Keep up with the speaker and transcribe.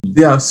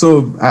Yeah,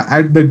 so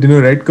at the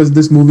dinner, right? Because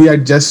this movie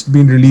had just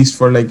been released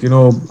for like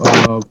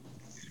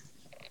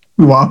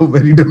wow,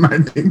 very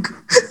dramatic.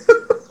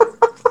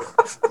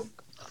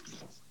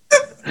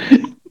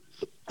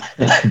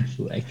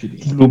 So actually,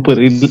 Blooper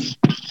reel.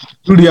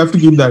 Dude, you have to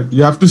keep that.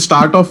 You have to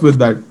start off with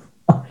that.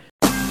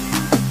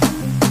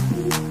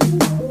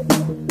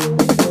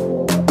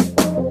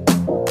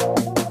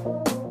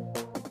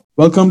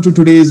 Welcome to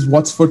today's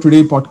What's for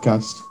Today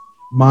podcast.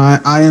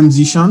 I am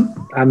Zishan,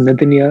 I'm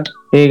Nitin here.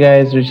 Hey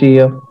guys, Rishi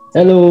here.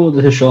 hello,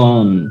 this is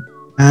Sean.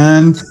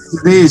 and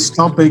today's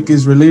topic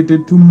is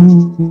related to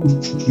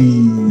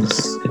movies.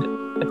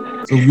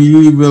 So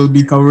we will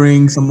be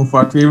covering some of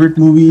our favorite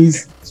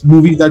movies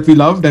that we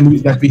loved and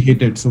movies that we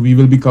hated. So we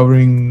will be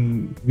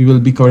covering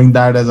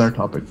that as our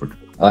topic for today.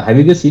 Have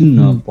you guys seen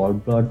Hmm. Paul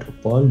Blart?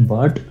 Mall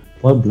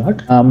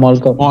Mall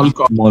Cop.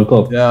 Cop. Mall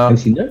Cop. Yeah, Have you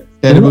seen that?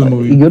 terrible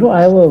movie.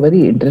 I have a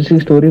very interesting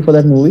story for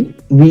that movie.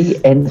 We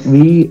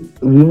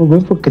were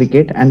going for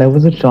cricket, and I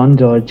was with Sean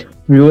George.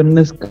 We were in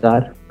his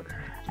car,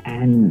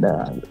 and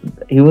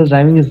he was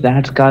driving his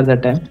dad's car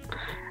that time.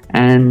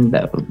 And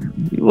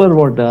we were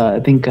what I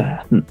think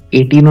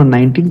 18 or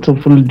 19, so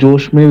full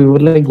Josh. May we were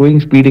like going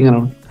speeding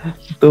around.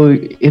 So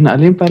in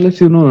Alim Palace,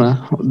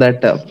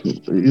 that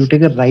you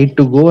take a right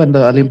to go, and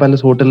the Alim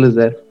Palace hotel is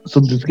there. So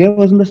this guy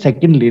was in the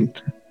second lane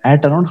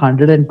at around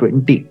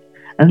 120,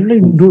 and I'm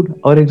like, dude,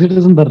 our exit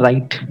is on the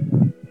right.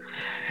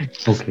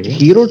 Okay.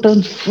 Hero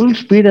turns full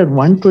speed at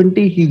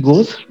 120. He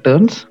goes,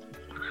 turns.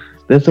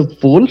 There's a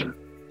pole.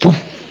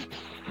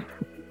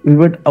 We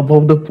went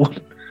above the pole.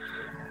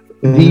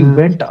 We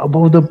went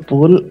above the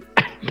pole.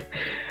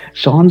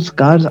 Sean's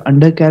car's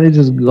undercarriage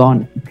is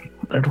gone.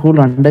 That whole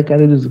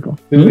undercarriage is gone.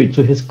 Wait,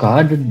 so his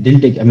car didn't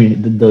take. I mean,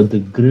 the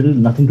grill,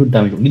 nothing took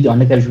damage. Only the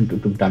undercarriage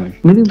took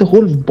damage. Meaning the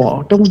whole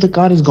bottom of the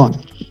car is gone.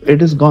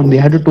 It is gone. They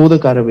had to tow the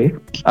car away.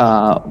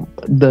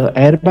 The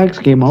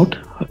airbags came out.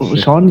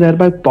 Sean's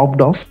airbag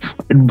popped off.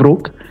 It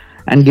broke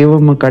and gave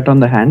him a cut on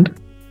the hand.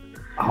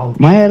 Ouch.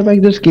 My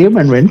airbag just came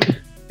and went.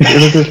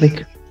 It was just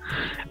like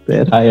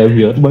there. I am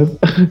here. But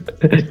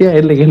yeah,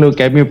 like hello,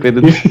 cameo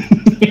parents.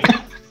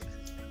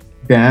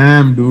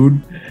 Damn,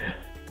 dude,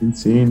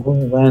 insane.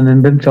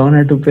 And then Sean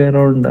had to pay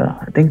around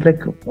I think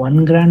like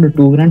 1 grand or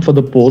 2 grand for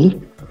the pole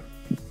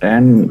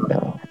and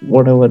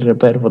whatever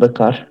repair for the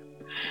car.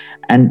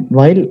 And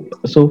when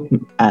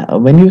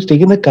he was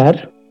taking the car,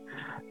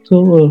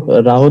 so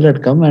Rahul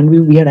had come and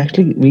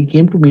we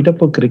came to meet up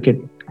for cricket.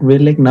 We're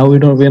like, now we're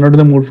not in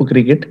the mood for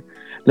cricket.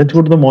 Let's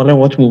go to the mall and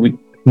watch movie.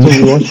 So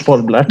we watched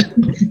Paul Blart.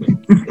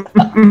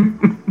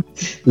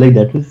 Like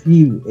that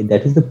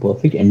is the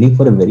perfect ending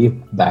for a very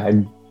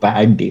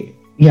bad day.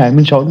 Yeah, I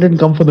mean Sean didn't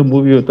come for the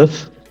movie with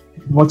us.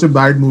 Watch a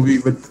bad movie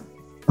with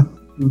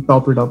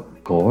top it up.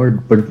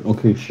 God, but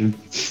okay,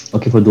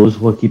 okay. For those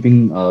who are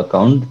keeping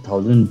count,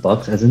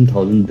 $1,000 as in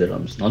 1,000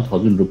 dirhams, not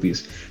 1,000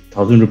 rupees.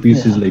 1,000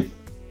 rupees is like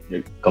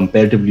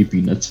comparatively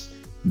peanuts,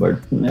 but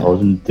Yeah.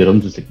 1,000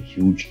 dirhams is like a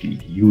huge deal,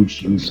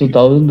 huge So deal.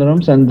 1,000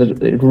 dirhams and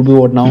it will be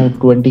what now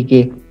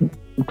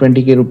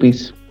 20k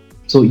rupees.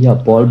 So yeah,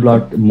 Paul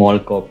Blart, Mall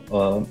Cop,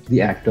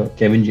 the actor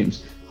Kevin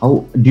James.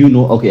 How do you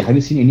know? Okay, have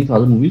you seen any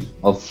other movies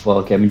of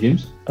Kevin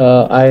James?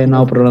 I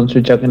now pronounce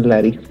it Chuck and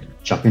Larry.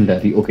 Chuck and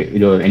Larry. Okay,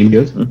 anybody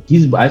else?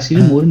 I've seen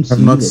him more in I've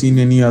series. not seen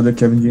any other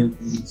Kevin James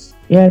movies.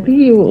 Yeah, I think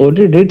he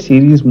already did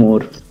series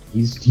more.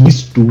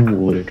 He's too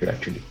overrated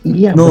actually.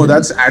 Yeah, No, but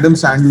that's Adam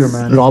Sandler,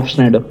 man. Rob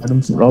Schneider. Adam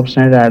Sandler. Rob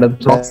Schneider, Adam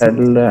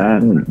Sandler,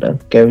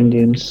 and Kevin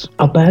James.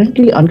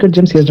 Apparently, Uncut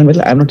Gems he has done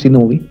well. I have not seen the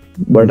movie,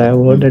 but I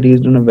have heard that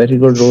he's done a very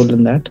good role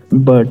in that.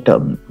 But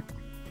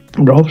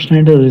Rob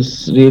Schneider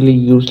is really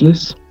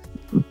useless.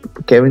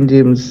 Kevin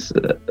James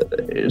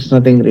is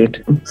nothing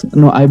great.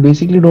 No, I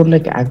basically don't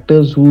like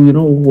actors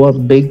who are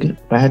big,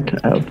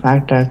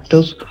 fat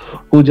actors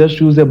who just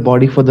use their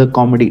body for the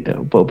comedy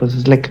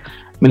purposes. Like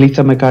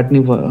Melissa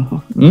McCartney,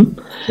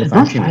 The not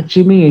fashion. fat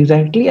shaming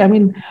exactly. I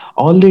mean,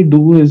 all they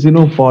do is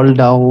fall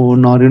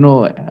down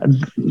or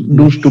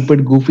do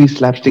stupid, goofy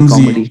slapstick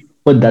Clumsy. comedy.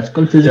 But that's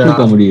called physical Yeah.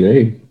 comedy,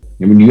 right?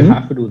 I mean, you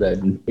have to do that.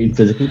 In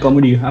physical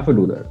comedy, you have to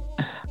do that.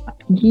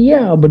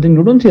 Yeah, but then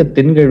you don't see a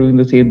thin guy doing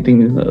the same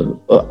thing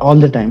all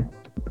the time.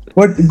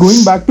 But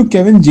going back to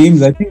Kevin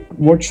James, I think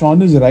what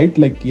Sean is right.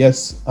 Like,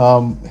 yes,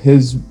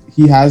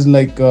 he has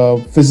like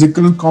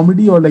physical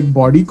comedy or like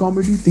body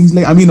comedy things.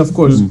 Like, I mean, of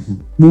course,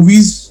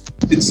 movies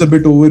it's a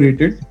bit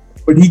overrated.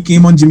 But he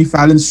came on Jimmy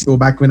Fallon's show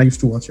back when I used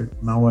to watch it.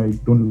 Now I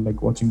don't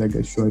like watching that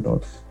guy's show at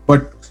all.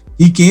 But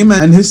he came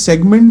and his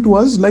segment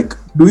was like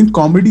doing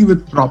comedy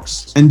with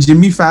props. And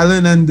Jimmy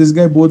Fallon and this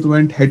guy both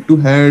went head to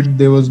head.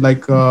 There was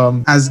like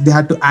as they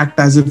had to act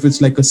as if it's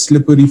like a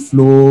slippery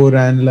floor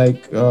and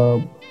like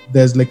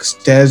there's like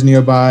stairs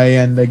nearby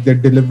and like they're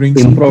delivering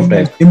Improv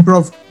something. type.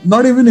 Improv,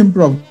 not even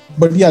improv,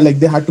 but yeah, like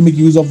they had to make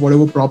use of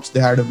whatever props they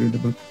had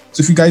available.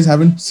 So if you guys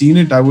haven't seen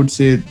it, I would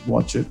say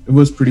watch it. It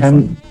was pretty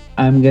fun.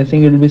 I'm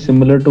guessing it'll be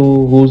similar to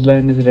Whose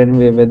Line Is It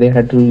Anyway, where they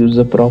had to use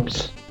the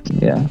props.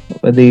 Yeah,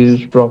 where they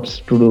use props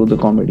to do the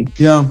comedy.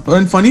 Yeah,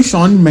 and funny,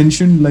 Sean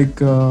mentioned like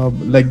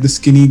the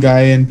skinny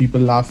guy and people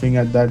laughing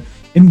at that.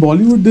 in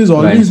Bollywood, there's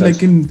Ryan always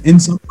Sachs. like in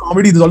some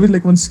comedy, there's always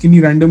like one skinny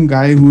random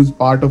guy who's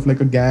part of like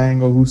a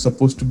gang or who's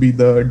supposed to be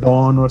the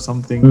don or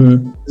something.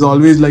 Mm. There's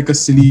always like a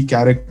silly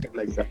character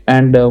like that.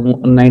 And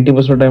 90%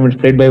 of the time it's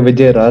played by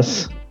Vijay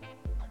Ras.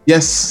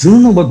 Yes.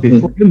 No, but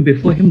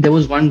before him, there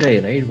was one guy,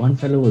 right? One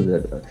fellow was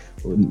there.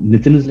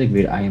 Nitin is like,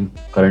 wait, I am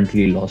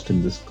currently lost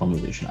in this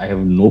conversation. I have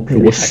no clue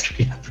what's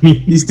actually happening.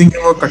 He's thinking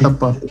about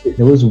Katappa.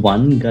 There was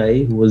one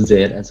guy who was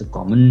there as a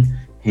common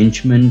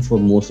henchman for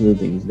most of the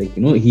things. Like,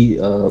 he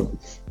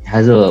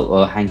has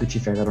a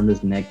handkerchief tied around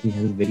his neck. He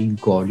has very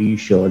gaudy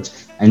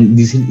shirts, and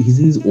he's in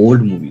these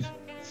old movies.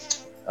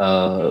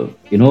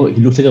 He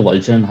looks like a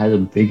vulture and has a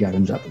big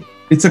Adam's apple.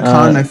 It's a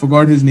Khan. I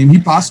forgot his name. He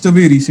passed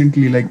away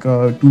recently, like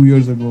 2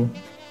 years ago.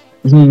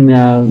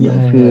 Yeah, Yeah.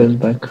 a few years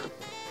back.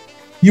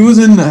 He was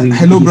in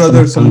Hello he's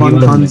Brother, some Salman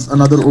Hollywood Khan's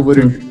another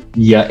overrated.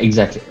 Yeah,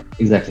 exactly.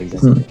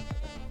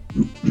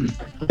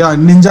 Yeah,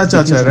 Ninja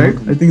Chacha, right?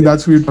 I think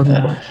that's who you're talking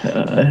about.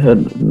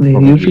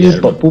 Usually yeah.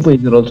 Pappu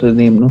Page is also his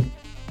name, no?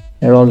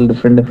 They're all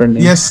different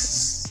names. Yes,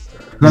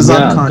 Razak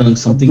Yeah, Khan.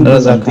 something.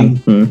 Razak Khan.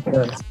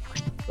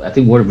 I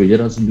think what Vijay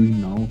Raj is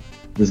doing now,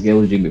 this guy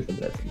was doing before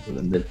that. I think. So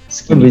then that So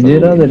skinny Vijay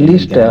fellow Raj at in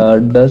least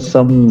gang. does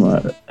some.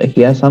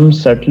 He has some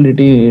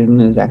subtlety in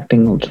his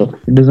acting also.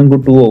 He doesn't go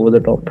too over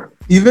the top.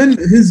 Even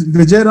his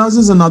Vijay Raj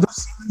is another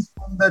sequence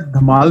from that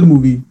Dhamal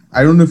movie.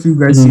 I don't know if you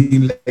guys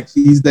seen, like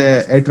he's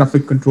the air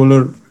traffic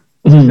controller.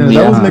 Yeah,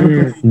 that was like a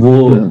pretty, वो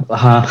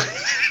हाँ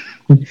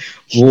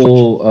वो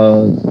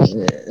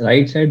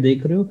right side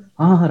देख रहे हो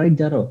हाँ right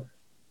जा रहा हो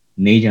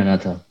नहीं जाना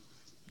था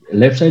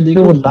लेफ्ट साइड देख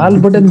तो रहे वो हो लाल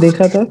बटन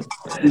देखा था.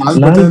 लाल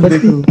लाल बटन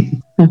बटन.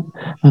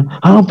 देखो.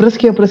 हाँ, प्रेस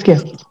किया.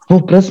 वो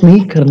प्रेस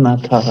नहीं करना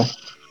था.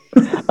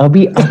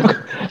 अभी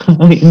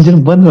आपका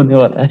इंजन बंद होने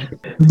वाला है.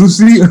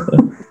 दूसरी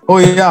ओ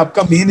ये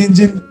आपका मेन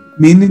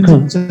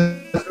इंजन चल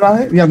रहा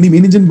है या नहीं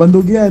मेन इंजन बंद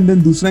हो गया एंड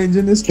देन दूसरा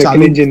इंजन इज Second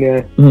चालू engine,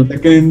 yeah.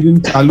 सेकंड इंजन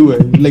चालू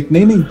है लाइक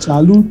नहीं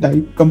चालू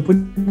टाइप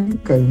कंपनी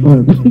का है.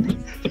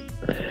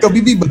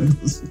 कभी भी बंद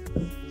हो सकता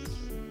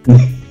है.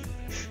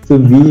 So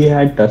we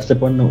had touched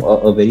upon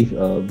a very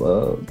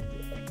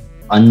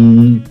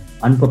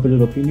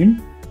unpopular opinion.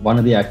 One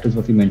of the actors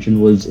what we mentioned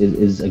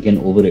is again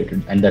overrated,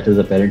 and that is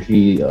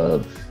apparently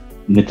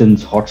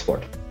Nitin's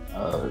hotspot.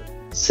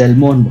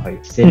 Salman Bhai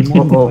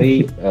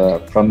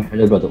from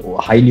Hello Brother,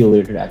 a highly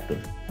overrated actor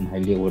and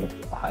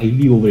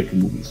highly overrated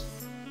movies.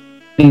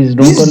 Please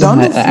don't He's call done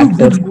him a few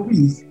actor. good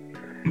movies.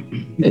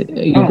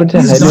 You could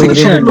say he's highly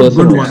done overrated a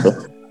person good one. also.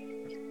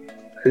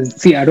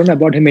 See, I don't know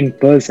about him in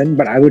person,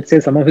 but I would say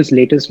some of his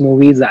latest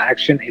movies, the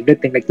action,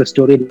 everything, like the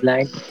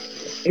storyline,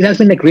 it has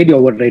been like really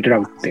overrated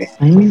out there.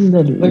 I mean,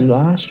 the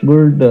last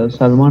good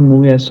Salman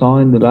movie I saw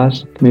in the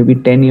last maybe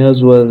 10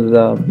 years was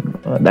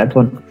that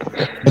one.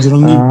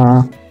 Bajrangi.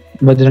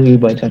 Bajrangi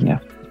Bhaijaan, yeah.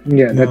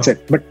 Yeah, that's it.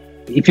 But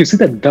if you see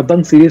the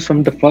Dabangg series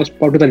from the first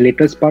part to the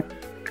latest part,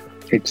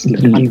 it's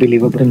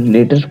unbelievable. The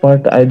latest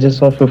part, I just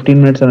saw 15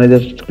 minutes and I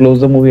just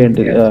closed the movie and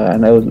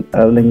and I was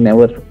like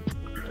never.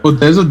 Oh,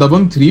 there's a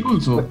Dabangg 3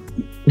 also.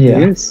 Yeah.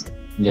 Yes.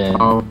 Yeah.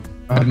 Wow,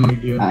 I had no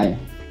idea.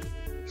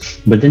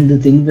 But then the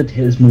thing that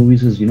his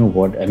movies is,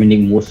 what? I mean,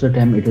 like, most of the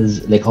time it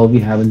is like how we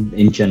have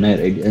in Chennai,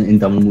 right? In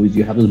Tamil movies,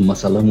 you have those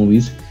masala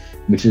movies,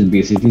 which is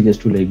basically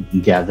just to like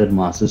gather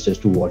masses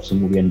just to watch the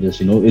movie and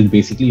just, it's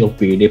basically your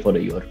payday for a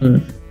year.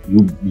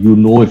 You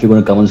know if you're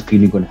going to come on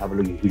screen, you're going to have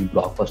a huge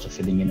blockbuster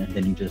filling in, and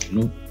then you just,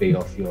 pay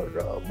off your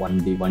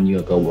 1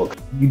 year work.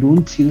 You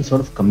don't see the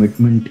sort of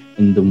commitment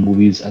in the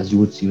movies as you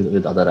would see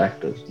with other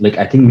actors. Like,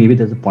 I think maybe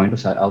there's a point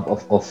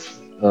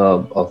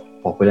of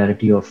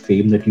popularity or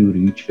fame that you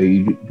reach where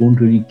you don't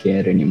really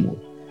care anymore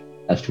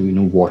as to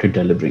what you're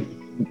delivering.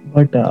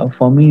 But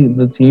for me,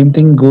 the same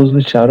thing goes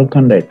with Shah Rukh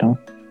Khan right now.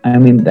 I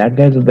mean, that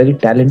guy is a very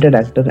talented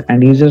actor,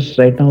 and he's just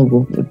right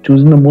now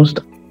choosing the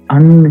most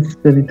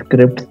unnecessary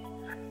scripts,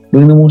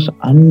 doing the most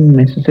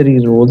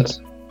unnecessary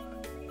roles.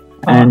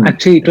 And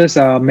Actually, it was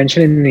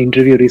mentioned in an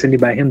interview recently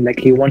by him, like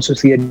he wants to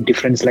see a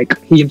difference, like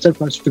he himself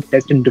wants to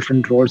test in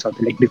different roles or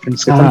like different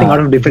something out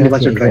of different he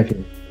wants to try.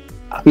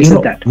 He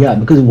said that. Yeah,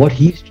 because what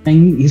he's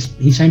trying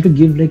to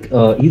give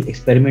he's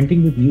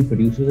experimenting with new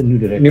producers and new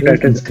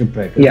directors and script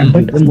writers. Yeah,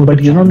 He'll give them more but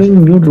he's not chance.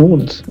 doing new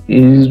roles.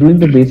 He's doing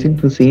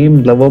the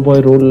same lover boy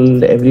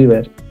role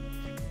everywhere.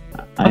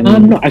 I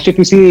mean, No, actually, if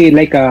you see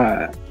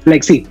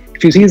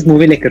if you see his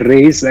movie like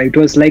Race, it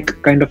was like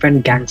kind of a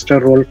gangster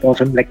role for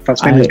him, like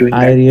first time he's doing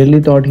I that. really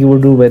thought he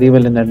would do very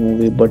well in that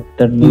movie, but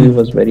that movie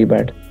was very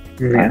bad.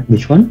 Yeah.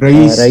 Which one?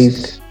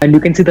 Rise. And you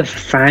can see the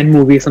fan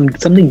movie,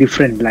 something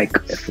different, like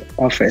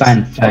Office.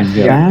 Fan,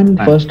 yeah. And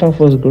first half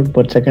was good,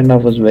 but second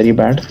half was very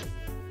bad.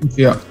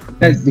 Yeah.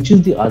 Which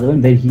is the other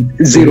one where he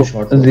Zero.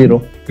 shot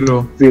Zero.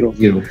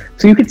 Zero.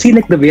 So you could see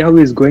like the way how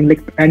he's going,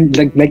 like, and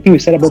like you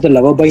said about the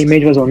lover boy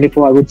image was only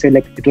for, I would say,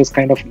 like it was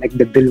kind of like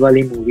the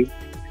Dilwale movie,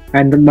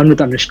 and the one with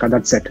Anushka.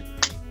 That's it.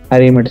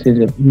 Harry Met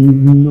Caesar.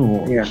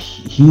 No. Yeah.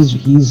 He's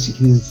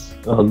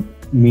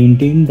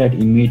maintained that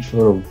image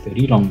for a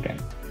very long time.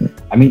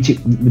 I mean, see,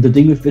 the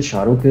thing with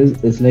Shah Rukh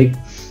is like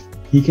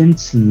he can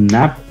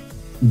snap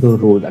the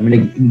role. I mean,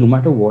 like no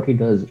matter what he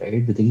does,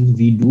 right? The thing is,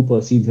 we do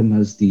perceive him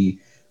as the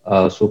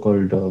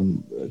so-called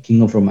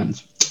king of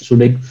romance. So,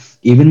 like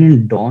even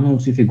in Dawn,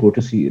 also, if you go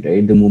to see,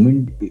 right, the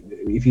moment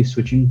if he's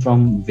switching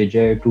from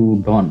Vijay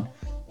to Dawn,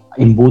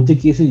 in both the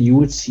cases, you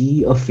would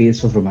see a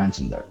face of romance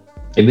in that.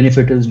 Even if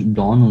it is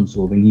Dawn,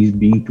 also when he's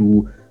being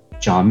too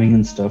charming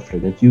and stuff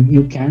like that,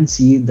 you can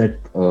see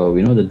that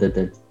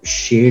that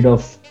shade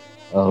of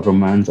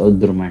romance or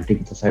the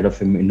romantic side of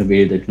him in a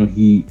way that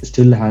he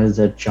still has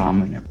that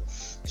charm in him.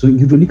 So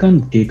you really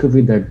can't take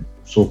away that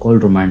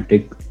so-called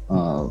romantic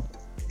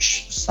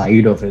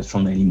side of his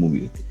from any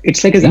movie.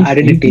 It's like his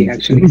identity,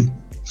 actually.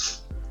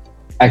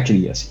 Actually,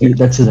 yes,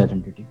 that's his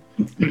identity.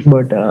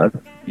 But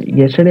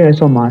yesterday I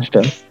saw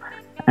Master,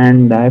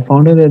 and I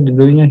found out that they're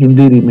doing a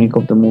Hindi remake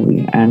of the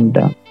movie, and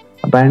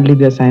apparently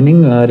they're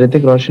signing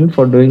Hrithik Roshan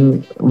for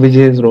doing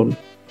Vijay's role.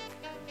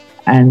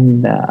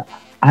 And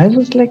I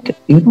was like,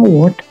 you know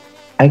what?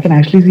 I can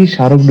actually see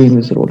Shah Rukh doing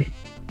this role.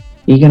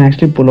 He can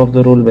actually pull off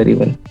the role very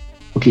well.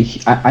 Okay,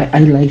 I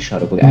like Shah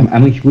Rukh.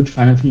 I'm a huge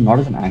fan of him, not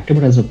as an actor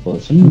but as a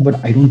person.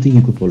 But I don't think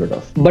he could pull it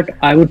off. But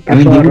I would I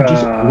mean, prefer he would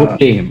just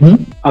overplay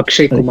him.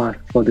 Akshay Kumar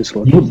for this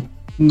role. No,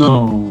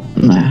 No.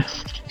 Nah,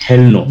 hell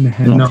no, No.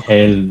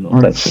 hell no,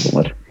 not Akshay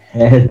Kumar.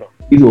 hell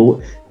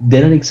no.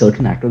 There are like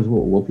certain actors who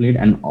are overplayed,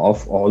 and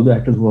of all the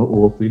actors who are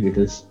overplayed, it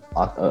is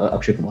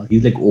Akshay Kumar.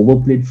 He's like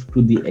overplayed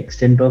to the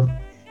extent of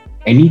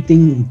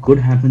anything good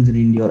happens in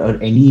India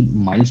or any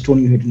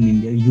milestone you hit in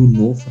India, you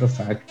know for a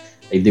fact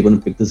like they're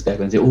gonna pick this guy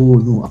and say, "Oh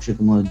no, Akshay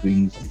Kumar is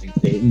doing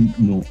something."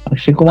 No,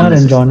 Akshay Kumar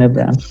and John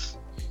Abraham.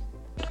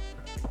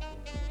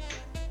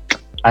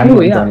 I'm Oh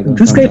not yeah, done.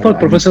 this guy for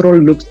Professor role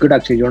looks good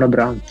actually. Jonah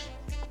Brown.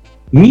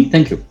 Me,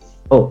 thank you.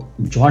 Oh,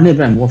 John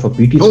Abraham, what for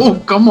PT?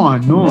 Oh, come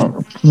on,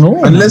 no.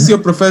 No. Unless your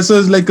professor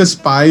is like a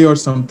spy or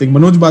something.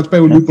 Manoj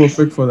Bajpayee would be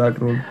perfect for that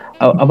role.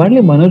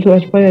 Apparently, Manoj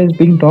Bajpayee is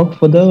being talked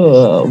for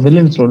the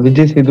villain's role,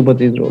 Vijay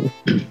Sethupathe's role.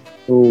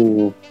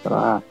 Oh,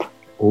 crap.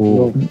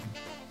 Oh,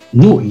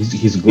 no,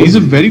 he's good. He's a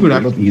very good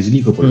actor.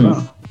 Easily could pull it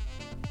off.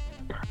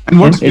 And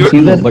what's It's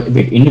weird? either- But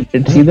wait, in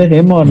It's either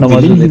him or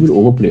villain, he Nawazuddin. will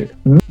overplay it.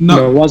 No.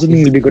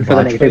 Nawazuddin will be good for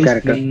the Bajpayee negative is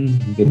character. playing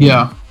villain.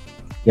 Yeah.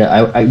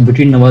 Yeah, I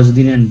between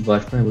Nawazuddin and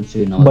Bajpayee, I would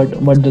say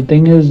Nawazuddin. But the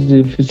thing is,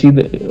 if you see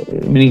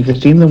if you've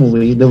seen the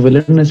movie, the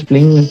villain is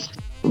playing.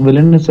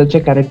 Villain is such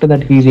a character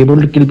that he's able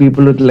to kill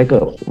people with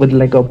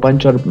like a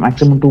punch or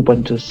maximum 2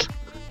 punches.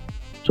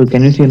 So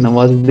can you see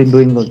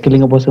Nawazuddin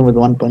killing a person with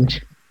 1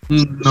 punch?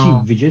 No.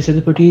 See, Vijay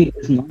Sethupathi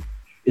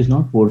is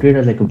not portrayed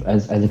as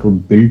like a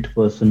built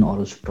person or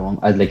a strong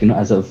as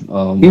as a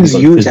He's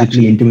huge, physically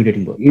actually.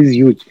 intimidating person. He's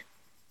huge.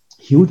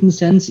 Huge in the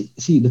sense.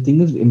 See, the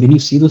thing is when you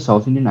see those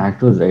South Indian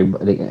actors, right?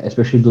 Like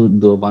especially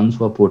the ones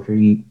who are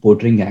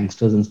portraying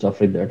gangsters and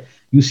stuff like that.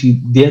 You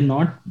see, they are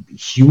not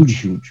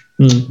huge.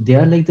 They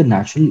are like the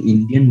natural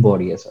Indian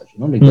body as such.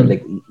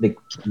 Like like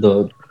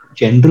the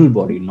general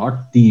body,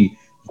 not the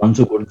ones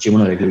who go to gym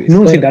on a regular basis.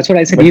 No, see, that's what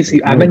I said. But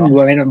I mean,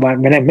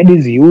 when I meant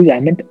he's huge, I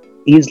meant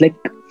he's like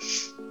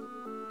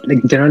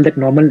general, like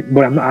normal.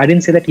 But I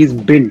didn't say that he's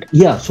built.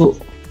 Yeah, so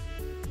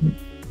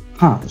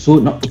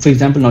now, for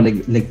example, now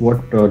like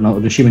what now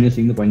Rishi, when you're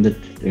saying the point that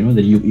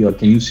that you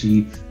can you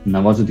see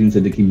Nawazuddin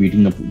Siddiqui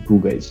beating up 2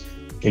 guys?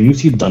 Can you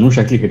see Dhanush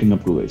actually hitting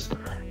up 2 guys?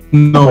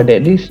 No. But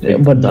at least,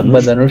 but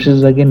Dhanush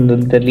is again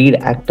the lead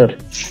actor,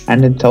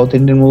 and in South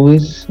Indian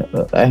movies,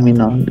 I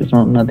mean, it's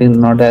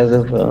not as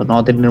if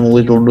North Indian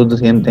movies don't do the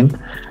same thing,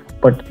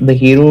 but the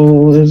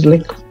hero is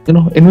like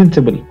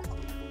invincible.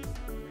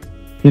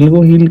 He'll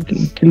kill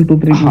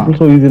 2-3 people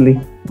so easily,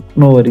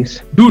 no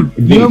worries. Dude,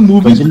 Wait, you have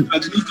movies but where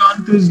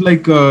Rajinikanth is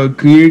like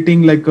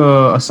creating like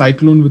a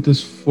cyclone with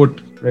his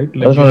foot, right?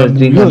 Like, That's you not have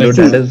movies Rajinikanth, like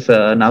that is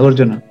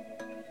Nagarjuna.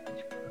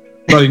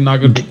 Sorry,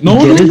 Nagar. No.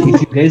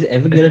 If you guys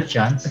ever get a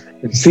chance,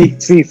 See.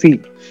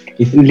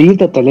 if Leave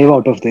the Taleva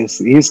out of this.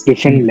 He's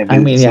different level. I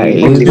mean, yeah,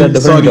 So, he's got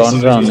different Sorry,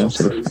 genre on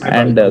sorry. himself, My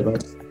and bad.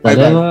 My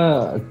bad.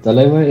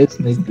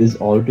 Talaiva is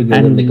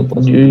altogether and like a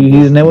person.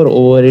 he's never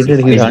overrated.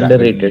 He's He's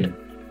underrated.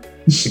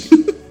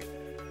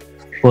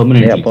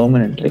 Permanently. Yeah,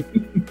 permanently.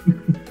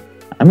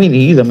 I mean,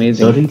 he's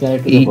amazing. Certain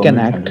characters He are can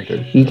permanently act.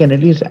 underrated. He can at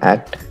least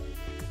act.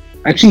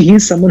 actually,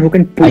 he's someone who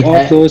can pull I-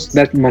 off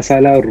that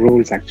masala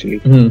roles. Actually,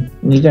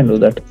 He can do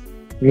that.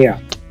 yeah.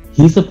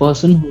 He's a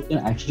person who can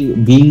actually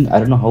I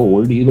don't know how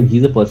old he is, but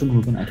he's a person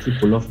who can actually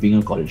pull off being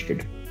a college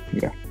kid.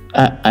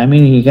 I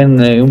mean, he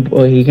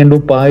can do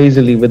pa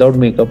easily without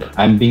makeup.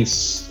 I'm being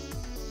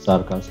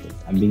sarcastic.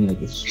 I'm being like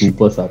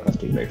super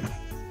sarcastic right now.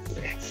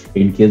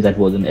 In case that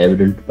wasn't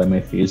evident by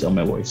my face or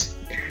my voice.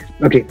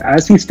 Okay,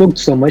 as we spoke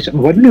so much,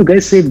 what do you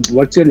guys say?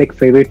 What's your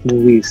favorite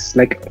movies?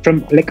 From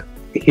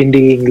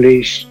Hindi,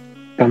 English,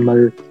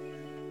 Tamil.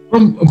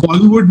 From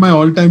Bollywood, my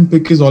all-time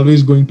pick is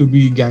always going to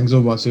be Gangs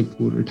of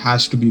Wasseypur. It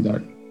has to be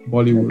that.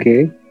 Bollywood. Okay,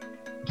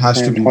 It has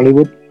to and be.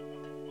 Hollywood.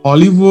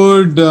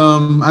 Hollywood,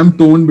 I'm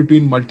torn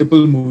between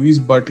multiple movies,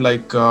 but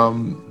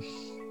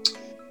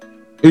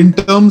in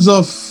terms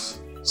of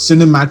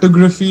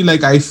cinematography,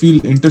 I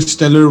feel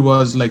Interstellar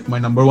was my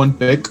number 1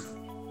 pick.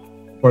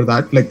 for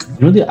that. Like,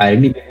 You know the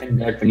irony behind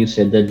that when you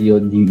said that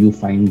you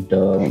find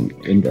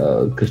in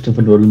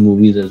Christopher Nolan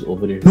movies as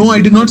overrated. no,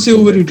 I did not say He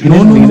overrated.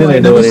 No, didn't, no, he no, didn't I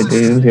say never. overrated. He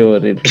didn't say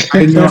overrated.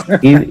 I did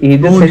not. He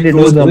just Don't said it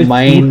was a don't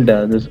mind,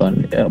 this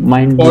one,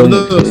 mind for blowing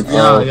the experience.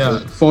 yeah Oh, yeah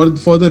okay.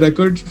 for the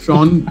record,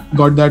 Sean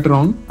got that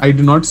wrong. I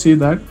did not say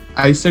that.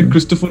 I said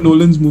Christopher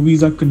Nolan's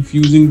movies are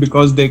confusing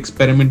because they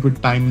experiment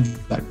with time.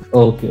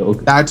 Okay,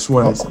 okay. That's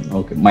what I Oh, said.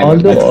 okay. My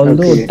bad.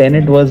 Although Okay.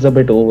 Tenet was a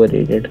bit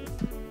overrated.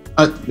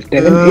 Uh,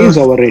 Tenet is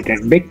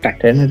overrated, big time.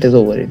 Tenet is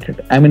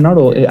overrated. I mean,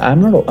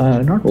 I'm not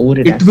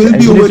overrated. it will be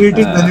Actually,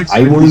 overrated when it's I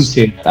wouldn't released.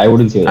 say that. I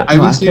wouldn't say that. I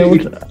no, will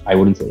actually, say I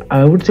wouldn't say that.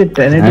 I would say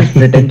Tenet is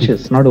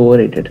pretentious, not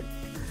overrated.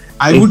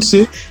 I would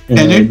say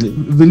Tenet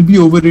will be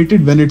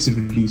overrated when it's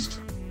released.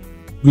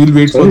 We'll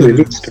wait So for the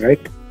released, release.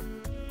 right?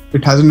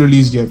 It hasn't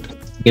released yet.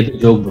 Get the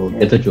joke, bro.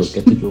 Get the joke.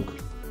 Get the joke.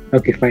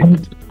 Okay, fine.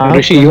 आप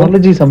Rishi, you?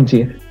 chronology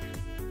समझिए.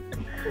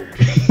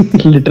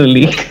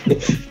 Literally.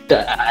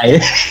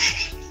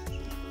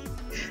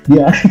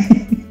 Yeah.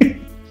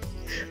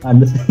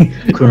 Understand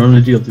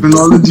chronology of the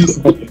Chronology.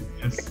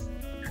 Yes.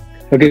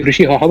 Okay,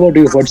 Rishi, how about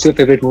you? What's your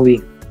favorite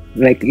movie?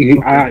 Like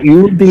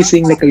you would be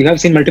seeing like you have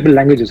seen multiple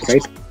languages,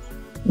 right?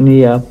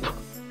 Yep.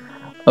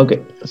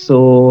 Okay, so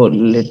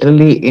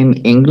literally in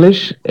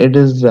English, it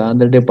is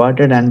The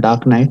Departed and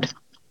Dark Knight.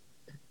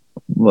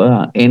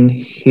 In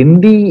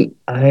Hindi,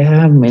 I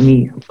have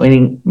many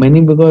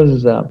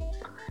because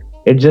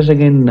it's just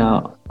again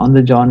on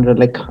the genre.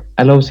 Like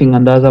I love seeing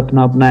Andaz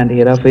Apna Apna and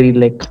Hera Fairy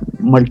like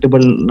multiple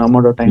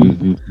number of times.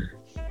 Mhm.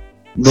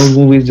 Those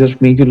movies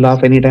just make you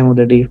laugh any time of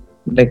the day.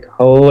 Like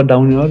however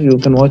down you are, you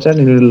can watch that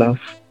and you'll laugh.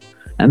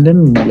 And then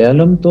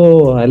Malayalam,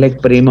 though, I like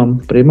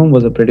Premam. Premam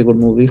was a pretty good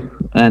movie.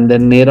 And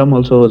then Neram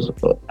also was,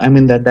 I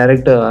mean, that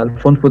director,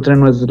 Alphonse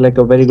Putran, was like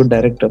a very good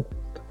director.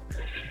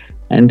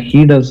 And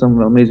he does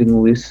some amazing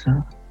movies.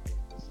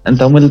 And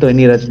Tamil, to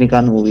any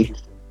Rajnikant movie,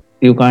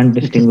 you can't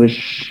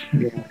distinguish.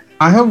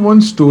 I have one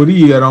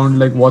story around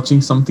like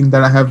watching something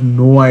that I have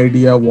no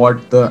idea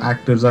what the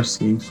actors are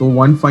saying. So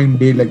one fine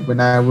day, like when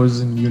I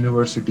was in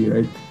university,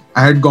 right,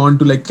 I had gone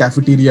to like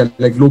cafeteria,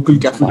 like local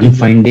cafeteria. One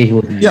fine day he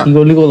was. Yeah. He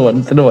only goes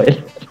once in a while.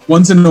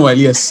 Once in a while,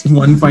 yes,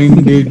 one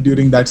fine day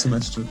during that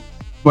semester.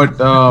 But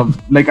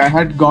like I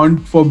had gone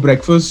for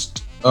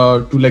breakfast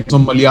to like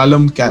some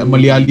Malayali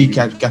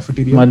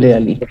cafeteria.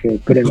 Malayali. Okay,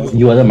 good enough.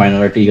 You are the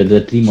minority. You're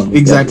the three minority.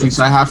 Exactly.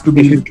 So I have to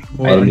be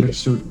more Ironic.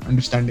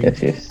 understanding.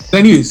 Yes, yes. So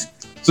anyways,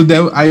 so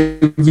there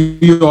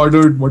we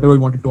ordered whatever we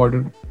wanted to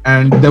order,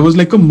 and there was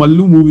like a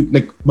Mallu movie,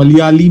 like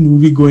Malayali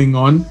movie going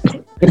on.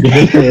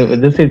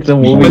 This it's a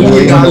movie.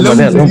 Malayalam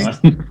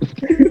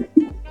Malayalam.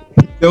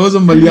 There was a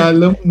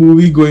Malayalam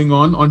movie going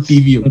on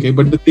TV, okay?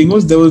 But the thing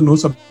was, there was no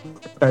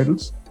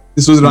subtitles.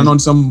 This was run on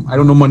some, I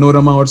don't know,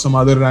 Manorama or some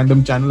other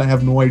random channel. I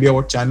have no idea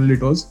what channel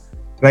it was,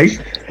 right?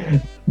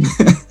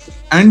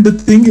 And the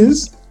thing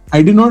is,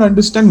 I did not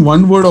understand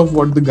one word of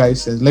what the guy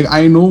says. Like,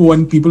 I know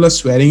when people are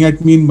swearing at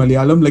me in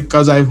Malayalam, like,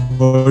 because I've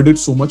heard it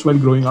so much while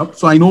growing up,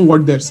 so I know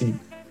what they're saying.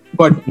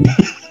 But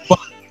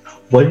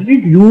What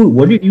did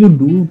you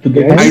do to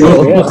get? I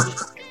know,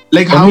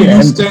 like, how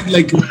you said,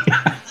 like,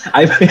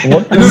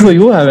 What do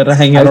you have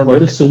hanging I've around?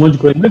 heard so much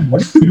going on.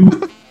 What do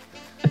you?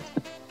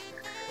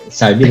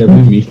 Sadly, that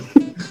was me.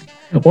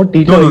 What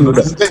teacher no, are you?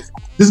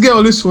 this guy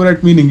always swore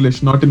at me in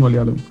English, not in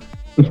Malayalam.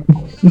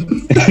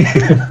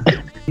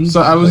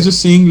 So I was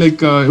just saying,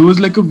 like, it was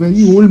like a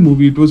very old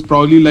movie. It was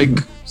probably like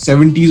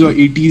 70s or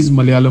 80s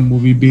Malayalam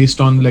movie based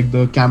on like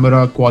the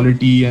camera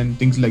quality and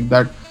things like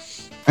that.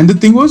 And the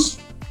thing was,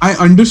 I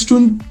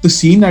understood the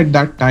scene at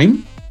that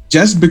time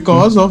just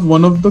because of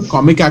one of the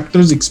comic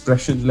actors'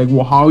 expressions, like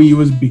how he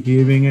was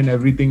behaving and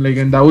everything. Like,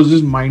 and that was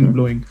just mind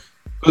blowing.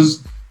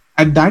 Because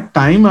at that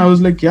time, I was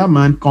like, yeah,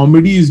 man,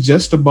 comedy is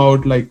just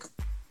about like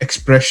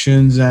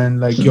expressions and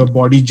like your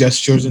body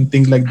gestures and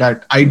things like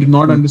that. I did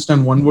not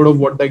understand one word of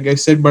what that guy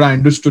said, but I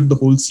understood the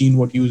whole scene,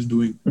 what he was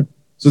doing.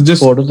 So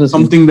just What was the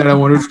something that I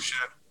wanted to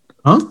share.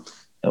 Huh?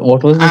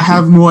 What was I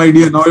have no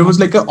idea now. It was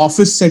like an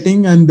office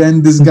setting, and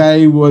then this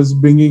guy was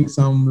bringing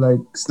some like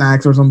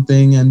snacks or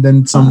something, and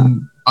then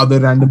some other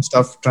random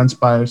stuff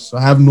transpires. So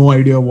I have no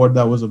idea what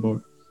that was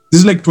about. This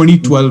is like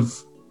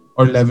 2012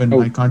 or 11.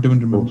 I can't even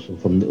remember. Also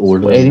from the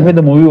older. Anyway,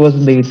 the movie was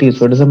in the 80s,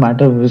 so it doesn't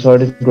matter if we saw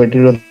it in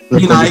 2012. I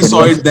mean, I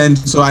saw it then,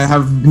 so I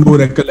have no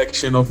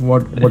recollection of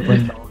what went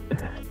down.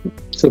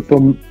 So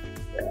from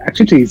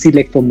actually, see,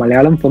 like for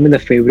Malayalam, for me the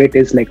favorite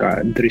is like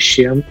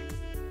Drishyam,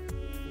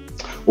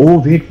 Oh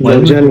wait, the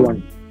original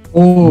one.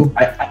 Oh,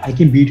 I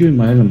can beat you in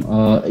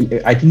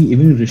Malayalam. I think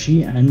even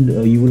Rishi and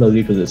you will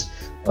agree to this.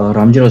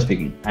 Ramji was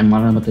speaking and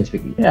Malamata is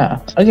speaking. Yeah,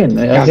 again,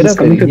 Yeah, Hera just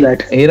coming to Fairy.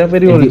 that. Hera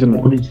Fairy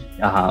original.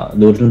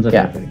 The originals are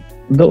Yeah. very.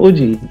 The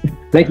OG.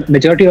 Like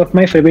majority of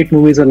my favorite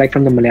movies are like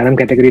from the Malayalam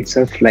category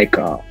itself, like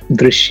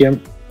Drishyam,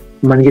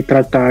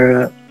 Mangitra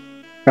Tar,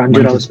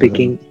 Ranju Rao Manchitra.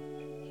 speaking.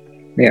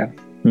 Yeah.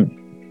 Hmm.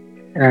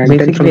 And then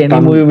Basically, from any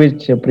Tamil, movie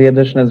which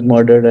Priyadarshana has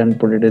murdered and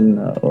put it in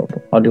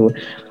Hollywood.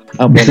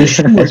 But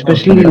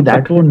especially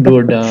that one,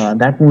 dude.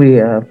 That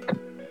movie.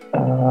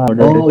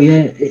 Oh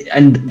yeah,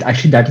 and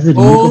actually that is a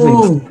remake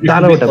Oh. of a.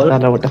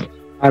 Talavata.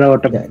 Yeah,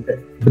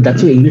 but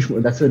that's a English.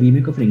 That's a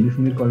remake of an English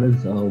movie called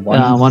as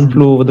One One Flew.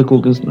 flew over the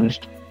cuckoo's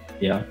nest.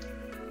 Yeah,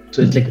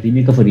 so it's like a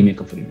remake of a remake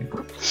of a remake.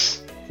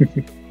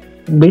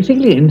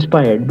 Basically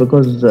inspired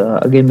because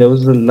again there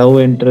was the love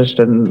interest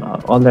and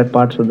all that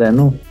parts were there.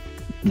 No,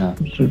 Yeah,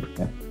 so,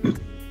 yeah.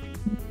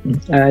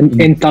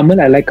 And in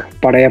Tamil, I like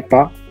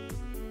Padayappa.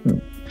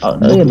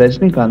 yeah,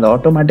 Rajnikant,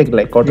 automatic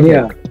like Yeah,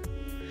 automatic.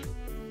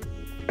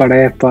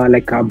 Padayappa,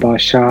 like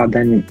Basha.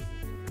 Then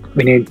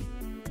we need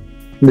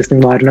this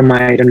thing Varnam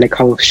Iron, like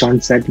how Sean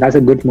said. That's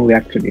a good movie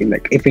actually.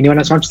 Like if anyone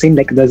has not seen,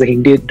 like there's a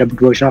Hindi dubbed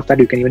version of that.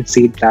 You can even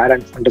see that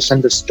and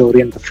understand the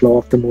story and the flow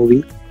of the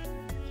movie.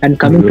 And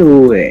coming to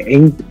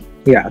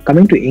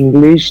coming to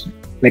English,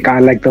 like I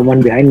like the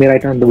one behind me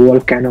right now, The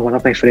Volcano, one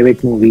of my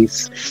favorite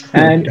movies.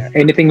 And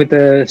anything with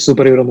the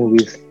superhero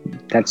movies,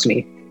 that's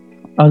me.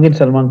 Again,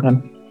 Salman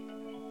Khan.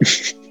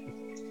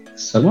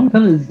 Salman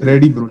Khan is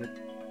Ready, bro.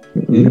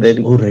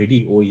 Ready. Oh,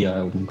 ready. Oh yeah.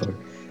 Oh my god.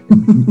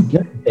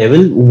 Yeah,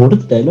 devil. What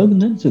is the dialogue in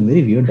that? It's a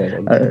very weird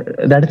dialogue.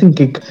 That is in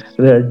Kick.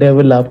 The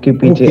devil aapke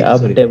piche, Kick, aap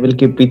sorry. devil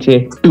ke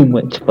piche. Too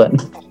much fun.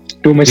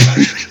 Too much.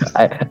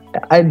 I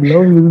I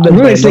love using that.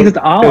 No, it's like this.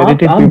 dialogue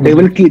to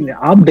irritate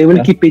आप people.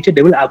 devil की पीछे,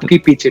 devil आपके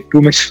पीछे.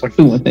 Too much fun.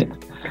 Too much.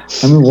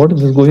 I mean, what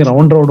is this going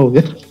round over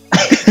here?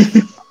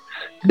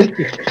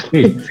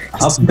 Wait,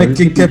 आप इसमें devil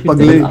kick के है पीछे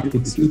पगले, devil आपके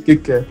पीछे. इसमें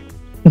kick है.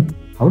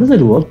 How does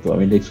that work though? I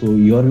mean, like, so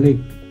you're like,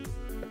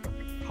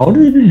 how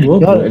does it even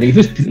work? You're- Though? Like, if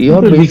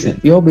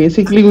it's You're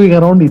basically going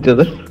around each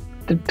other.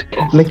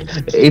 Like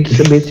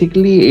it's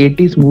basically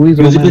 80s movies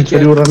Musical romance where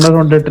chair. you run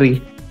around a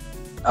tree.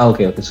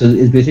 Okay, okay. So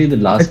it's basically the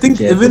last I think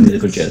chair for even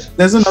musical chairs.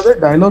 there's another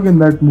dialogue in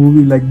that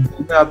movie like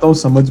 "दिल में आता हूँ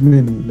समझ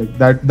में नहीं."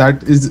 Like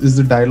that is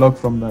the dialogue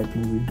from that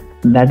movie.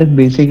 That is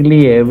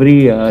basically every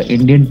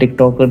Indian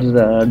TikToker's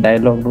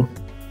dialogue. No?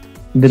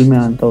 दिल में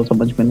आता हो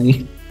समझ में नहीं.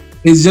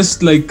 It's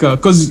just like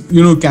because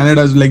you know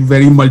Canada is like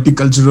very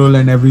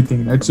multicultural and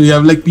everything, right? So you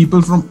have like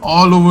people from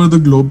all over the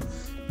globe.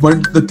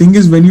 But the thing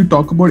is, when you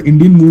talk about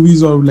Indian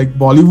movies or like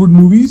Bollywood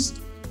movies,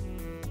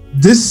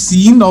 this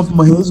scene of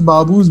Mahesh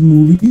Babu's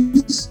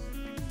movies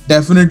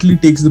definitely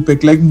takes the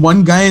pick. Like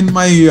one guy in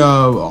my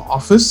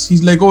office,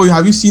 he's like, "Oh,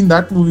 have you seen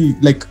that movie?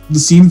 Like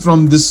the scene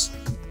from this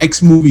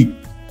X movie,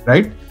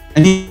 right?"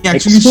 And he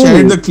actually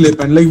shared the clip,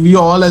 and like we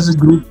all as a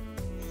group,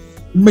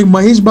 like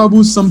Mahesh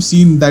Babu's some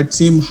scene, that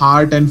same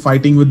heart and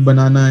fighting with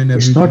banana and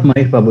It's everything. not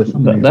Mahesh Babu. It's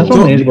not Mahesh That's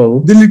Babu. not Mahesh Babu.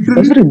 They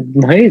literally.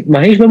 Sorry,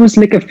 Mahesh Babu is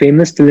like a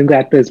famous Telugu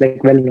actor. Is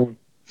like well known.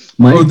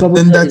 Mahesh Oh, Babu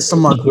then is that's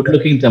some other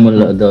good-looking Tamil,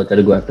 the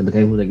Telugu actor, the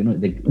guy who's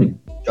like like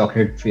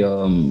chocolate.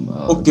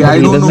 Okay, I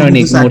he don't doesn't know have who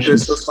any this actor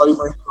is, emotions. so sorry,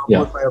 Mahesh Babu,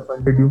 Yeah. if I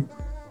offended you.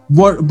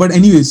 What? But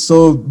anyways, so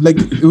like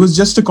it was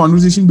just a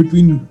conversation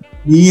between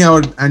me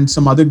and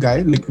some other guy.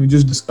 Like we were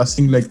just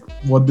discussing like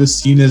what this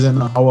scene is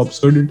and how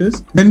absurd it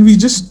is. Then we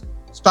just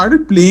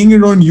started playing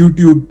it on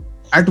YouTube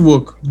at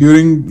work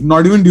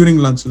not even during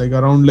lunch, like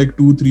around like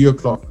 2-3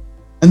 o'clock,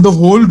 and the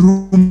whole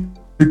room,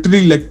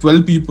 literally like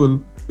 12 people,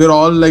 we're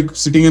all like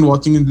sitting and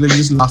watching and like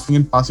just laughing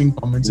and passing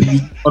comments, and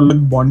we all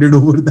like bonded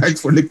over that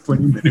for like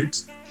 20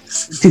 minutes.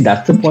 See,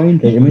 that's the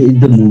point. Right? I mean,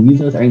 the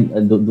movies are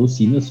and those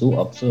scenes are so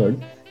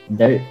absurd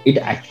that it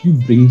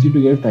actually brings you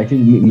together. I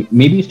think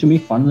maybe it's to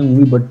make fun of the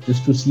movie, but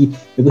just to see,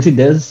 because see,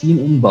 there's a scene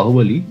in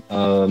Bahubali.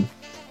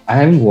 I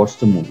haven't watched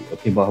the movie.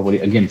 Okay,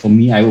 Bahubali. Again, for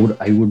me, I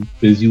would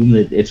presume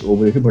that it's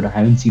overrated, but I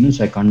haven't seen it,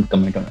 so I can't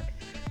comment on it.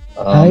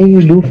 I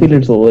do feel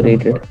it's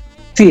overrated.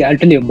 See, I'll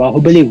tell you,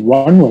 Bahubali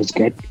 1 was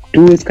good.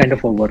 2 is kind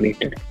of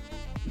overrated.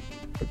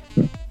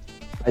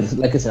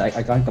 Like I said,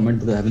 I can't comment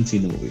because I haven't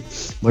seen the movie.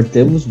 But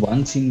there was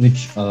one scene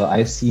which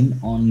I've seen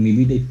on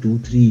maybe like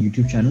 2-3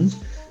 YouTube channels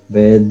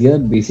where they are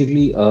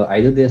basically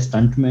either they're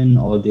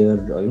stuntmen or they're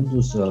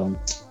those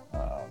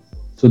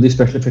so they're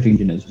special effect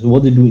engineers. So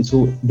what they do is,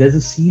 so there's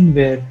a scene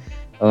where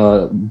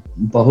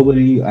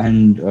Bahubali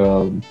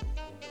and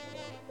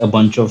a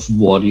bunch of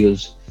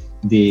warriors,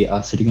 they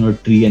are sitting on a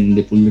tree and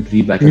they pull the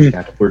tree back as a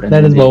catapult. And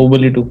That then is they-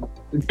 Bahubali too.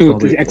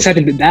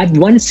 Exactly. That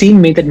one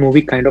scene made that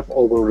movie kind of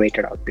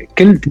overrated out there.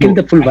 Killed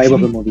the full vibe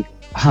of the movie.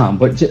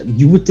 But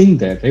you would think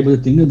that, right? But the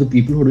thing is, the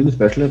people who are doing the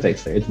special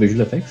effects, right,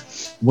 visual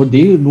effects, what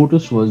they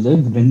noticed was that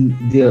when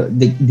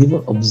they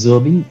were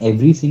observing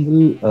every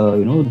single,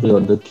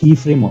 the key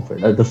frame of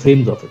it, the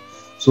frames of it.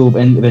 So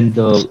when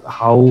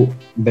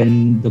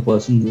the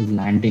person is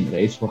landing,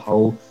 right? So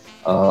how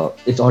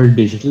it's all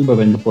digital, but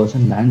when the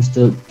person lands,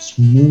 the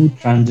smooth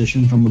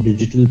transition from a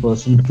digital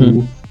person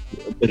to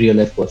a real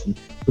life person.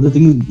 So the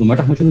thing is, no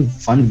matter how much of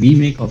fun we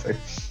make of it,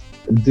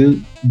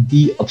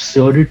 the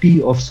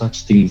absurdity of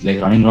such things like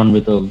running around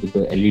with a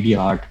LED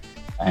heart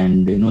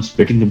and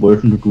splitting the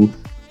bullet into two,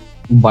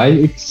 while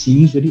it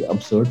seems very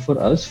absurd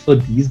for us, for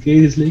these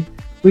guys it's like,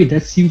 wait,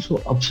 that seems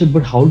so absurd,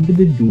 but how did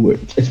they do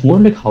it? It's more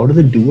like how do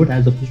they do it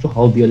as opposed to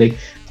how we are like,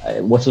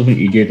 what sort of an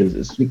idiot is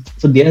this? Like,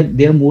 so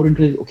they are more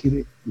into okay,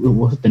 wait,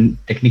 what's the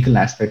technical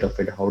aspect of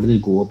it? How do they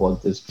go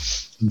about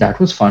this? That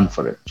was fun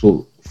for it.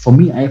 So for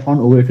me, I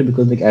found overrated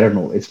because like I don't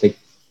know, it's like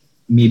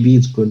maybe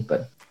it's good,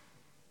 but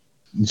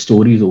the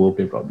story is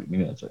overplayed probably.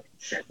 Maybe that's why.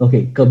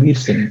 Okay, Kabir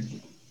Singh,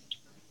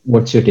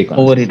 what's your take on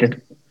it?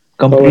 Overrated.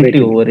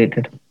 Completely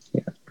Overrated. overrated.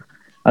 Yeah.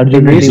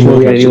 Arjun Great Reddy was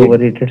movie very actually.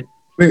 overrated.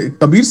 Wait,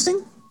 Kabir Singh?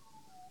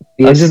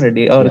 Arjun Yes.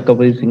 Reddy or Yeah.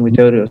 Kabir Singh,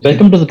 whichever you're saying.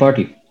 Welcome to the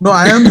party. No,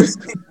 I am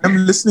listening. I'm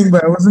listening,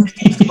 but I wasn't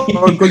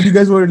sure because you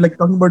guys were like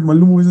talking about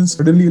Mallu movies and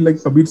suddenly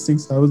like Kabir Singh.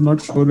 So I was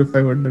not sure if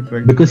I heard that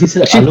right. Because he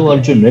said Actually, Allu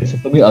Arjun, right? So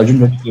for me,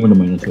 Arjun Reddy came into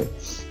mind as well.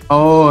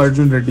 Oh,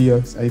 Arjun Reddy.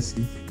 Yes, I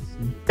see.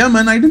 Yeah,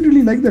 man, I didn't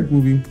really like that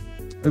movie.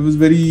 It was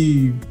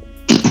very.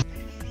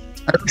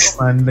 I don't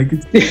know, man. Like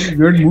it's a very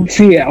weird movie.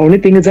 see, only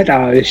thing is that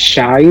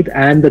Shahid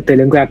and the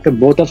Telugu actor,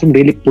 both of them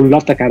really pulled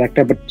off the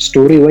character, but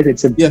story-wise,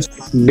 it's a Yes.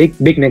 big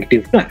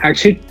negative. No,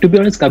 actually, to be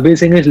honest, Kabir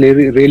Singh is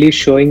really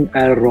showing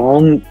a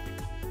wrong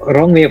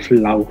way of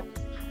love.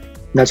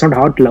 That's not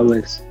how love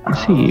is.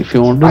 See, if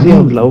you want to I see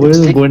how mean, love it's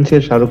is, like- go and see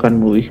a Shah Rukh Khan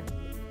movie.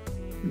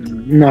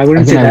 No, I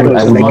wouldn't say Again, that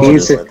I also. would Like not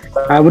he's,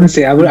 suggest I wouldn't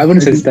say I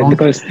wouldn't say that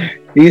because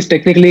he's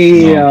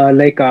technically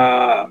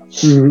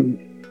No.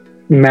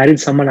 married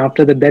someone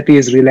after the death. He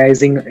is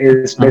realizing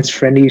his best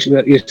friend is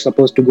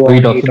supposed to go Are you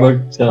on talking eat on.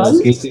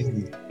 about Casey?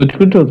 कुछ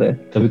कुछ होता है.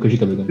 Kabhi Khushi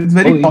Kabhi Gum? It's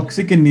very Oh,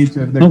 toxic in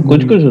nature. That No,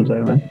 कुछ movie. कुछ होता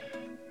है, man.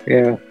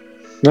 Yeah,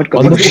 not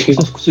Although, Kabir.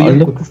 so yeah,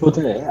 Kuch Kuch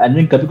Hota Hai, and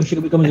then Kabhi Khushi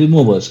Kabhi Gum is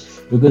more worse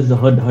because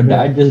her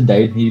dad just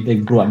died. He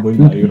like, bro, I'm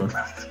going to marry you.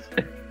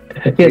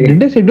 Yeah, did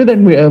they send you that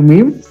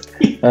meme?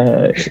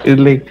 It's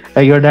like,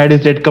 your dad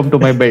is dead, come to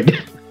my bed.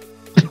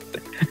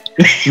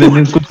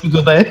 Then कुछ कुछ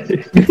होता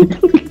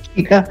है.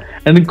 Yeah,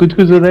 and then कुछ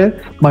कुछ होता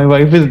है. My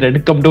wife is dead,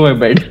 come to my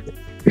bed.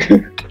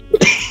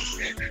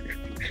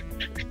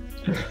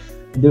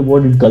 They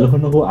what in Kal Ho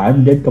Na Ho,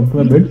 I'm dead. Come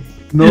to my bed.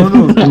 No,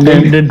 no. And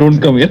then don't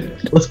come here.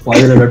 Oh,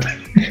 spoiler alert.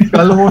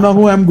 Kal ho na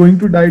ho, I'm going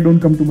to die. Don't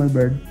come to my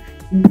bed.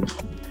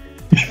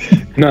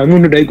 No, I'm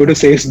going to die. Go to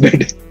safe's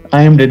bed.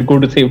 I am dead, go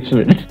to safe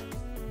bed.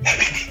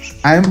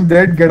 I am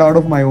dead. Get out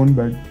of my own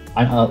bed.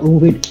 And, oh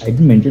wait, I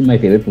didn't mention my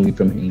favorite movie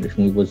from English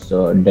movie was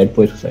Dead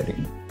Poets Society.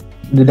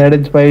 Did that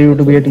inspire you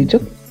to be a teacher?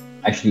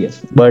 Actually,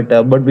 yes. But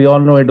we all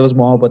know it was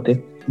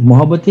Mohabbatein.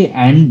 Mohabbatein,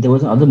 and there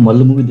was another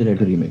Mallu movie they had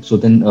to remake. So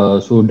then,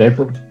 so Dead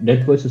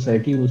Poets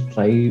Society was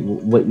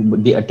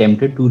they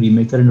attempted to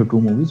remake that into two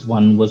movies.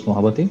 One was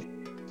Mohabbatein,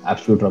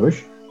 absolute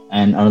rubbish,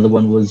 and another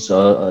one was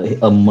a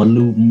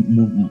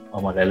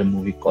Malayalam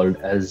movie called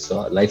as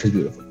Life is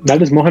Beautiful.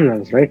 That is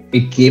Mohanlal's, right?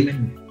 It came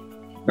in.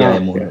 Yeah,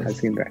 Mohanlal. I've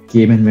seen that.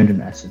 Came and went in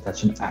acid.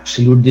 That's an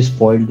absolute. They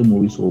spoiled the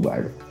movie so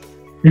bad.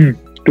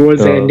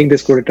 Towards the Uh, ending, they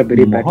scored it up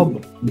very badly.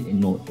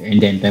 No,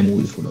 and the entire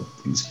movie is full of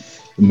things.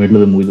 The middle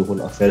of the movie, the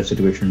whole affair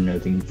situation and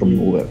everything from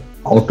nowhere,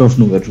 out of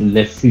nowhere,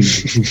 left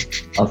field,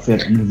 affair,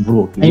 and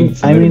bro.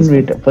 I mean,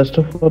 wait. First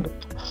of all,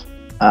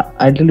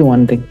 I'll tell you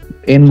one thing.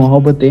 In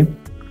Mohabbatein,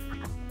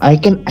 I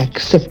can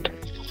accept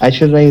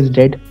Aishwarya Rai is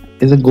dead,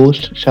 is a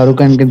ghost. Shah Rukh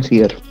Khan can see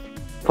her.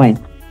 Fine.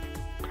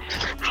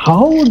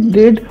 How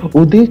did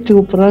Uday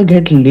Chopra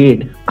get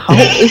laid? How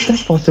is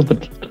that possible?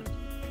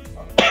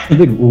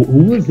 Wait,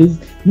 who was his?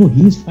 No,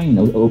 he's fine.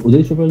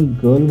 Uday Chopra's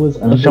girl was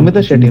another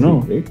Shamita gym Shetty,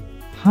 no? freak, right?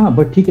 हाँ,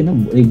 but ठीक है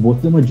ना, like both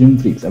of them are gym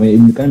freaks. I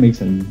mean, it kind of makes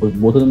sense.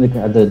 Both of them like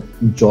had the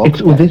job.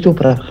 It's Uday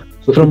Chopra.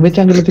 So From which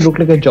angle does he look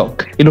like a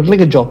jock? He looked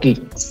like a jockey.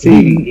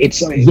 See,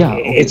 it's Yeah,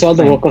 okay, it's all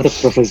the fine. work of the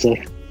professor.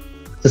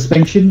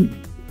 Suspension.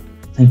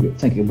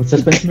 Thank you. But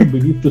suspension of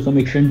belief to some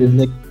extent is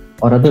like,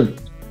 or rather,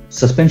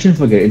 suspension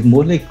forget. It's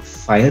more like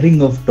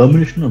firing of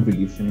termination of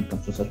belief when it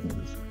comes to such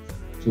movies.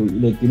 So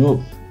like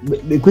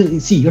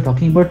because see, you're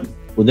talking about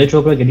Uday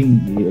Chopra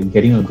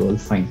getting a girl,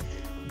 fine.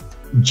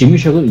 Jimmy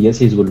Shuggle, yes,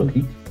 he's good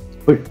looking,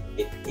 but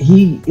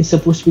he is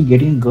supposed to be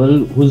getting a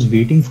girl who's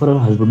waiting for her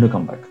husband to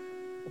come back.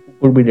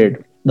 Would be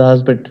dead. The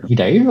husband. He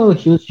died, or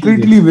she was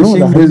Completely No, wishing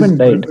the his husband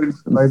died.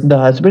 life- The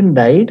husband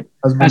died.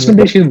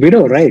 Husband, she's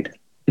widow, right?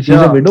 She's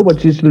Yeah. a widow, but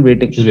she's still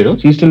waiting. She's widow?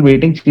 She's still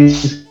waiting.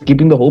 She's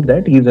keeping the hope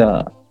that he's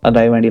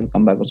alive and he'll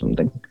come back or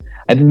something.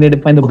 I think they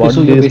define the Okay, body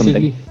so you're or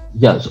something.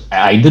 basically So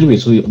either way,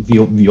 so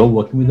you're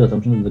working with the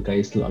assumption that the guy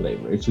is still alive,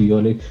 right? So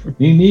you're like,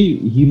 nee,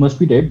 he must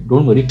be dead.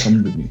 Don't worry,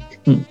 come with me.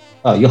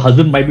 Your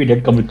husband might be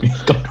dead. Come with me.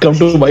 Come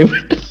to my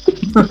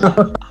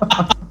bed.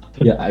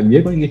 Yeah, we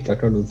are going to get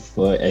cut out of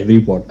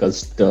every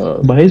podcast.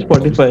 Buy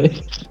Spotify.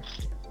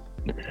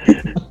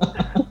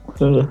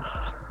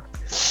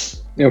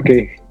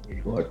 Okay.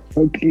 What?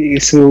 Okay.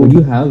 So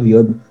You have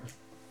your,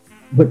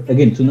 but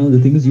again, so now the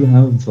thing is, you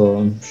have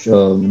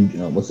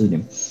what's his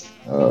name,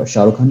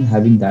 Shah Rukh Khan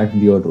having that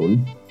weird role,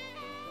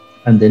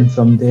 and then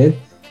from there,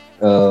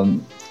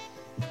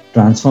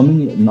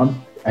 transforming. Not,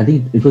 I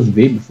think it was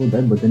way before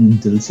that, but then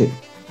Dil Se.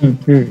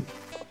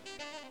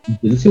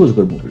 Dil Se was a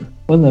good movie.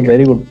 Was a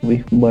very good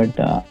movie, but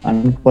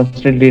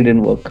unfortunately it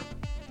didn't work.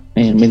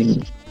 I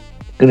mean,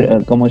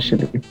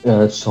 commercially.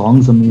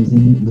 Songs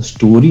amazing. The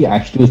story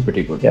actually was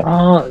pretty good.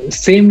 Yeah.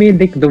 same way,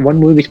 like the one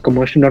movie which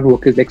commercial not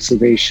work is like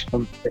Sudesh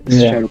from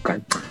Yeah. Shah Rukh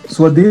Khan.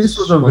 Swadesh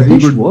was a very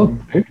Swadesh good worked,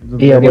 movie. right? It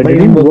was a Yeah, very- but but it it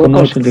didn't didn't work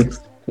work out. commercially.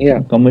 Yeah.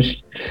 Commercial.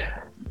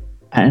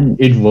 And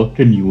It worked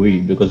in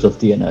UAE because of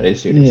the NRA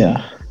status.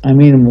 yeah, I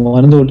mean,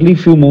 one of the only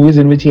few movies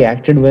in which he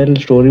acted well,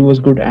 story was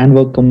good, and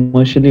worked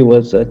commercially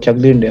was Chak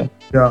De India.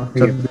 Yeah,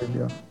 Chak De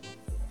India.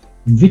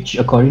 Which,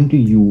 according to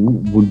you,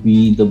 would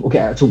be the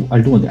okay? So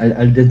I'll do one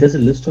thing. There's a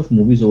list of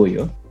movies over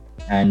here.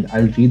 and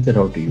I'll read that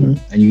out to you,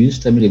 and you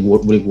just tell me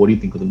what do you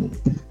think of the movie.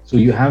 So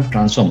you have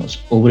Transformers,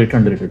 overrated,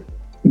 underrated.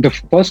 The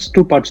first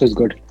two parts was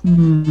good.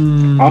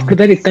 Hmm. After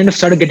that, it kind of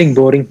started getting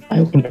boring.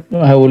 I've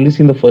only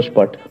seen the first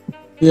part.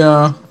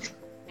 Yeah.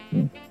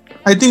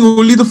 I think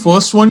only the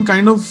first one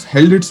kind of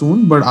held its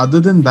own, but other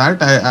than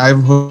that,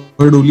 I've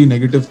heard only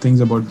negative things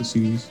about the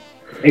series.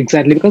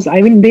 Exactly, because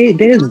I mean they're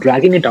just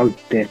dragging it out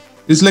there.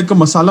 It's like a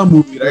masala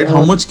movie, right?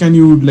 How much can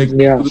you like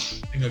Yeah. do the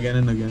same thing again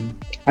and again?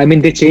 I mean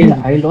they changed.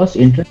 Yeah, I lost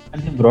interest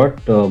when they brought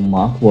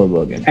Mark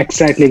Wahlberg in.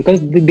 Exactly, because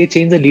they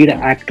changed the lead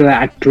actor,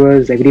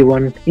 actress,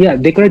 everyone. Yeah,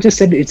 they could have just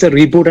said it's a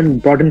reboot and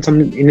brought in some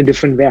in a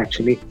different way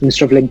actually,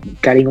 instead of like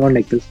carrying on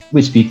like this.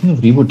 Wait, speaking of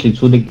reboot,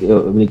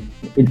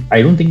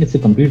 I don't think it's a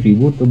complete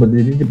reboot, though, but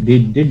they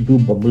did do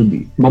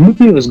Bumblebee.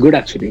 Bumblebee was good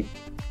actually.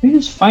 It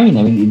was fine.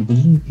 I mean, it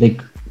wasn't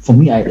like for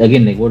me.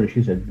 Again, like what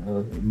Rishi said,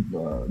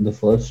 the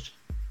first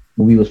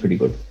movie was pretty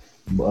good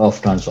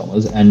of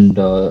Transformers, and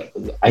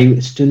I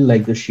still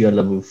like the Shia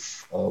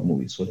LaBeouf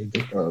movies. So like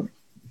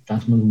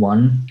Transformers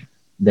one,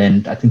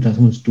 then I think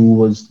Transformers two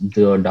was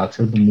the Dark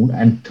Side of the Moon,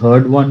 and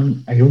third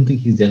one I don't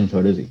think he's there in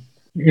third, is he?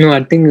 No,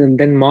 I think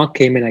then Mark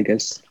came in. I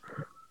guess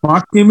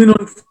Mark came in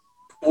on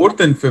fourth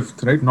and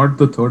fifth, right? Not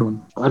the third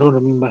one. I don't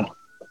remember.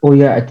 Oh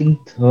yeah, I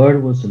think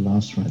third was the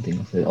last one. I think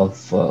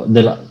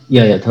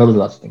yeah, third was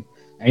the last thing.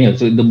 Anyway,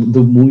 so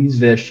the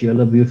movies where Shia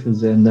LaBeouf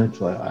is there, and that's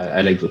why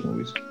I like those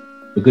movies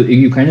because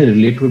you kind of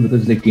relate to it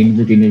because like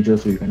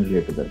teenagers, so you kind of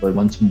relate to that. But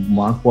once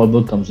Mark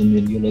Wahlberg comes in,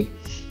 then you're like,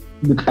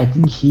 look, I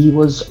think he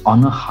was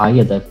on a high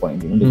at that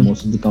point. Like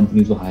most of the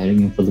companies were hiring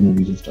him for the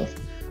movies and stuff.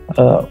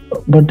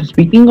 But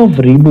speaking of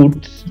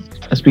reboots,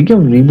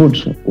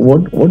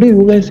 what do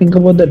you guys think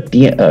about the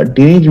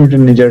Teenage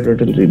Mutant Ninja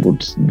Turtle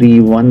reboots?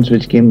 The ones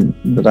which came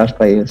the last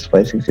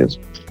 6 years.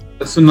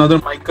 That's another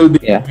Michael Bay.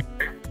 Yeah.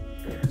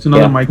 It's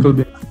another Yeah. Michael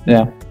Bay.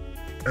 Yeah,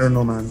 I don't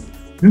know, man.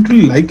 Didn't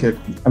really like it.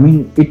 I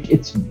mean,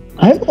 it's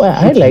I It's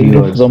liked it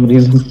for weird. some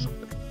reason.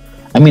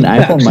 I mean, I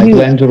Yeah, found actually-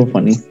 Michelangelo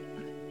funny.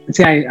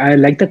 See, I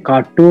like the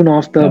cartoon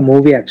of the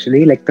movie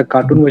actually. Like the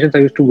cartoon versions I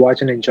used to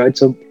watch and enjoy it.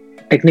 So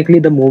technically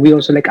the movie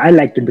also like I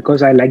liked it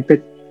because I liked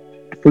the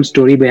full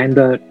story behind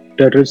the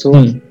turtle. So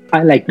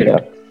I liked it. Yeah,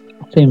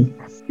 same.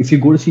 if you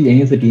go to see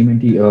any of the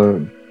TMNT or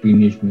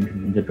Teenage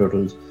Mutant Ninja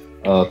Turtles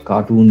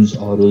cartoons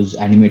or those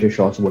animated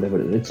shorts or whatever,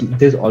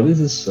 there's always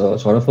this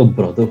sort of a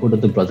brotherhood or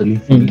the brotherly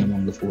feeling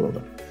among the four of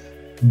them,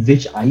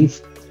 which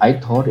I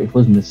thought it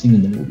was missing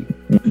in the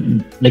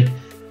movie. Like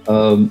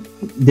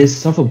there's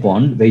sort of a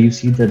bond where you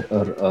see that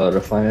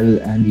Raphael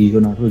and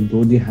Leonardo,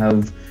 though they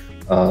have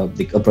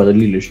like a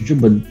brotherly relationship,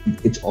 but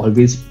it's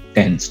always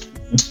tensed.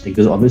 Like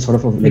there's always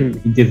sort of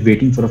they're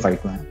waiting for a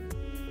fight to happen.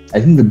 I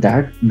think the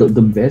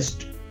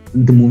best,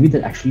 the movie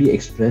that actually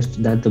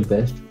expressed that the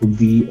best would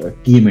be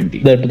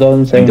TMNT. The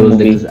 2007 There was like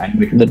movie, this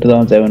animated. the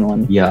 2007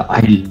 one. Yeah,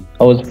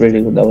 That was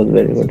pretty good. That was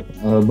very good.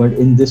 but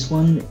in this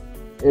one,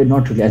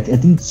 not really. I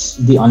think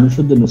they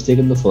understood the mistake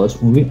in the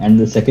first movie, and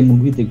the second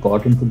movie they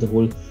got into the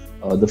whole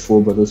the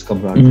four brothers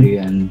camaraderie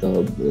and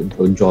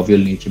the jovial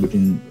nature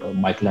between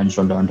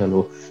Michelangelo and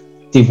Donatello.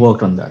 They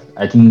worked on that.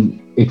 I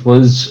think it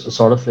was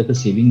sort of like a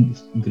saving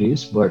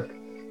grace, but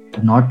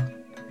not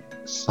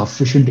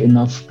sufficient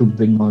enough to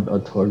bring out a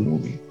third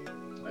movie.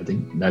 I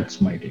think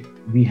that's my take.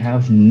 We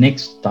have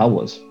next Star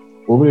Wars.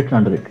 Overrated,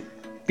 underrated.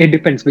 It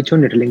depends which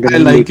one you're telling. I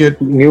like it.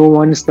 New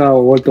ones, the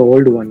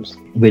old ones.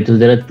 Wait, so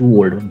there are two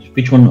old ones.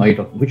 Which one are you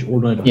talking? Which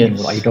old one are you talking Yes.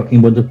 about? Are you talking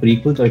about the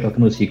prequels? Or are you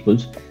talking about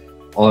sequels?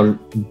 Or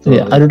the,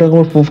 Yeah, are you talking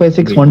about 4, 5,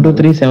 6, 1, 2,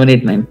 3, 7,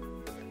 8, 9,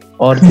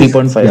 or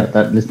 3.5?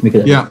 yeah, let's make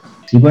it. Yeah.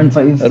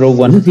 3.5. Rogue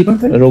One. Is it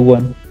 3.5? Rogue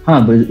One.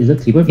 Huh, but is it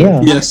 3.5?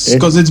 Yeah. Yes,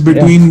 because it's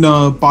between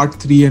part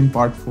 3 and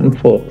part 4. And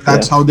 4.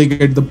 That's how they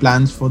get the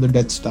plans for the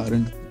Death Star.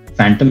 And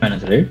Phantom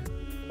Menace, right?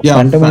 yeah,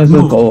 Phantom Menace is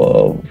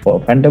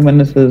no, Phantom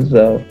Menace is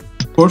of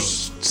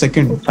course,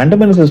 second. Phantom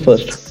Menace is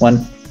first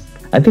one.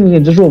 I think we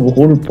can just do a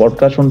whole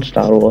podcast on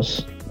Star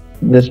Wars.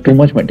 There's too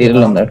much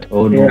material on that.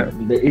 Oh no, Yeah.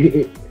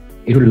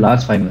 it will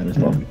last 5 minutes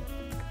probably.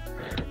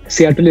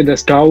 See, actually, the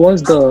Star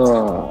Wars, the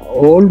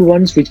old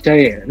ones, which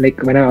I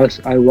like when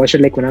I watched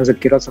it like when I was a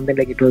kid or something,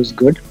 like it was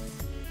good.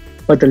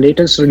 But the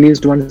latest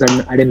released ones,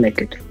 I didn't like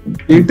it.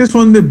 Latest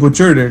one they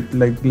butchered it.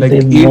 Like They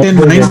 8 and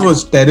murdered 9 it.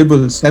 was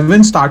terrible.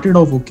 7 started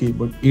off okay,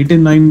 but 8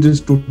 and 9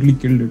 just totally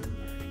killed it.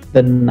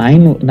 The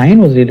 9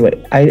 was really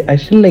bad. I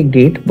still liked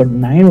 8, but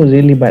 9 was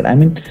really bad. I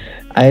mean,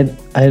 I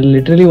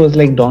literally was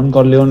like Don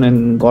Corleone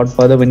in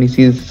Godfather when he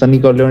sees Sonny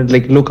Corleone,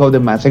 like, look how they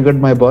massacred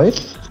my boy.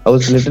 I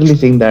was literally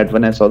saying that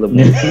when I saw the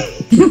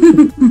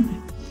movie.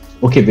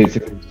 Okay,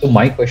 basically. So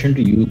my question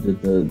to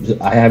you,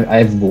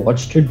 I've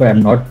watched it, but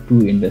I'm not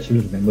too invested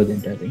to remember the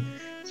entire thing.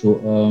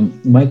 So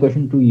my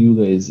question to you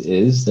guys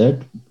is that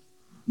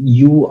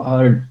you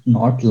are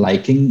not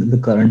liking the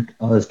current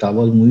Star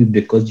Wars movie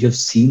because you've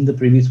seen the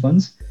previous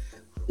ones.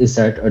 Is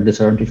that a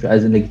disadvantage,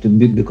 as in like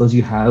because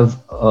you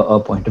have a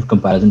point of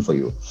comparison for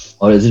you,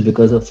 or is it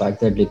because of the fact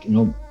that like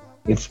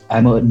if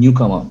I'm a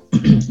newcomer,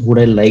 would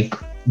I like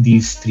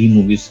these 3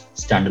 movies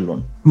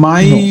standalone?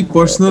 My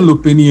personal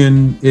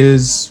opinion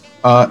is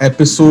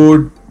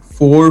episode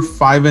 4,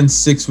 5, and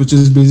 6, which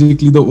is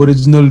basically the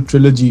original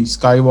trilogy,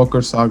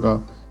 Skywalker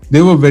Saga,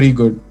 they were very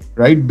good,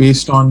 right?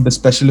 Based on the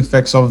special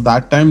effects of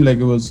that time, like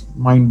it was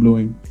mind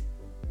blowing.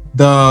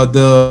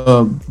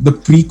 The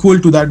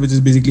prequel to that, which is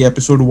basically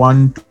episode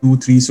 1, 2,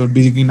 3, so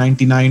basically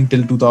 99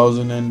 till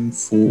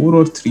 2004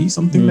 or 3,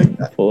 something like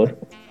that. 4.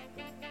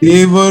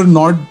 They were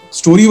not,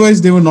 story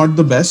wise, they were not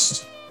the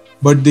best,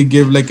 but they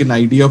gave like an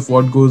idea of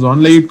what goes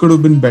on. Like it could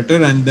have been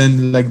better, and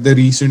then like the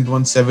recent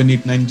one, 7,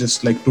 8, 9,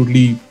 just like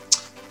totally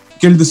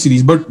killed the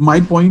series. But my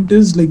point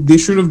is, like, they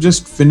should have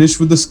just finished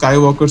with the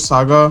Skywalker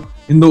saga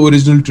in the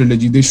original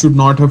trilogy. They should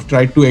not have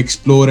tried to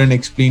explore and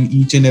explain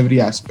each and every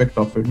aspect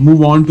of it.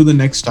 Move on to the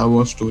next Star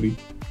Wars story.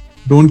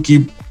 Don't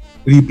keep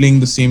replaying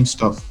the same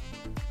stuff.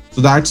 So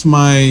that's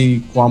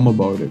my qualm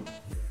about it.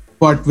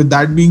 But with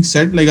that being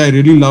said, like, I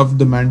really loved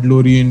the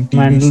Mandalorian TV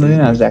Mandalorian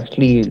show. has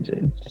actually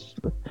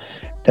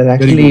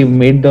good.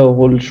 made the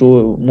whole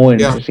show more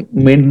Yeah. interesting.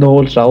 Made the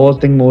whole Star Wars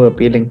thing more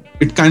appealing.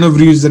 It kind of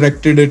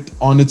resurrected it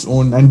on its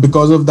own, and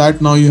because of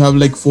that, now you have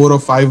like 4 or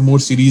 5 more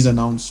series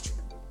announced.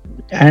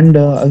 And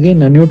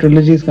again, a new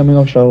trilogy is coming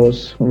of Star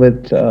Wars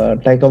with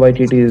Taika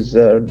Waititi is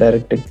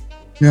directing.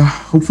 Yeah,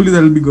 hopefully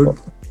that'll be good.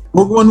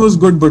 Rogue One was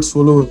good, but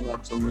Solo was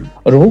not so good.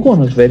 Rogue One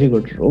was very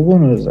good. Rogue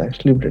One was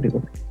actually pretty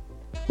good.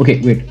 Okay,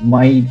 wait.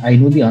 I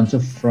know the answer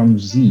from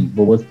Z,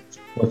 but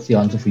what's the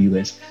answer for you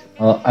guys?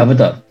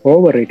 Avatar.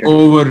 Overrated.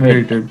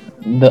 Overrated.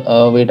 Wait,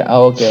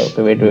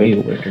 wait. Very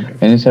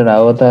overrated. When you said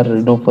Avatar,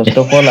 first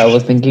of all, I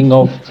was thinking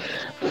of.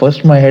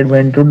 First, my head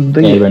went to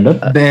the Airbender?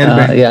 The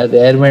Airbender. yeah, the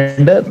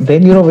Airbender.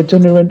 Then which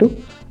one it went to?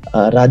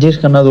 Rajesh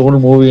Khanna's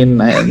old movie in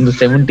the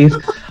 70s.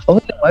 I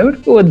was like, why would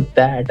you go with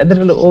that? And then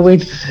I was like, oh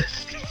wait.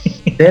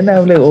 Then I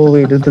was like, oh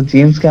wait, it's the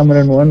James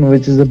Cameron one,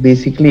 which is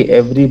basically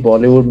every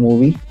Bollywood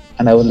movie.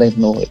 And I was like,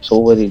 no, it's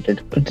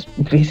overrated. It's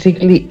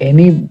basically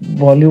any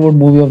Bollywood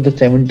movie of the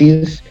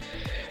 70s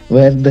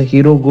where the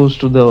hero goes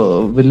to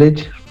the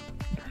village,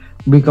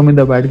 becoming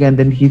the bad guy, and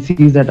then he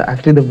sees that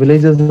actually the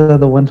villagers are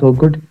the ones who are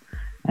good.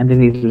 And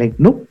then he's like,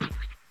 nope.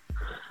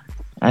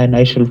 And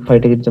I shall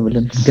fight against the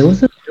villains. There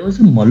was a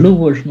Mallu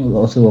version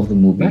also of the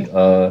movie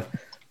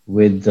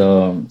with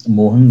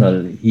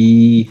Mohanlal.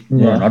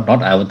 No, not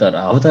Avatar.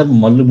 Avatar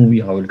Mallu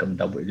movie. How it come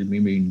dub? It may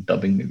be in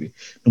dubbing maybe.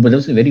 No, but there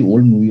was a very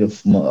old movie of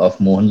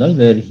Mohanlal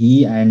where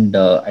he and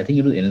I think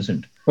it was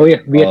Innocent. Oh yeah,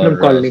 Vietnam or,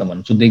 Colony.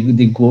 someone. So they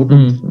go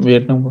to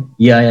Vietnam.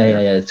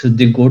 Yeah. So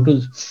they go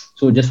to.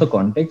 So just for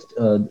context,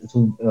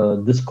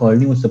 this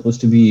colony was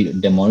supposed to be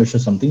demolished or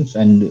something,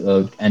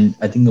 and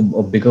I think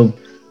a bigger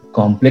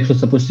complex was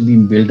supposed to be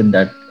built in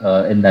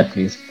that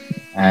place,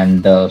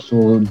 and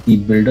so the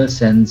builder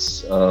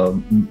sends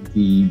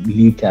the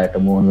lead character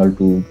Mohanlal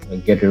to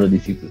get rid of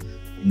these people,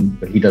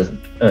 but he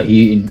doesn't.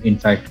 He in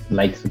fact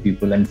likes the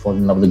people and falls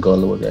in love with the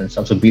girl over there and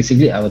stuff. So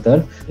basically,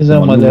 Avatar It's a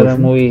Mallu Malayalam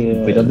version,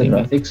 movie. without the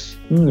graphics.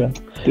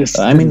 This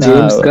I mean,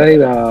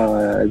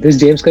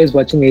 James guy is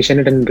watching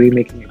Asianet and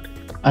remaking it.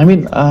 we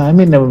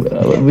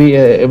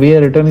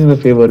are returning the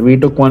favor. We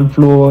took One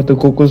Flew Over the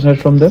Cuckoo's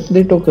Nest from them.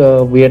 They took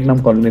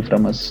Vietnam Colony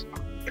from us.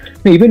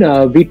 No,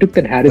 even we took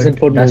that Harrison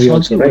Ford That's movie not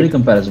also, the only right?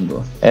 comparison,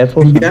 bro. Air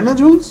Force. Indiana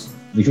Jones?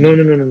 We should-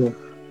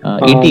 No.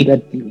 E.T.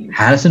 That,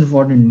 Harrison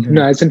Ford and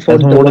no, Harrison That's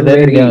Ford, the more one than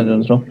where Indiana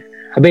Jones, no?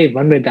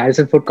 one where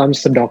Harrison Ford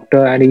comes to the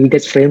doctor and he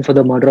gets framed for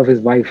the murder of his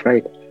wife,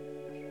 right?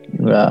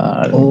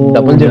 Double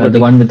the Jeopardy.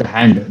 one with the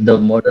hand, the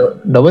model.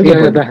 Double Yeah,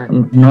 Jeopardy. the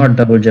hand. Not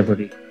Double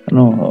Jeopardy.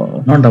 No,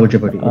 Not Double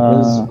Jeopardy. It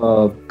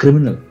was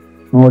Criminal.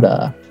 no,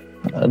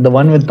 the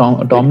one with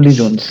Tom Lee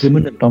Jones.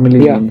 Criminal. Tommy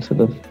Lee Yeah. Jones.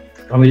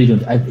 Tommy Lee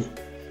Jones.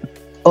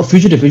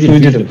 Fugitive.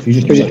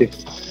 Fugitive.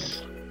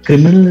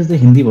 Criminal is the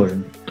Hindi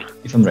version,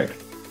 if I'm right.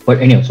 But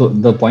anyhow, so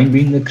the point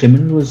being, the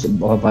Criminal was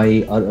by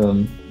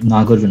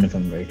Nagarjuna, if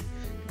I'm right.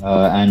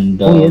 And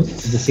yes.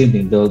 it's the same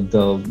thing.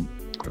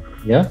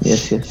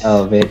 Yes.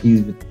 Where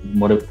he's with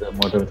murder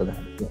with the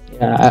hand.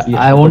 Yeah,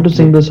 I want to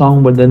sing the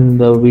song, but then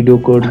the video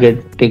could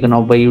get taken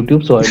off by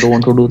YouTube, so I don't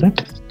want to do that.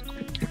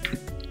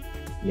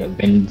 Yeah,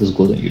 when this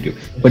goes on YouTube.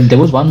 But there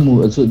was one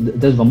movie, so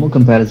there's one more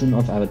comparison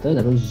of Avatar,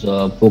 that was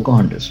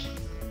Pocahontas.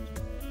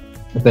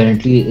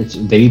 Apparently, it's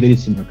very, very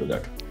similar to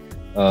that.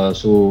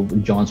 So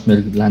John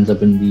Smith lands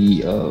up in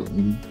the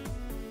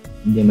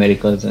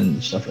Americas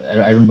and stuff. I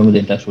don't remember the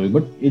entire story,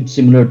 but it's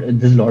similar.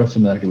 There's a lot of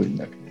similarity within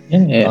that.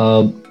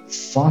 Yeah.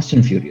 Fast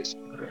and Furious.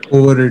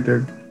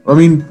 Overrated. I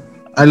mean,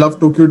 I love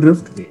Tokyo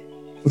Drift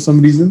for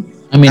some reason.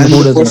 I mean, And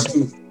who the doesn't? first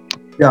two.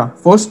 Yeah,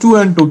 first 2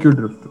 and Tokyo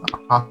Drift.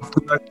 After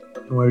that, I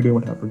have no idea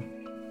what happened.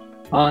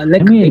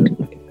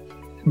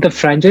 The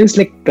franchise,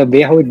 like the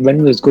way how it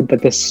went was good,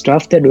 but the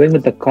stuff they're doing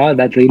with the car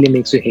that really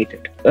makes you hate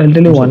it. I'll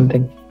tell you one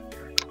thing.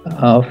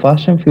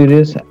 Fast and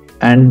Furious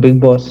and Big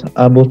Boss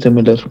are both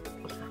similar.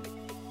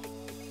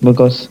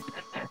 Because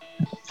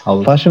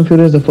How? Fast and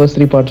Furious, the first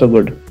 3 parts are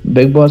good.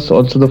 Big Boss,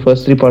 also the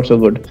first 3 parts are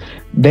good.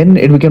 Then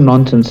it became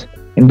nonsense.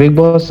 In Big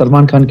Boss,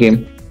 Salman Khan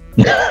came.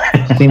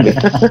 Same way.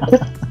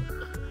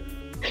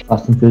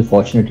 Fast and Furious,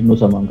 fortunately, no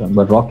Salman Khan,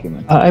 but Rocky,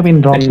 man. I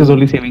mean, Rock is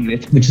only saving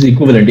grace. Which is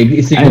equivalent.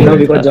 It's And now equivalent.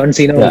 we got John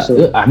Cena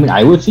also. I mean,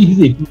 I would say he's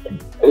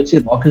equivalent. would say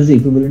Rock is the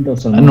equivalent of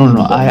Salman No, Khan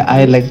no, in Bollywood, I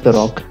right? like The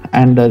Rock,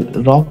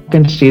 and Rock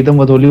and Statham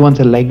were the only ones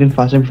I liked in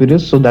Fast and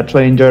Furious, so that's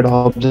why I enjoyed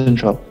Hobbs and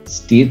Shaw.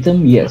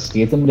 Statham, yes,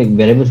 Statham, like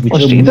wherever, Oh, whichever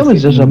movie Statham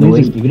is just Statham is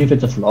doing, amazing. even if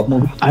it's a flop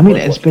movie, I it's mean,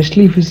 worth watching.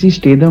 especially if you see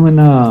Statham in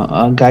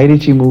a Guy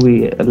Ritchie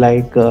movie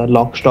like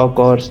Lock, Stock,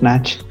 or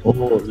Snatch. Oh,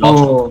 Lock Stock,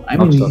 Oh, I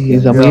Lock mean, Stock, yeah.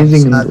 he's yeah,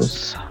 amazing in Snatch.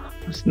 those.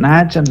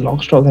 Snatch and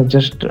Lock, Stock are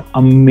just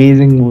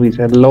amazing movies.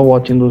 I love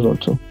watching those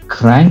also.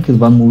 Crank is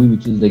one movie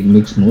which is like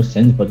makes no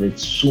sense, but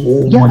it's so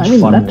Yeah, much I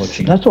mean fun that's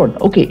watching. that's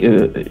what. Okay,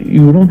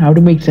 you don't have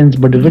to make sense,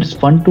 but if it's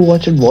fun to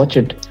watch it, watch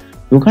it.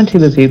 You can't say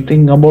the same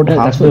thing about Yeah,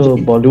 half that's what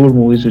the Bollywood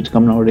movies which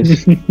come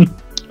nowadays.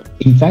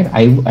 In fact,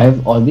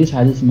 I've always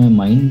had this in my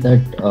mind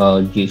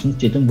that Jason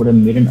Statham would have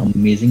made an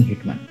amazing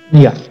hitman.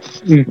 Yeah.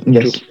 Mm,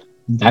 Yes. true.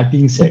 That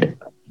being said,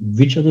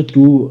 which of the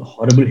two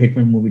horrible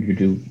hitman movies did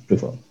you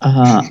prefer?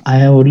 I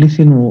have only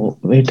seen.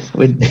 Wait.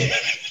 I've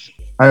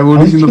I only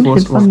haven't seen the seen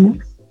first Hitman.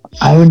 one.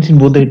 I haven't seen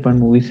both the Hitman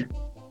movies.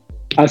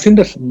 I've seen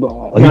the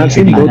you I've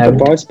seen kidding? both I the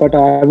haven't. parts, but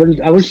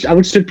I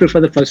would still prefer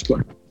the first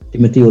one.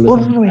 Timothy Oh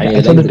Olyphant. no, wait!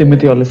 I saw like the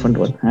Timothy Oliphant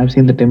one. I've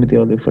seen the Timothy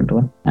Oliphant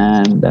one,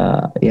 and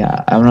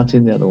yeah, I've not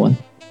seen the other one.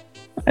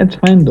 It's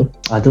fine though.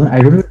 I don't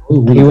know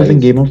who He the was guy in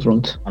is, Game of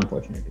Thrones.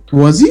 unfortunately.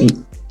 Was he?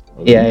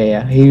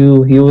 Yeah. He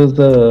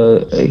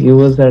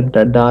was at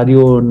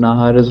Dario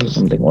Naharis or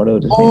something, whatever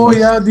his name Oh was.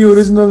 yeah, the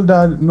original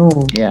dad. No.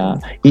 Yeah,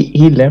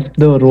 he left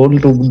the role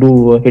to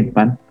do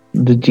Hitman,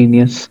 the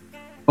genius.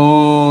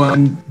 Oh,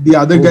 and the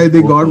other guy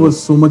they got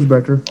was so much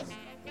better.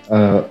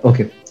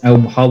 Okay. How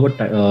about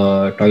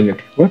toilet?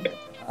 What?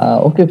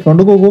 Okay, if you want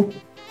to go.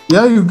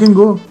 Yeah, you can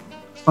go.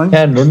 It's fine.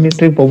 Yeah, don't need to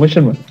take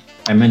permission, man.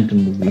 I meant the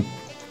movie.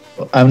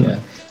 I Yeah,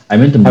 I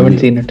meant the movie. haven't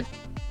seen it.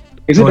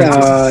 Is it Oh,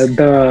 it's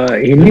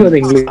the Hindi or the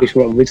English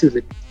one? Which is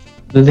it?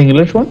 There's the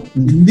English one.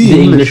 Hindi,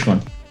 The English. English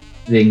one.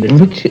 The English.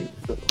 Which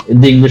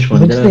The English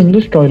one. what's There the are,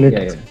 English toilet?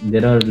 yeah.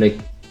 There are like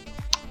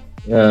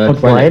Oh,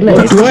 Twilight.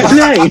 Twilight.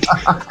 Twilight.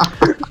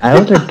 I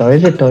was like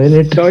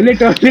toilet.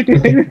 Toilet.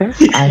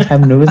 I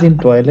have never seen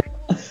Twilight.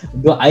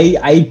 No,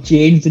 I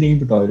changed the name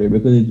to toilet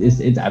because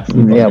it's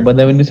absolutely Yeah, but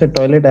then when you said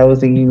toilet, I was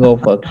thinking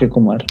of Akshay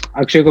Kumar.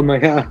 Akshay Kumar.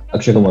 Yeah.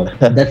 Akshay Kumar.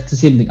 That's the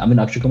same thing. I mean,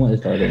 Akshay Kumar is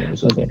toilet.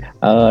 So Okay.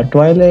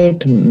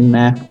 Twilight.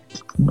 Nah,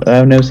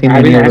 I've never seen I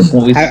any mean, of the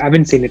movies. I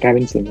haven't seen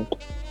it.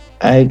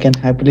 I can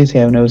happily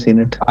say I've never seen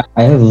it.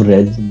 I have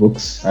read the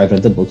books. I've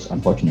read the books,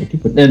 unfortunately,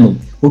 but no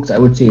books. I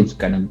would say it's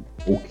kind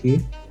of okay,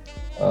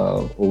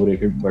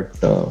 overrated. But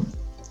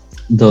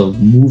the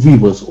movie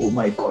was, oh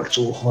my god,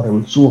 so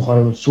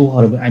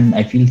horrible, and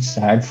I feel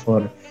sad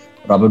for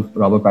Robert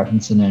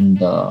Pattinson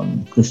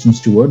and Kristen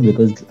Stewart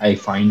because I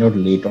find out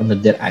later on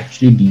that they're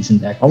actually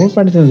decent actors. Robert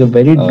Pattinson is a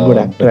very good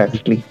Uh, actor,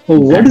 actually. Oh,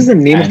 what is the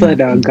name of And-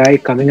 that guy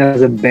coming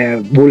as a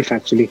bear wolf?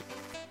 Actually,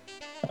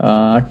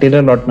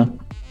 Taylor Lautner.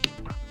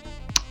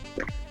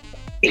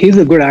 he's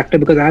a good actor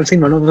because I've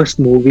seen one of his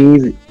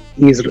movies.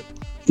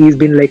 He's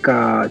been like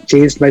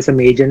chased by some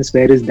agents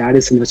where his dad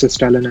is Sylvester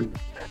Stallone. And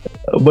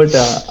But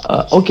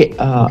okay,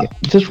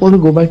 just want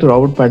to go back to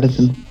Robert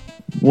Pattinson.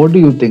 What do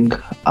you think?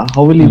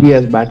 How will he be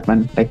as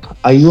Batman? Like,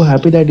 are you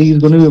happy that he's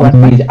going to be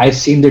Batman? I've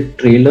seen the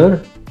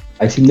trailer.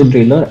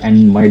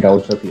 And my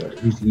doubts are clear.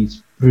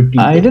 He's pretty.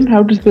 I good. didn't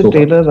have to see the So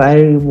far. trailer.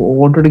 I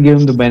wanted to give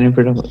him the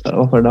benefit of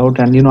a doubt,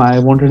 and I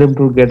wanted him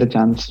to get a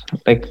chance.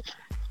 Like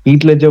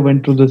Heath Ledger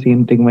went through the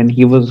same thing when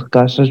he was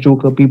cast as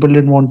Joker. People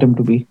didn't want him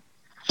to be,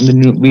 and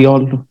then we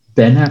all.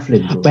 Ben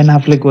Affleck, bro. Ben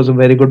Affleck was a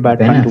very good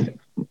Batman Ben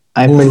too.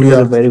 I Oh, felt he was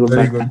yeah, a very good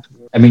very Batman.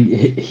 I mean,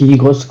 he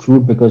got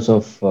screwed because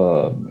of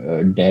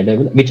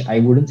Daredevil, which I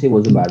wouldn't say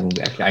was a bad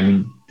movie. Actually, I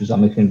mean, to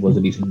some extent, it was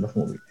a decent enough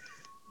movie.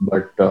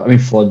 But I mean,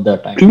 for the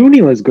time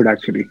Clooney was good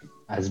actually.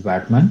 as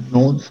Batman,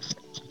 No,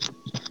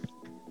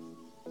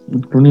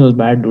 Clooney was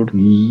bad, dude.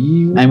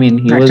 he, I mean,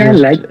 he was.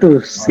 Actually, I just- like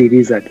the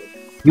series that.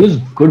 he was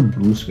good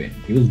Bruce Wayne.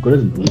 He was good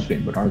as Bruce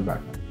Wayne, but not as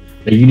Batman.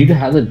 Like you need to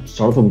have that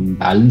sort of a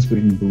balance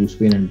between Bruce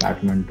Wayne and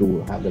Batman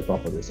to have the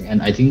proper this thing.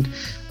 And I think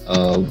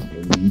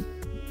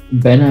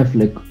Ben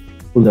Affleck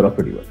pulled that off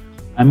pretty well.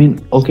 I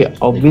mean, okay,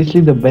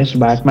 obviously the best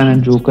Batman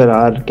and Joker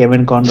are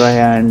Kevin Conroy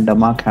and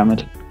Mark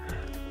Hamill,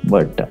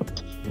 but No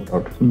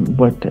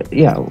doubt.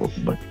 yeah,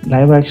 but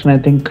live action, I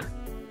think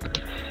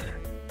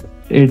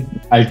it.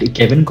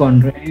 Kevin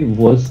Conroy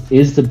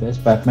is the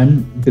best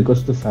Batman because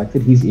of the fact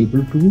that he's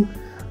able to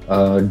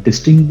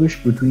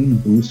distinguish between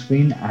Bruce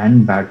Wayne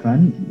and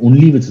Batman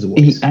only with his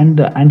voice.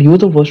 And he was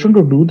the first one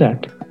to do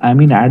that. I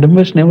mean, Adam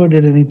West never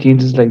did any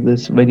changes like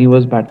this when he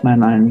was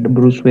Batman and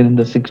Bruce Wayne in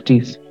the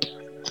 60s.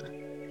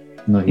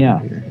 No,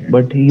 Yeah,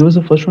 but he was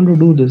the first one to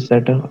do this.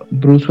 That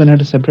Bruce Wayne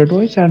had a separate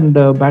voice and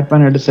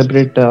Batman had a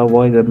separate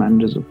voice and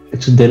mannerism.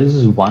 So there is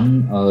this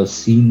one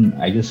scene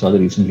I just saw that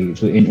recently.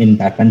 So in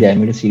Batman the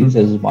animated series,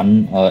 there's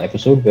one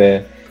episode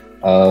where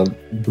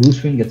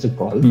Bruce Wayne gets a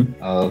call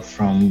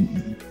from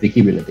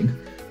Vicky Vale, I think.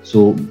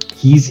 So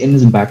he's in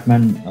his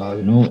Batman,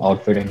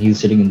 outfit, and he's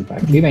sitting in the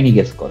Batcave, and he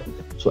gets a call.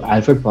 So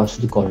Alfred passes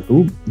the call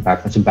to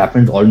Batman. So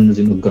Batman is all in his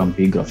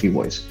grumpy, gruffy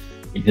voice,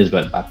 in his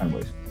Batman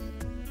voice.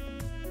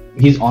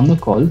 he's on the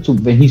call. So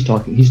when he's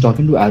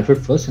talking to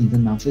Alfred first, and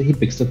then after he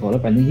picks the call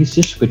up, and then he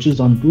just switches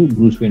on to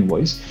Bruce Wayne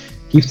voice,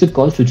 keeps the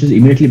call, switches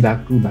immediately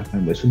back to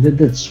Batman voice. So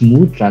that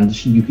smooth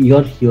transition,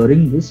 you're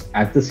hearing this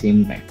at the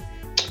same time.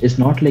 It's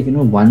not like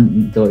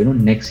one the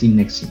next scene,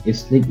 next scene.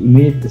 It's like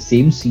immediate the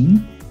same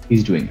scene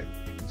he's doing it.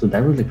 So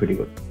that was like pretty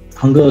good.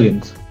 Hunger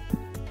Games.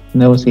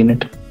 Never seen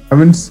it.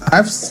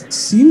 I've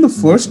seen the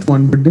first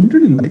one, but didn't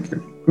really like it.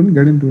 Couldn't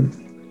get into it.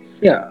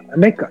 Yeah,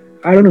 like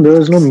I don't know, there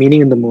was no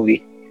meaning in the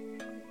movie.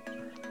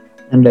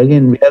 And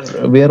again,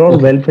 we are all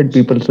Okay. well-fed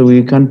people, so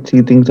we can't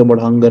see things about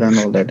hunger and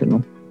all that.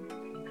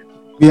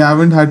 We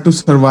haven't had to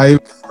survive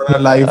for our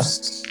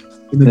lives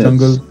in the Yes.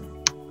 jungle.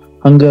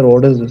 Hunger.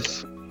 What is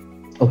this?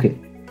 Okay,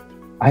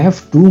 I have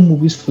two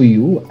movies for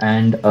you,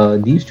 and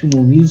these two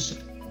movies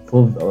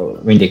for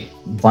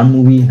one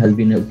movie has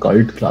been a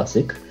cult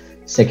classic.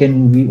 Second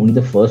movie, only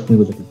the first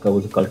movie was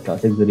a cult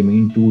classic. The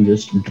remaining two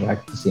just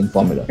dragged the same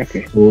formula.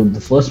 Okay. So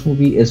the first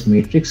movie is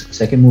Matrix.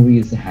 Second movie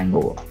is The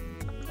Hangover.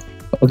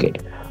 Okay.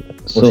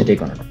 What's So your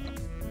take on it?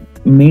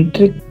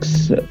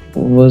 Matrix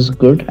was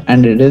good,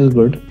 and it is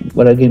good.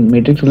 But again,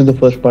 Matrix only the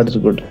first part is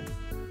good.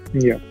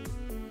 Yeah.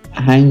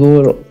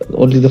 Hangover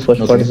only the first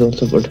part Okay. is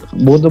also good.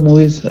 Both the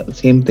movies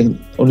same thing.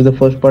 Only the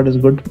first part is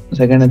good.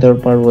 Second and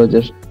third part were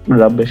just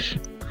rubbish.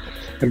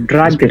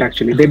 Dragged it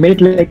actually. They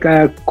made it like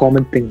a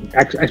common thing.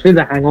 Actually,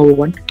 the Hangover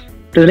one,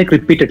 it was like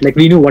repeated. Like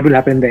we knew what will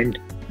happen in the end.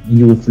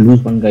 You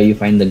lose one guy, you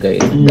find the guy.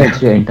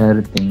 That's your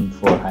entire thing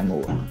for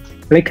Hangover.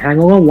 Like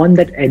Hangover one,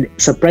 that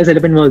surprise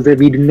element was that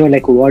we didn't know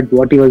like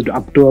what he was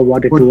up to or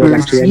what it What was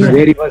was- actually, and yeah.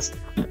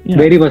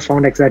 where he was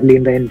found exactly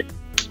in the end.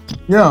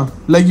 Yeah,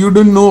 like you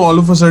didn't know all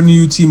of a sudden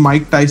you'd see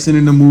Mike Tyson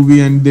in a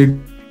movie and they'd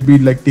be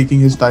like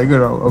taking his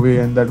tiger away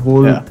and that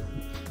whole Yeah.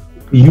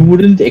 You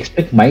wouldn't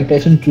expect Mike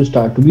Tyson to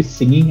start to be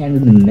singing, and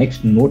in the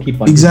next note he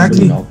punches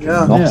exactly. somebody,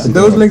 Yeah, knocks the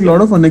there was guy like out. a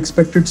lot of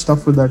unexpected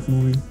stuff with that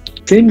movie.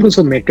 Same goes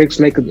for Matrix,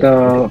 like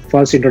the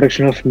first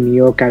introduction of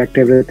Neo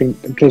character, everything.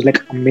 It was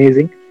like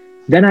amazing.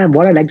 Then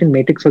what I liked in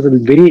Matrix was the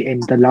very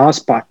end, the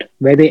last part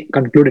where they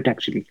concluded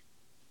actually.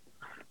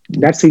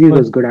 That series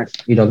was good.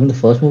 Actually. You talking the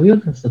first movie or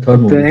the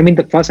third movie? I mean,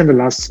 the first and the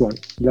last one.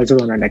 That's the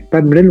one I liked.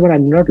 But middle one, I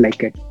did not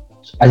like it.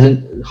 As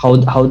in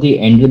how they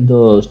ended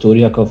the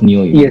story arc of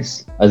Neo. you mean?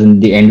 Yes. As in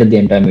they ended the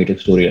entire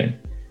Matrix storyline.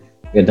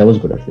 Yeah, that was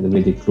good actually. The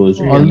way they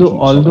closed it.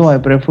 Although I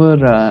prefer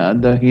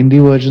the Hindi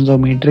versions of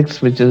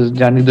Matrix, which is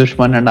Jani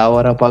Dushman and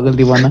Awara Pagal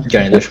Divana.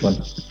 Johnny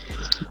Dashman.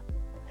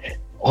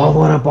 Oh,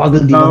 what a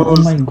pagal Deewana.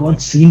 Oh my god,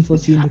 scene for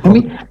scene. I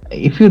mean,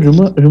 if you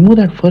remove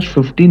that first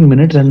 15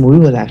 minutes, that movie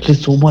was actually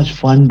so much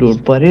fun, dude.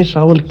 Paresh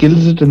Rawal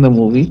kills it in the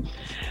movie,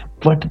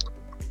 but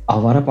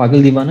Avara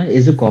Pagal Deewana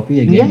is a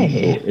copy again.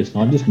 Yeah. So it's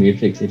not just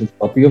Matrix, it is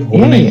a copy of yeah, Whole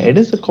Nine. it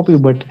is a copy.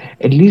 But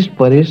at least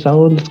Paresh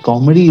Rawal's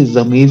comedy is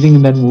amazing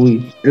in that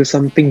movie. There's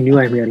something new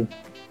I'm hearing.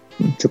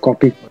 It's a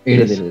copy. It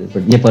is.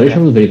 But yeah, Paresh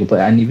was very good.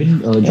 And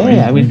even Johnny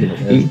Yeah, I mean, Depp,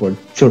 that's what.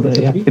 छोटा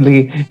yeah,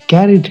 like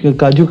carrot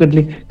kaju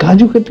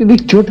katli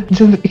like छोटा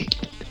सा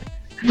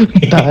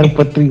तार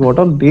पत्री what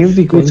all names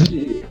he calls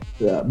it.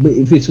 But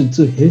if it's,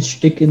 so his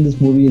shtick in this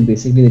movie is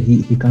basically that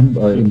he can't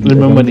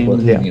Remember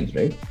names, yeah.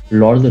 right?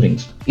 Lord of the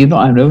Rings. You know,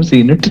 I've never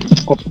seen it.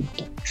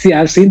 See,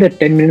 I've seen the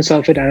 10 minutes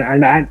of it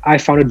and I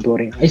found it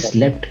boring. I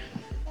slept.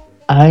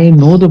 I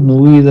know the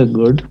movies are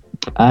good.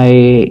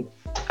 I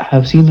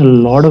have seen a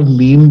lot of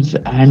memes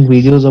and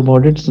videos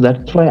about it, so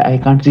that's why I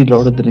can't see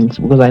Lord of the Rings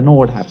because I know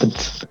what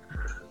happens.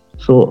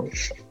 So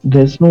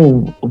there's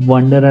no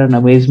wonder and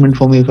amazement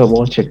for me if I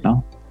watch it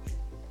now.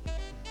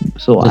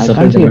 So The I surprise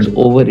can't say it's element is-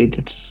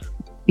 overrated.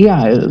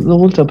 Yeah, the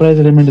whole surprise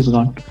element is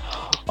gone.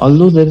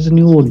 Although there is a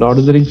new Lord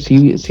of the Rings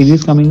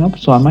series coming up,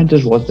 so I might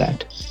just watch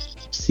that.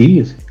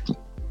 Serious.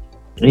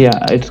 Yeah,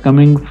 it's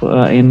coming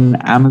in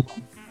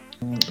Amazon.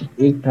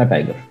 Ek tha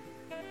tiger.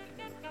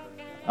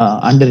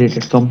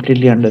 Underrated,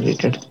 completely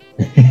underrated.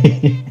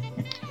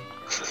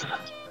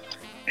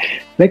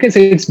 Like I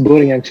said, it's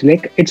boring actually.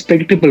 Like it's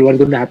predictable what's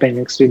going to happen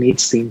next in each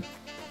scene.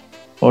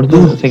 What's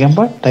the second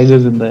part?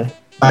 Tigers in there.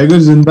 Tiger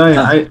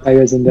Zinda.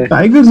 Tigers in there.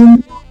 Tiger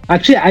Zinda.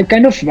 Actually, I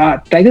kind of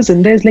Tigers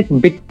in there is like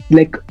bit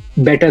like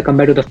better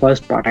compared to the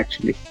first part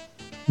actually.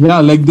 Yeah,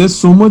 like there's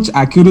so much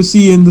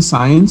accuracy in the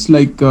science.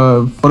 Like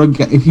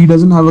if he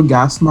doesn't have a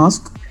gas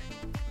mask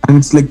and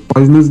it's like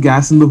poisonous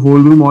gas in the whole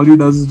room, all he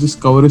does is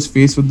just cover his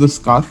face with the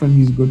scarf and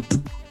he's good.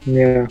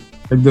 Yeah.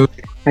 Like the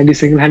And he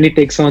single-handedly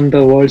takes on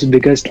the world's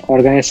biggest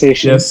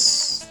organization.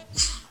 yes,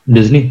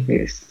 Disney.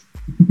 Yes.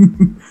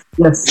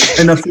 yes,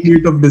 an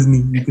affiliate of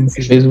Disney, you can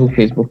say.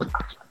 Facebook.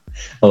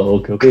 Oh,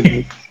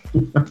 okay.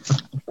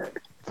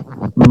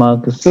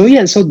 Marcus. So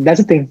yeah, so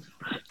that's the thing.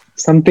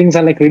 Some things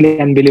are like really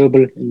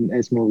unbelievable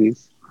as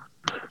movies.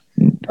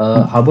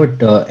 How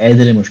about Air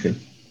Dil Hai Mushkil?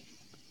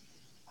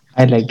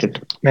 I liked it.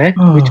 Eh?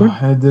 Which one?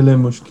 Hai Dil Hai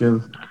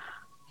Mushkil.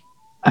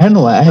 I don't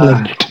know why I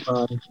liked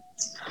it.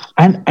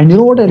 And you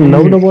know what I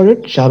loved about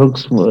it? Shah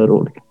Rukh's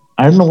role.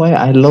 I don't know why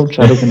I loved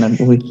Shah Rukh in that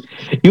movie.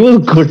 He was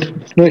good.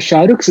 No,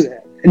 Shah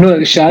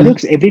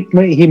Rukh's every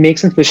time he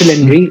makes a special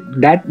entry,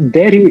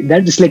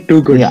 that is like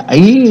too good. Yeah,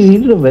 he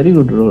did a very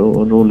good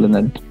role in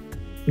that.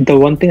 The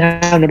one thing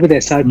I have noticed with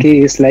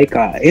SRK is like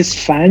his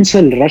fans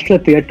will rush to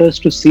the theaters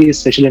to see his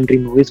special entry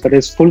movies, but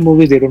his full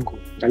movies they don't go.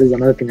 That is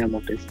another thing I've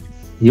noticed.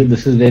 Yeah,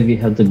 this is where we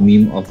have the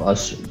meme of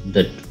us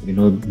that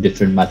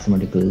different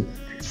mathematical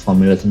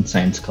formulas and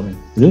science coming.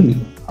 Really?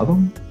 How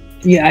come?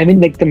 Yeah, I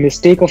mean like the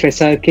mistake of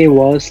SRK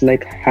was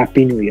like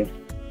Happy New Year.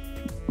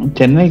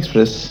 Chennai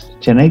Express.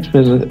 Chennai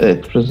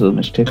Express is a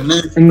mistake.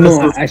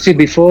 No, actually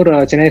before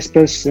Chennai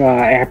Express,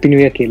 Happy New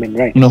Year came in,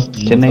 right? No, No,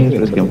 Chennai okay,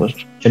 Express okay. came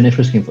first. Chennai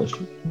Express came first.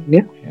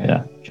 Yeah.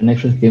 Yeah. Chennai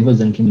Express came first,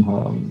 then came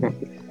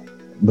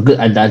because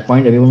at that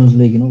point everyone was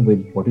like,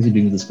 wait, what is he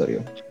doing with this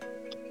career?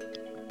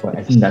 But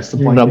I think that's the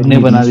point. Rab where ne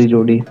he bana reached- di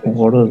jodi.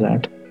 What was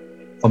that?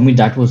 For me,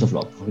 that was a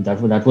flop.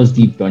 That was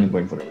the turning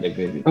point for it. Like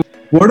where we,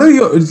 What are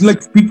your, it's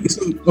like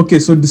okay,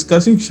 so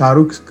discussing Shah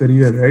Rukh's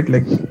career, right?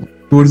 Like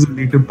towards the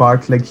later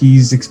part, like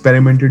he's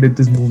experimented with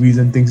his movies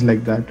and things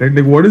like that, right?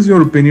 Like what is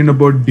your opinion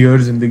about Dear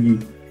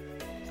Zindagi?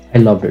 I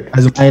loved it.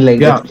 As a I like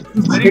yeah, that. it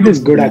was very It is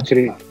good Yeah.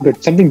 actually.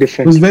 Good. Something It was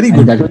different. very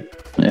And good.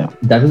 Yeah.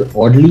 that was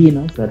oddly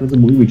enough, that was a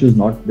movie which was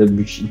not the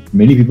which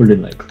many people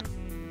didn't like.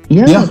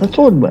 Yeah, Yeah. that's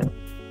what, man.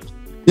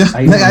 Yeah,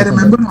 I like I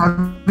understand remember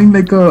having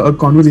like a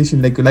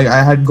conversation, like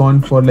I had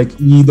gone for like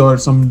Eid or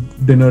some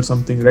dinner or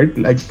something, right?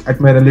 Like at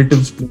my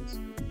relative's place.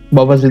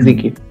 Baba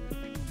Siddiqui.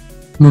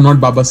 No,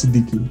 not Baba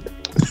Siddiqui.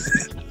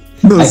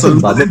 No, I think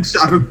Salman Baba- and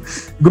Shah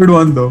Rukh. Good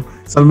one though.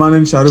 Salman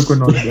and Shah Rukh were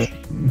not there.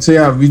 So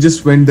yeah, we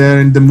just went there,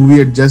 and the movie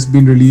had just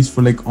been released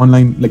for like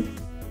online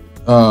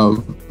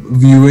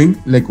viewing,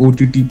 like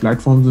OTT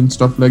platforms and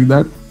stuff like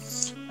that.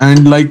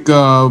 And like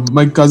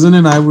my cousin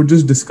and I were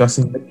just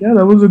discussing, like, yeah,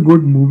 that was a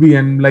good movie,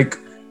 and like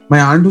my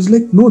aunt was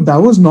like, no, that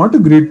was not a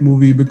great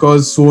movie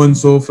because so and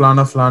so,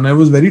 flana flana. It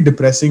was very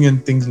depressing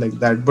and things like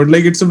that. But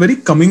like, it's a very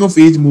coming of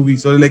age movie.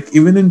 So like,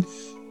 even in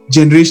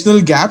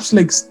generational gaps,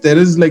 like there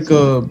is like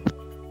a,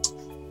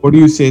 what do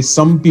you say?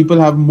 Some people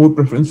have more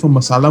preference for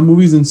masala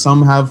movies, and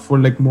some have for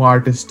like more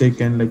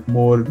artistic and like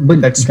more But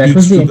that that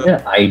was speaks the to the.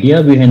 entire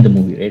idea behind the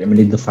movie, right? I mean,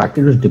 like, the fact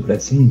it was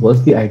depressing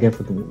was the idea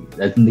for the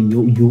movie. I think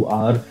that you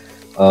are,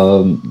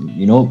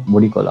 what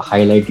do you call it,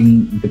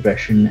 highlighting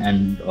depression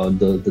and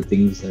the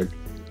things that.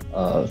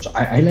 So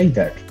I like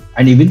that,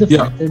 and even the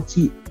Yeah. fact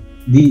that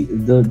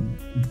the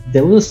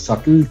there was a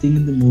subtle thing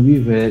in the movie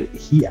where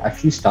he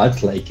actually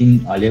starts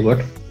liking Alia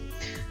Bhatt,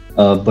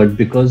 but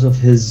because of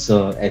his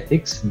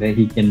ethics, where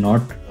he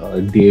cannot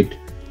date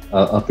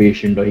a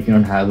patient or he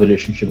cannot have a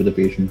relationship with a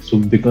patient. So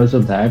because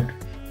of that,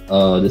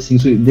 the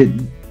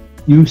thing,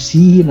 you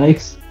see he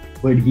likes,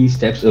 but he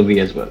steps away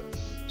as well.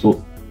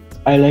 So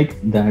I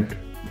like that.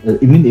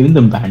 Even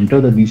the banter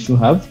that these two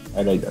have,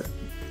 I like that.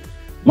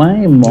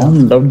 My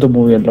mom loved the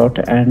movie a lot,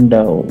 and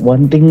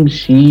one thing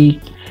she,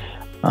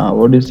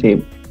 what do you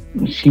say,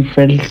 she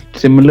felt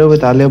similar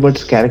with Alia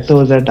Bhatt's character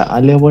was that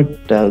Alia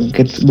Bhatt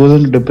goes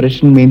into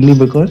depression mainly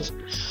because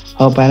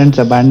her parents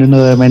abandoned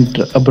her and went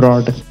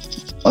abroad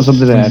or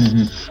something like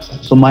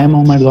that. So my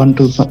mom had gone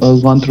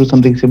through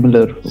something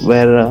similar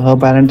where her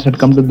parents had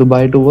come to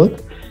Dubai to work,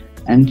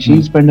 and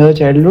she spent her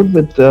childhood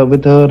with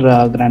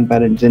her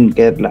grandparents in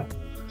Kerala.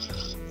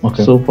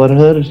 Okay. So for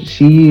her,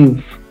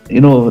 she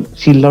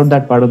loved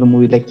that part of the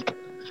movie. Like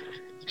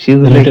she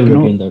was like,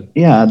 Relatability in that.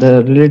 yeah,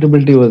 the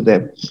relatability was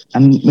there,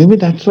 and maybe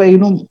that's why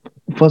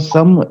for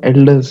some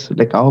elders,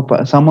 like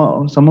some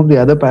of the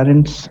other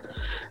parents,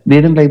 they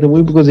didn't like the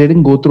movie because they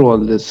didn't go through all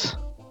this.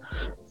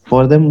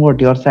 For them, what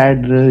you're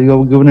sad,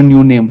 you're given a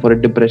new name for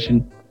a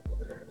depression.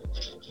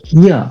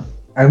 Yeah,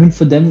 I mean,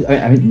 for them,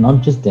 I mean,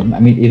 not just them. I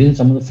mean, even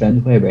some of the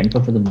friends who I went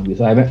for the movie.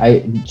 So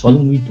I saw the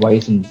movie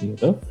twice in the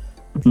theater.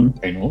 Mhm.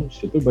 I know, it's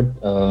stupid, but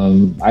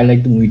I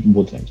liked the movie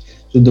both times.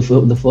 So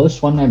the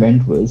first one I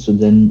went with, so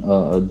then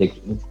like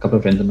a couple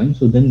of friends of mine,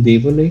 so then they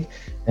were like,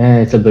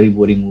 it's a very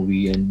boring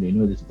movie, and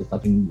there's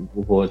nothing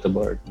worth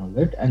about it and all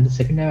that. And the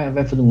second time I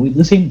went for the movie,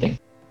 the same thing.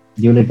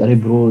 They were like, "Arey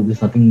bro,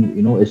 there's nothing,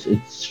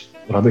 it's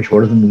rubbish.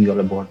 What is the movie all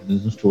about?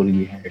 There's no story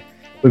behind it."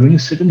 But when you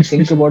sit and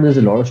think about it, there's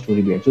a lot of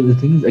story behind it. So the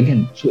thing is,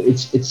 again, so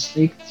it's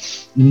like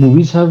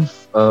movies have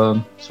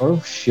sort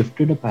of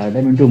shifted a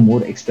paradigm into a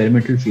more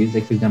experimental phase.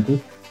 Like for example,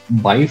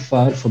 by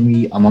far for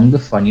me, among the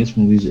funniest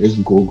movies is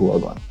Go Goa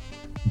Gone.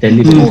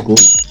 Delhi Police Go.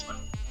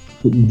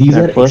 So these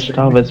are That first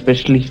half,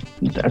 especially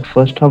that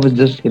first half, is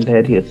just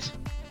hilarious.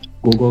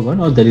 Go Goa Gone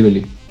or Delhi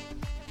Valley.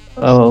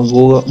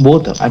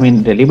 Both. I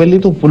mean, Delhi Belly,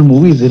 the full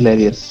movie is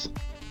hilarious.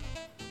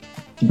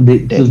 So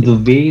Delhi. the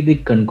way they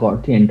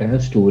concord the entire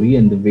story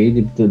and the way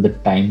the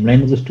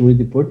timeline of the story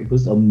they put, it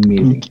was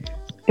amazing.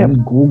 Yep.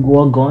 And Go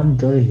Goa Gone,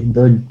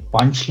 the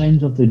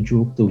punchlines of the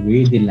joke, the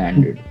way they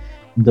landed.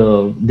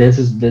 There's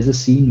a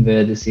scene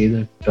where they say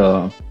that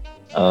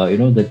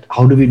that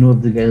how do we know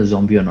if the guy is a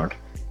zombie or not?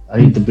 I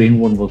think the brain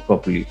won't work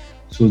properly.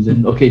 So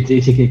then okay,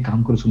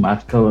 काम करो, उसको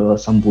math का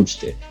sum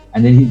पूछते,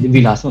 and then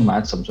we'll ask him a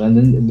math sum. So and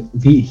then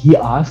he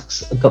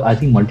asks I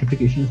think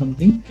multiplication or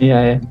something.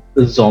 Yeah.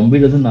 The zombie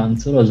doesn't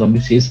answer, or zombie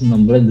says some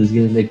number, and this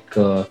guy is like,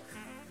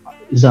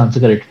 is the answer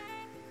correct?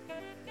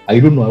 I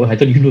don't know. I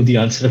thought you know the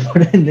answer about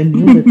it. And then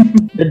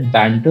that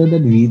banter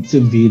that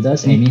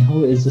Vedas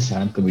anyhow is the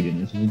stand-up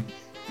comedian. So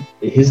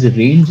his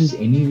range is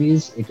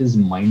anyways, it is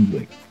mind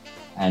blowing.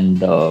 And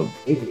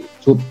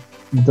so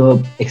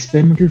the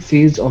experimental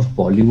phase of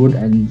Bollywood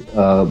and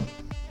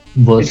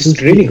versus It's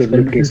the really good in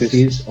experimental cases.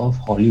 phase of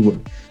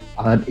Hollywood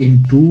are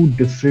in two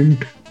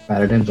different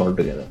paradigms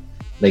altogether.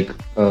 Like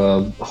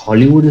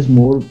Hollywood is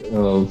more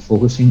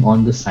focusing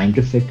on the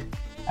scientific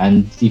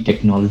and the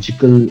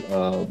technological,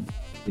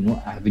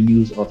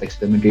 avenues of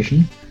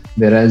experimentation,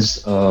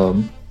 whereas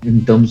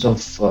in terms of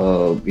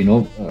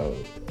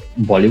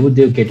Bollywood,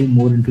 they're getting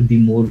more into the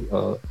more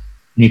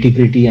nitty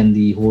gritty and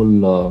the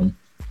whole.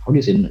 How do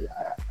you say? I think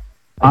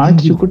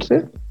Arts, you the could say,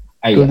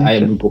 to an I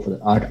would extent. go for the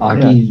Yeah, to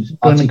an artsy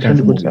kind extent,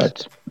 of you could say movies.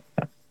 arts.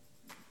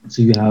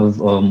 So you have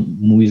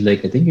movies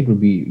like, I think it would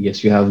be,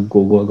 yes, you have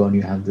Go Go Gone,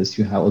 you have this,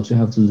 you have also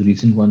have those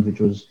recent ones which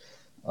was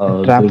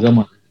Durga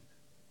Trapped.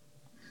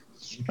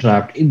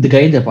 Trapped, the guy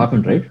in the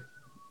apartment, right?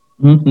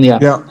 Yeah,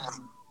 Yeah.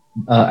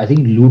 I think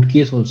Loot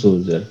Case also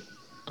is there.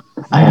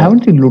 I Uh,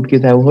 haven't seen Loot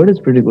Case. I've heard it's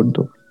pretty good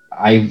though.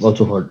 I've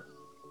also heard.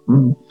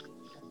 Mm.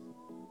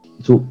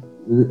 So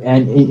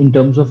and in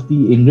terms of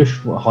the English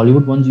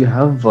Hollywood ones, you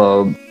have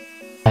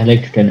I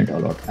liked Tenet a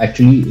lot.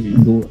 Actually,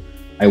 though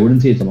I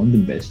wouldn't say it's among the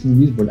best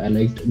movies, but I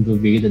liked the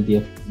way that they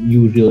have,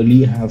 you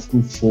really have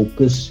to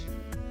focus,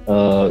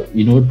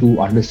 to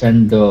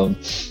understand the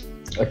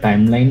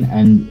timeline.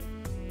 And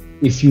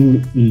if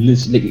you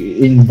listen, like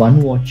in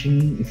one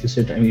watching, if you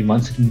sit, I mean,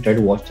 one sitting, you try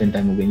to watch 10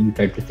 times again, you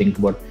try to think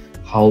about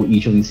how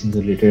each of these things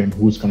are related and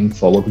who's coming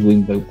forward,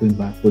 going back, going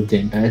backward, the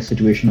entire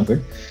situation of it.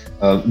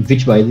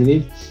 Which, by the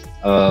way,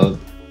 uh,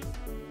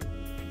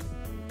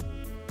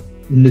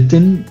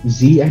 Nitin,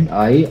 Z, and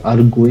I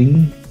are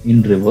going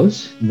in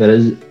reverse,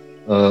 whereas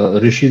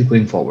Rishi is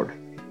going forward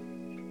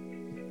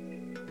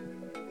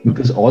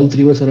because all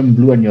three of us are in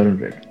blue and you're in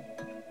red.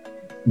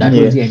 That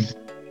was the end. Yes.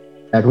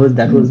 That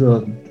was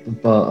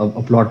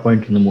a plot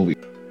point in the movie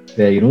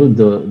where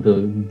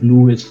the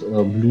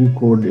blue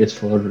code is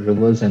for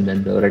reverse and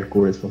then the red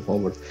code is for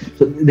forward.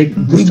 So they We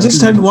those just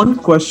subtle had nuances.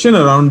 one question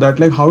around that.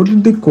 Like, how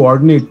did they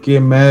coordinate? कि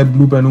मैं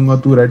blue पहनूंगा,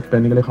 तू red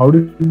पहनेगा. Like, how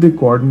did they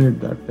coordinate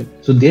that? Like,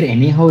 So they're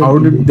anyhow how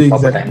in did the they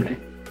proper exactly? timeline.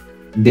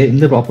 They're in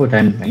the proper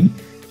timeline,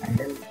 and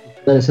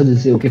then so they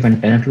say, okay, fine,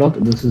 10 o'clock.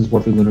 This is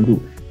what we're going to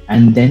do,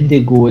 and then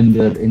they go in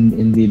the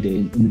in the day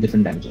in the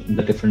different time zone,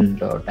 the different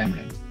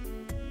timelines.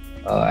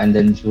 And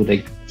then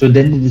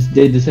then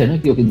they decide,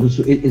 okay,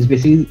 so it's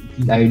basically,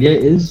 the idea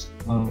is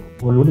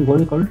what do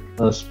you call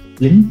it,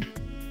 splint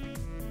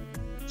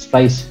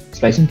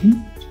splicing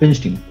team, spinach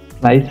team,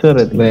 Slicer,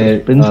 I think so.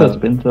 where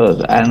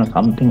Spencer. I don't know,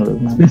 something or other,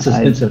 man.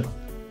 Spencer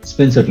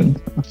Spencer team.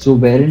 So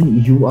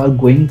wherein you are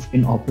going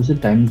in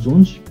opposite time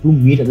zones to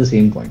meet at the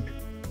same point.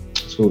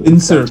 So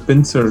Pincer,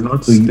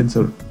 not so you,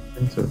 Spencer.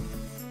 Pincer.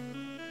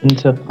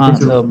 Pincer.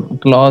 Pincer. The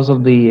claws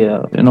of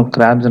the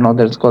crabs and all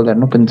that. It's called that.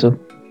 No, pincer.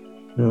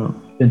 Yeah.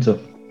 Spencer.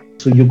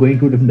 So you're going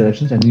two different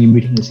directions and you're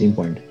meeting the same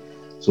point.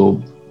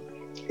 So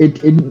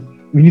it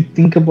when you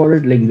think about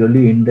it, like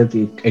really in depth,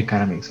 it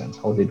kind of makes sense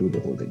how they do the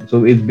whole thing.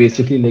 So it's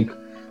basically like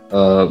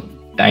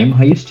time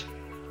heist,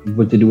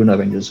 what they do in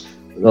Avengers.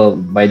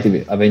 By the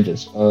way,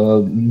 Avengers.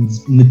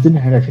 Nitin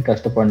had actually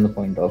touched upon the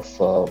point of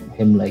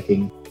him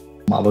liking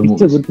Marvel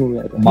It's a movies. good movie.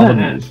 I think. Marvel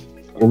movies,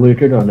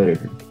 overrated or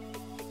underrated?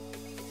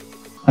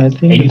 I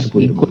think Any it's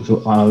superhero equal. movie.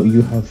 So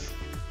you have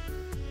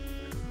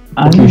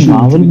I what you mean, should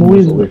Marvel be the most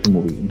movies. overrated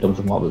movie in terms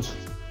of Marvels.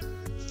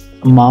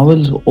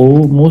 Marvel's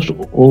most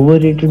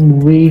overrated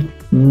movie.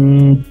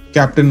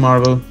 Captain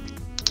Marvel.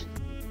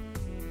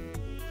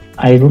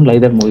 I don't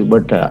like that movie,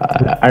 but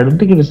I don't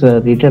think it is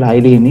rated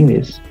highly,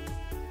 anyways.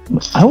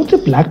 I would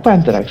say Black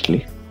Panther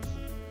actually.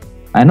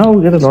 I know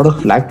I get a lot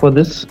of flack for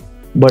this,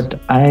 but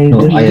I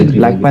No, just I think agree. I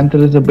Black agree. Panther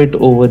is a bit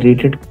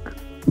overrated.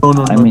 No,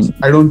 no, I no. mean,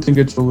 I don't think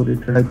it's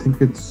overrated. I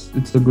think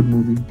it's a good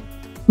movie.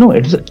 no,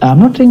 it's. I'm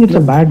not saying it's a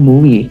bad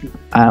movie,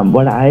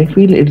 but I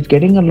feel it's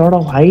getting a lot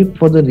of hype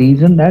for the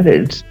reason that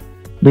it's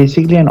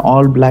basically an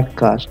all-black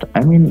cast.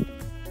 I mean,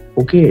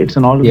 okay, it's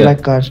an Yeah.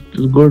 all-black cast,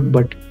 it's good,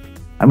 but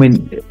I mean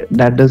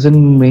that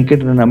doesn't make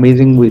it an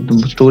amazing movie.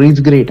 The story is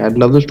great. I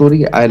love the story.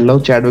 I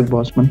love Chadwick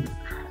Boseman.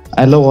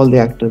 I love all the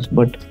actors,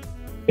 but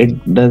it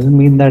doesn't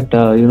mean that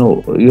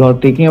you're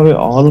taking away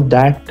all of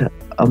that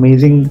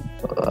amazing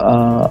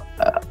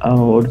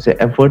what to say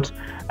efforts,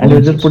 and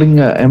you're just Points. putting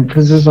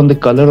emphasis on the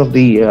color of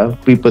the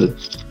people.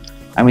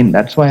 I mean,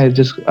 that's why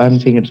I'm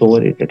saying it's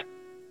overrated.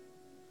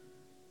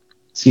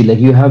 See, like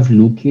you have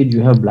Luke Cage,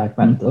 you have Black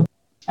Panther,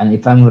 and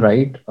if I'm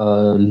right,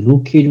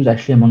 Luke Cage was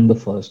actually among the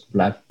first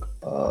black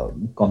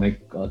comic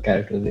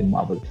characters in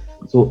Marvel.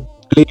 So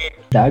Blade.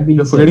 that being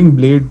You're said, forgetting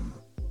Blade.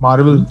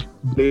 Marvel.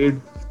 Blade.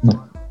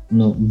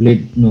 no,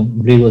 Blade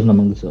wasn't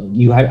among the.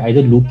 You had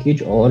either Luke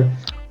Cage or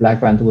Black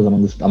Panther was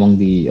among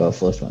the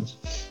first ones.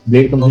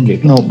 Blade comes in Okay.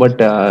 later. No, but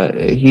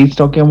he's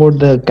talking about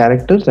the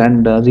characters,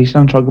 and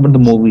Zishan's talking about the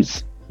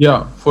movies.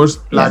 Yeah. First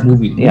Yeah, Black.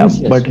 Movie. yeah, Yes,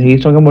 but yes.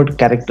 he's talking about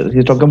characters.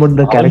 He's talking about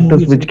the Marvel characters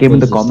movies which came in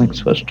the was the comics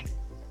same. first.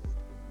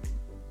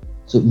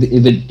 So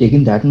if it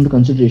taking that into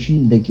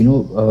consideration, like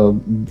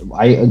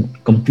I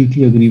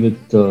completely agree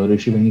with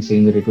Rishi when he's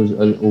saying that it was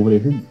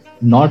overrated.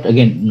 Not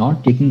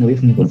taking away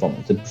from the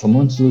performance. The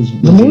performance The was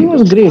movie really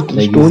was good. great. The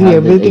Like you story, had the,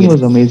 everything was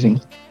again,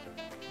 amazing.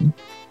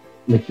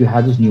 like you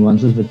had those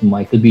nuances with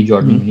Michael B.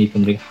 Jordan Mm. when he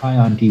comes like, "Hi,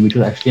 auntie," which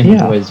was actually an Yeah,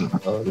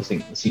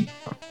 improvising the scene.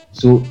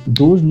 So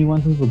those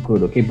nuances were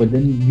good, okay. But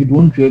then you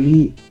don't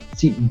really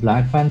see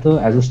Black Panther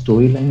as a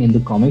storyline in the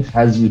comics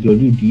has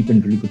really deep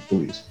and really good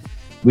stories,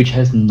 which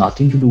has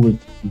nothing to do with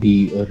the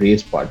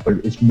race part,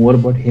 but it's more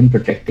about him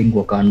protecting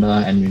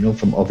Wakanda and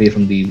from away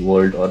from the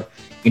world or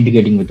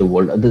integrating with the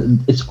world.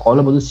 It's all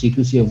about the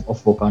secrecy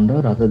of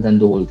Wakanda rather than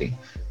the whole thing.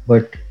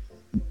 But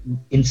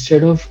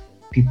instead of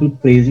people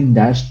praising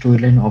that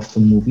storyline of the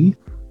movie,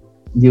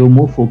 they were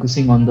more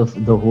focusing on the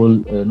whole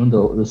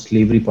the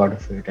slavery part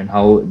of it and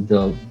how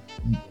the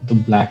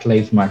Black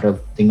Lives Matter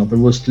thing of it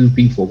was still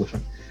being focused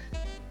on.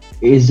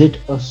 Is it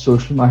a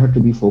social matter to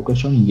be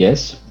focused on?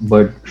 Yes,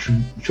 but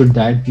should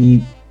that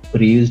be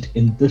praised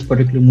in this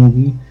particular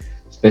movie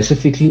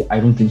specifically? I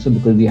don't think so,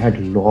 because they had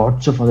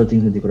lots of other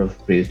things that they could have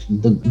praised.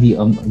 The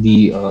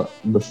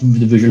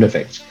visual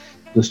effects,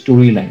 the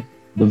storyline,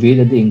 the way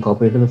that they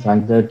incorporated the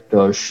fact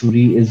that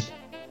Shuri is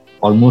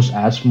almost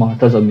as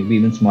smart as, or maybe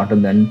even smarter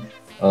than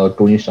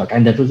Tony Stark,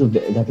 and that was a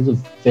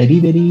very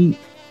very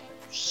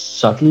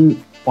subtle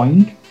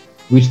point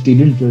which they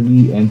didn't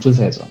really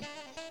emphasize on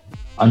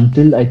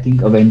until I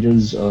think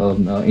Avengers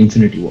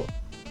Infinity War,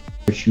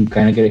 which you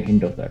kind of get a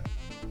hint of that.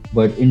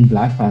 But in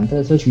Black Panther,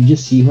 as such, you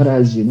just see her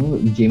as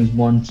James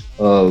Bond's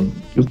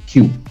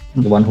Q,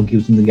 the one who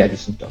gives him the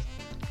gadgets and stuff.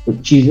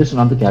 But she's just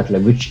another character,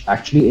 like, which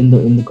actually in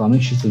the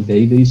comics she's a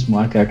very very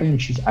smart character,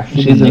 and she's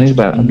actually the she's the next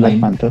next in Black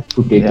line Panther.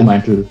 to take the Yeah,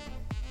 mantle.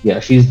 Yeah,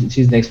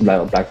 she's next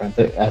Black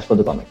Panther as per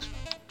the comics.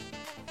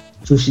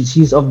 So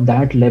she's of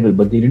that level,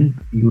 but they didn't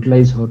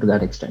utilize her to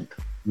that extent,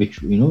 which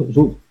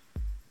so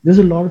there's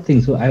a lot of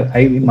things. So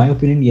in my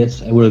opinion,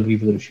 yes, I would agree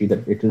with Rishi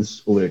that it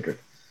is overrated.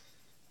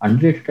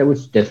 Underrated, I would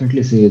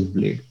definitely say is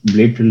Blade.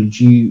 Blade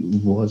trilogy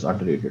was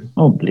underrated.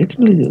 oh,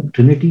 blatantly.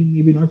 Trinity,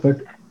 maybe not, but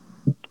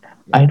yeah,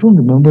 I don't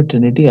remember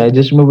Trinity. I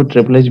just remember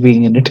Triple H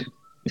being in it.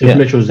 Triple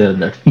Yeah. H was there in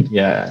that.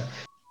 Yeah,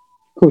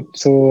 Cool.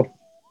 So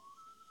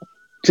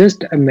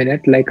just a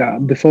minute, like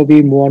before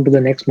we move on to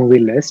the next movie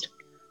list,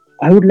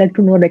 I would like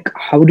to know, like,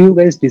 how do you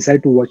guys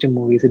decide to watch a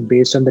movie? Is it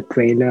based on the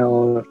trailer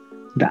or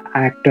the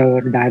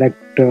actor,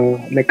 director?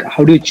 Like,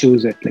 how do you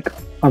choose it? Like,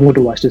 I'm going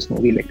to watch this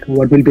movie. Like,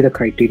 what will be the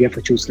criteria for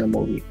choosing a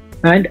movie?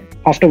 And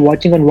after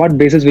watching, on what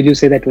basis will you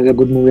say that was a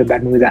good movie, a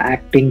bad movie? The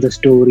acting, the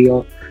story,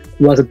 or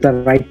was it the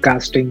right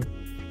casting?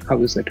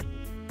 How is it?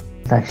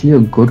 it's actually a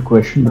good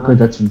question Uh, because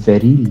that's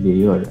very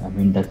layered. I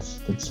mean,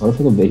 that's sort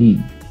of like a very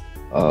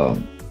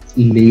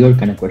layered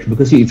kind of question.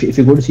 Because see, if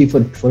you go to see for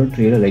a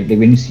trailer, like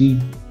when you see,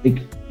 like,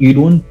 you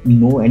don't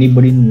know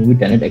anybody in the movie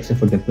Tenet except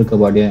for Dimple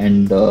Kabadia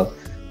and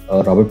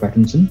Robert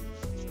Pattinson.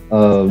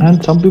 Um,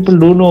 And some people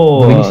do know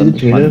but when you see the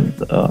this trailer,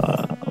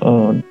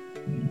 one,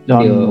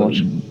 John uh,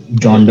 Washington. John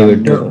John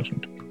David, David Yeah.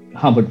 Washington.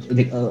 but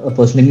like a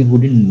person like me who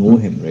didn't know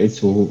him, right?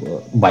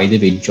 So by the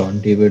way,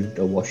 John David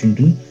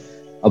Washington,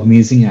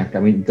 amazing actor.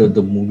 I mean,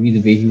 the movie,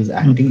 the way he was Mm.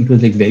 acting, it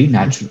was like very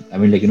natural. I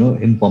mean, like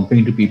him bumping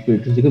into people,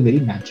 it was like a very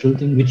natural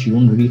thing which you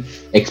don't really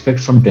expect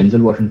from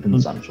Denzel Washington's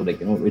Mm. son. So like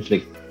it's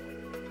like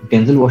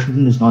Denzel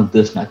Washington is not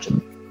this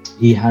natural.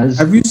 He has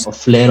Have you a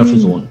flair of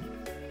his seen own.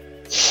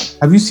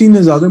 Have you seen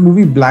his other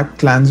movie, Black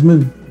Klansman?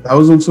 That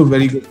was also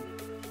very good.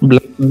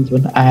 Black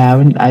Panther. I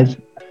haven't.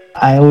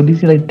 I only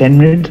see like 10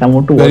 minutes. I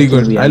want to watch Very the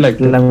good. movie. I liked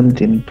Still it. haven't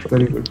seen it.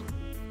 Very good.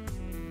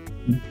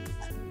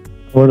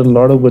 Heard a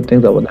lot of good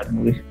things about that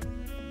movie.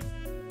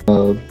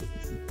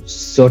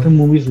 Certain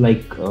movies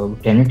like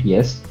Tenet,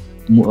 yes,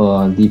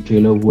 the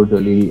trailer would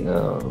really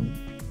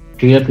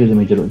trailer plays a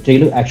major role.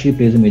 Trailer actually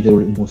plays a major role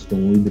in most of the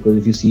movie, because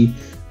if you see,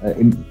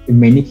 in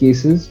many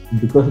cases,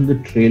 because of the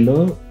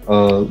trailer,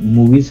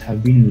 movies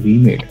have been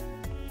remade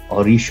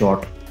or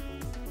reshot.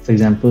 For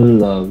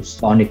example,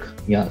 Sonic,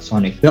 yeah,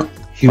 Sonic. Yeah.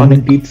 Human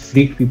Sonic. teeth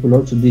freaked people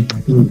out, so they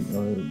had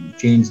to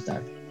change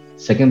that.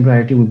 Second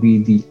priority would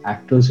be the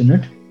actors in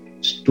it.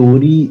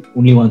 Story,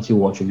 only once you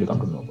watch it, you come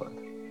to know about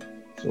it.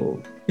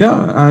 So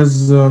Yeah,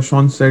 as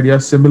Sean said, yeah,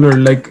 similar.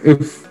 Like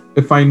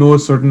if I know a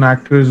certain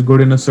actor is good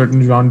in a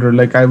certain genre,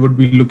 like I would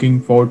be looking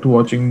forward to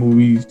watching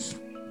movies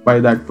by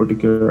that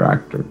particular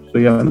actor. So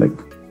yeah, like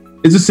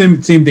it's the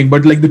same thing.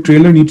 But like the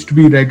trailer needs to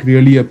be like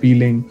really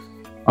appealing.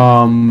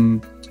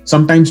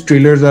 Sometimes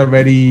trailers are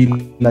very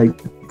like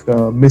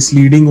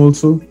misleading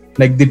also.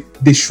 Like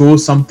they show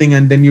something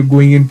and then you're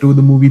going into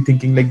the movie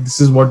thinking like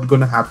this is what's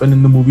gonna happen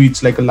in the movie.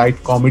 It's like a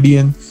light comedy,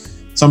 and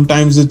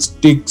sometimes it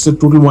takes a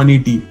total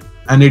 180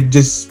 and it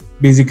just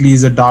basically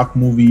is a dark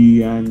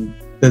movie and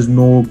there's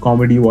no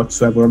comedy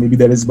whatsoever. Or maybe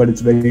there is, but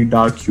it's very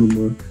dark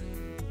humor.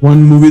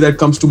 One movie that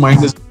comes to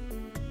mind is,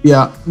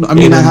 yeah, I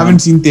mean, I Tere haven't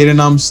Naam. seen Tere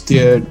Naam's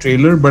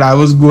trailer, but I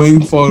was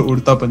going for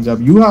Urta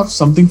Punjab. You have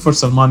something for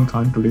Salman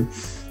Khan today.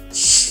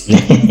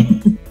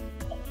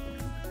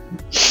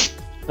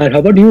 and how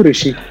about you,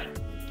 Rishi?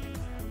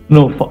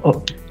 No,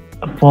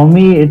 for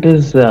me it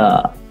is.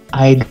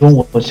 I don't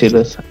watch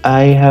trailers.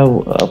 I have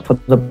for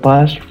the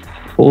past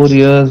 4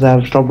 years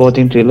I've stopped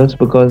watching trailers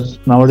because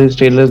nowadays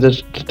trailers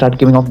just start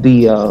giving off the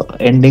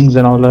endings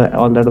and all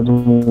that of the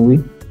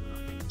movie.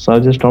 So I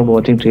just stopped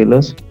watching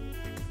trailers.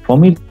 For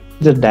me,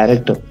 it's a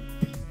director.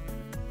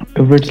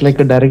 If it's like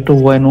a director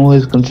who I know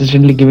is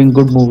consistently giving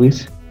good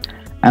movies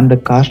and the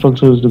cast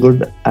also is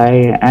good,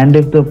 and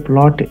if the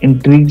plot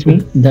intrigues me,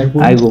 That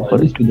I won't go for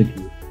always it. be the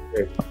case.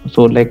 Right.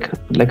 So like a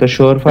That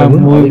surefire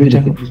won't movie always be which the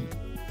I case.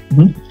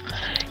 Mhm.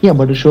 Yeah,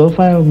 but a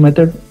surefire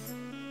method.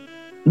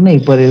 No,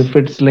 but if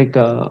it's like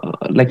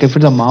if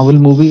it's a Marvel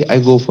movie, I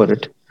go for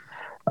it.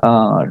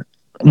 Uh,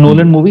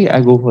 Nolan Hmm. movie,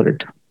 I go for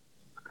it.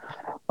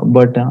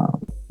 But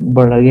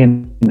again,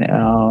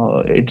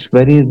 it's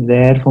very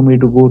rare for me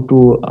to go to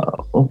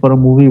for a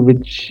movie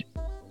which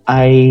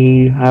I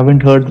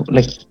haven't heard.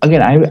 Like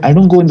again, I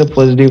don't go in the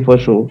first day for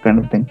show kind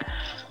of thing.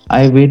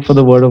 I wait for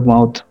the word of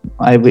mouth.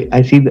 I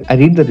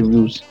read the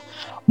reviews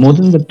more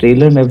than the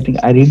trailer and everything.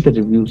 I read the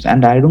reviews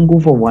and I don't go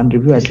for one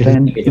review. I try Especially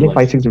and see negative like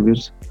five ones. six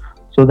reviews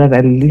so that I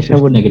at least have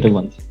Especially a negative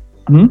ones.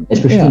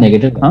 Especially yeah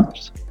negative huh.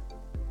 ones.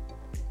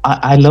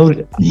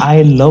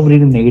 I love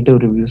reading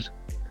negative reviews.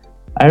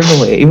 I don't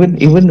know.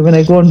 Even when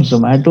I go on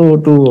Zomato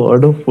to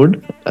order food,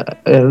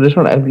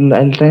 restaurant,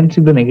 I'll try and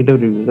see the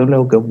negative reviews. I'm like,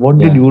 okay, what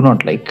did Yeah. you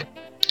not like?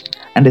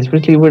 And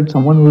especially with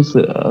someone who's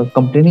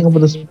complaining about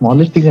the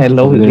smallest thing, I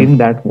love So reading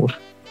we're that more.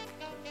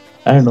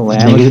 I don't know why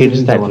I'm a negative sadist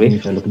reviews are that one thing way.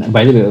 which I look at.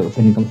 By the way,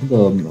 when it comes to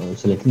the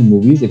selecting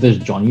movies, if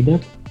it's Johnny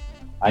Depp,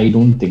 I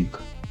don't think.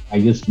 I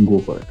just go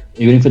for it.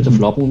 Even if it's a Hmm.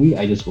 flop movie,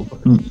 I just go for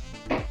it. Hmm.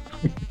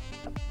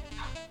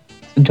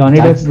 Johnny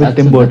Depp with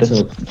Tim That's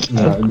Burton.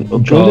 a yeah.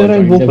 Close your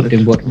eyes, Johnny go for Depp, it.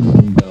 Tim Burton,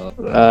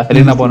 and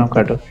Helena Bonham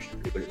Carter.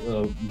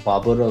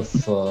 Barber of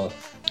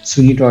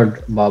Sweeney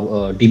Todd,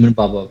 Demon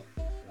Barber.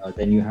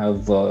 Then you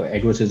have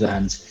Edward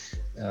Scissorhands.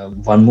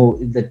 One more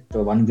that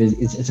one is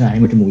it's an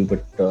animated movie,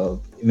 but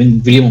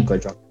even William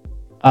Wonka,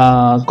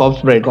 John,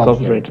 Corpse Bride. Corpse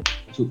Corpse Bride. Bride.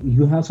 So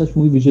you have such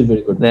movie which is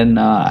very good. Then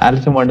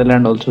Alice in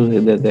Wonderland also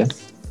there.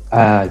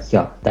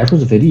 Yeah, that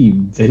was a very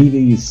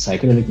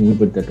psychedelic movie,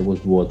 but that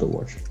was worth a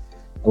watch.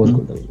 That was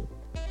good. That was good.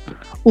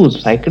 Oh,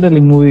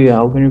 psychedelic movie.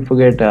 How can you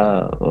forget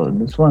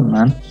this one,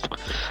 man?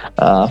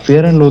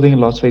 Fear and Loathing in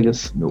Las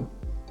Vegas. No,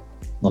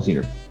 not seen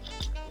it.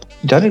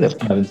 Johnny I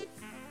Depp. haven't,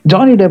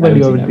 Johnny Depp I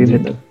and haven't you seen, I haven't haven't seen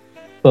seen it. that.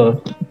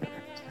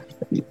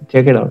 So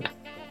check it out.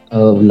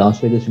 Las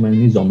Vegas reminds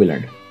me of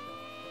Zombieland.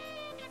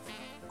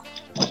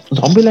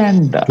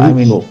 Zombieland. I Two, no,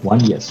 mean, one,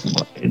 yes.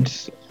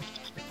 it's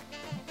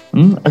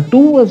two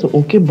was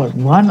okay, but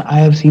one I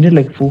have seen it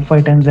like 4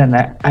 5 times, and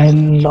I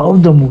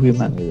love the movie, It's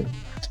man. amazing.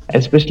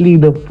 Especially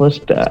the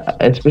first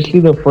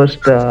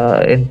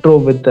intro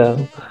with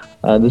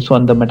this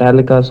one, the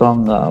Metallica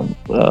song,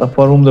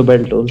 "For Whom the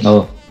Bell Tolls."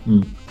 Oh,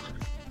 hmm.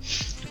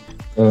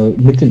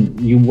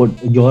 Nitin, what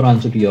your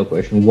answer to your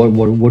question? What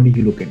do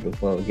you look into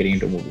for getting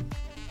into a movie?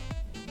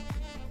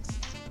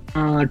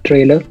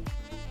 Trailer.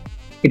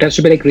 It has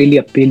to be like really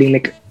appealing.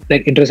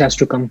 Like interest has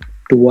to come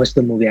to watch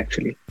the movie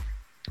actually.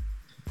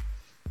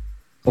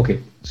 Okay,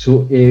 so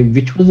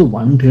which was the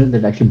one trailer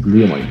that actually blew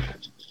your mind?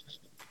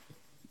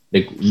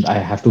 Like I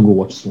have to go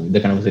watch this movie.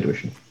 That kind of a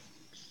situation.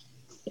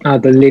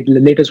 The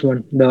latest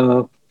one,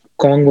 the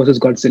Kong versus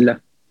Godzilla.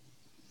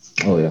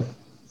 Oh yeah.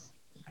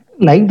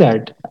 Like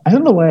that. I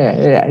don't know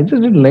why. I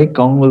just didn't like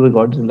Kong vs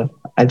Godzilla.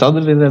 I saw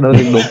the trailer and I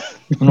was like, nope,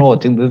 I'm not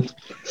watching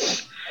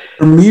this.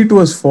 For me, it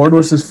was Ford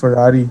versus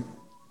Ferrari.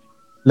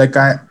 Like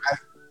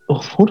Oh,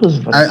 photos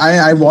for it.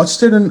 I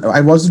watched it and I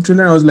watched the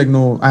trailer and I was like,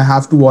 no, I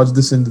have to watch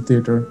this in the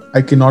theater.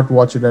 I cannot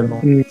watch it at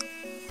home. Mm.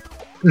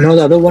 Now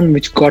the other one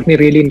which got me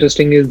really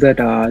interesting is that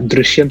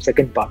Drishyam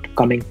second part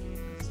coming.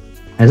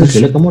 Has the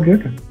trailer come out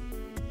yet?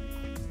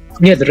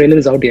 Yeah, the trailer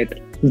is out yet.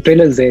 The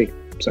trailer is there.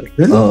 Sorry.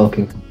 Really? Oh,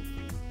 okay.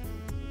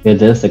 Yeah,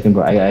 there's a second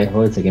part. I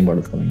heard second part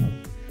is coming out.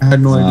 I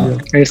had no idea.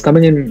 And it's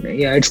coming in.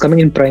 Yeah, it's coming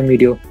in Prime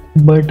Video.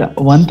 But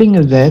one thing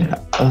is there,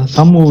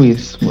 some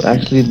movies,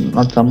 actually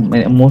not some,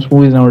 most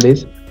movies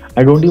nowadays,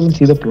 I don't even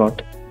see the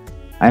plot.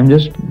 I'm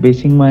just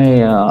basing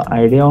my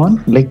idea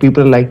on like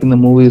people liking the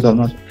movies or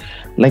not.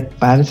 Like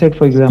Parasite,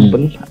 for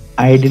example,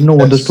 I didn't know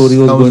what the Yes, story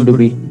was that going a to good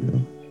be.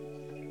 movie,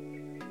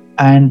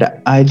 And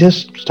I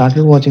just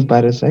started watching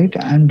Parasite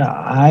and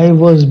I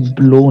was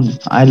blown.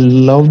 I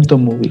loved the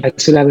movie. I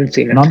still haven't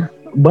seen it. Not,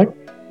 but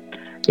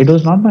it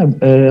was not my,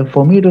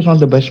 for me, it was not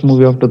the best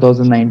movie of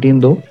 2019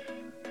 though.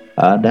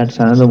 That's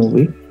another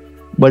movie.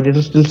 But it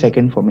was still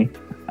second for me.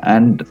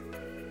 And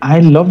I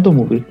loved the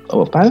movie.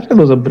 Parasite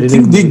was a I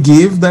brilliant think they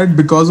movie. gave that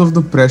because of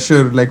the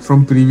pressure, like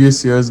from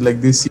previous years. Like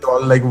they see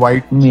all like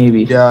white.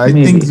 Maybe. Yeah, I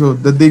maybe. think so.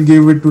 That they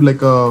gave it to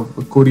like a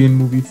Korean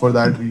movie for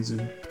that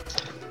reason.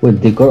 Wait,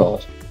 they got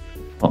Oscar.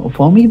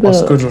 For me,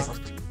 Oscars.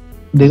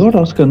 they got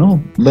Oscar,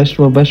 no? Best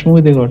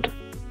movie they got.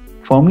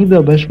 For me,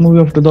 the best movie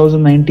of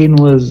 2019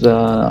 was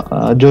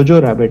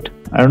Jojo Rabbit.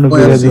 I don't know if Oh,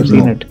 you I've guys have seen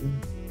seen it.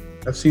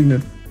 it. I've seen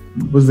it.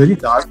 It was very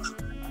dark.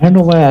 I don't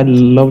know why I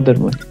love that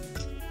movie.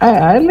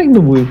 I like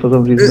the movie for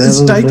some reason. It's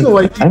It was Taika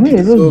like- Waititi. I mean,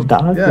 it was so,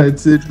 dark. Yeah,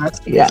 it has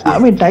to be Yeah, I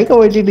mean, Taika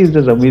Waititi is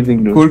just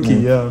amazing, dude. quirky.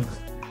 Yeah.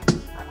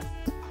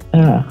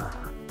 Yeah.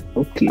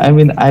 Okay. I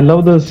mean, I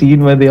love the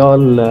scene where they all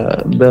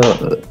the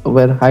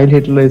where Heil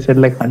Hitler is said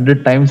like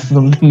 100 times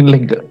something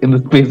like in the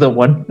space of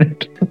 1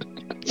 minute.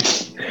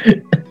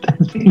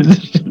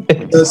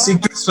 The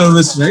Secret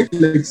Service, right?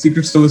 Like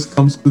Secret Service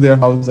comes to their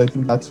house. I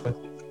think that's when.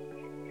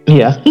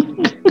 Yeah.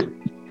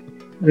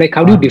 Like,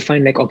 how do you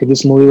define like, okay,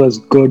 this movie was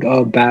good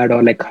or bad,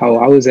 or like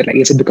how is it? Like,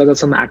 is it because of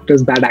some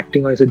actors bad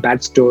acting, or is it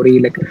bad story?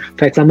 Like,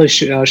 for example,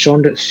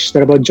 Sean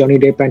said about Johnny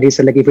Depp, and he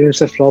said like, if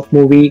it's a flop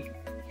movie,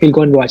 he'll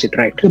go and watch it,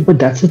 right? Yeah, but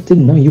that's the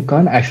thing. No, you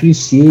can't actually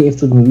say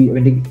if the movie. I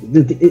mean,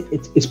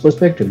 it's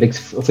perspective. Like,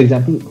 for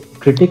example,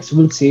 critics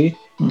will say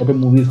that the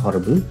movie is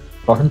horrible.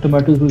 Rotten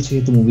Tomatoes will say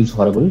the movie is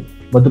horrible,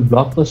 but the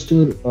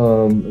blockbuster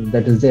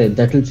that is there,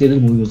 that will say the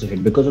movie was a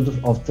hit because of the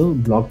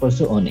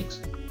blockbuster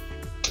earnings.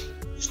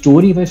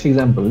 Story wise, for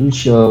example,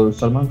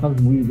 Salman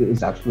Khan's movie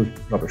is absolute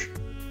rubbish.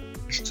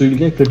 So you'll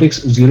get critics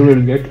zero,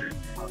 you'll get.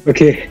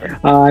 Okay,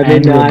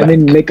 And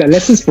you're like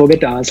let's just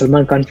forget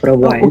Salman Khan for a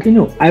while. Okay,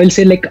 no. I will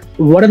say like,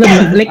 what are the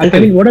like? I Okay.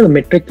 mean, what are the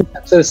metrics of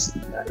success?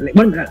 Like,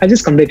 I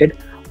just completed.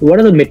 What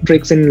are the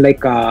metrics in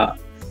like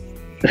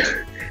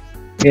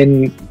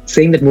in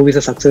saying that movies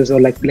are success, or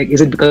like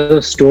is it because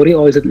of story,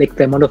 or is it like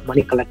the amount of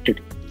money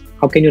collected?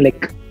 How can you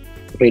like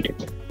rate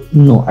it?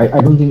 No, I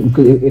don't think,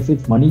 because if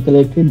it's money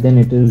collected, then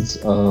it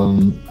is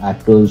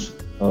actors'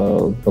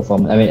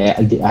 performance. I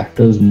mean, the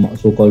actors'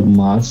 so-called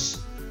mass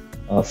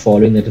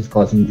following that is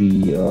causing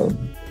the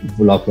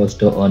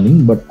blockbuster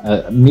earning. But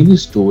maybe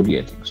story.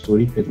 I think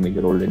story plays a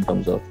major role in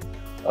terms of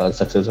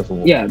success of a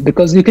movie. Yeah,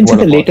 because you can see What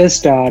the about-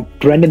 latest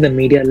trend in the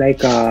media. Like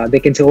they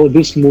can say, oh,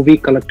 this movie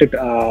collected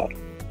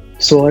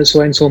so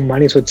and so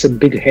money, so it's a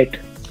big hit.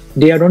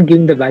 They are not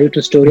giving the value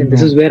to story, and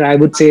this is where I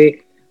would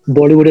say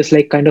Bollywood is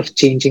like kind of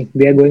changing.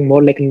 They are going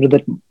more like into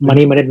the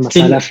money-minded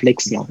masala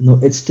flicks now. No,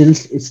 it's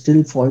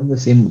still following the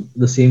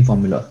same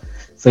formula.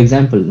 For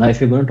example, now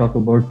if you're going to talk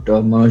about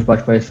Manoj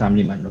Bajpayee's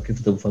Family Man, okay,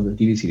 for the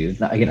TV series.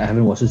 Now, again, I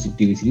haven't watched the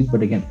TV series,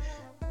 but again,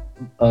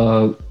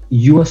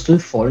 you are still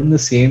following the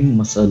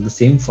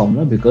same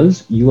formula,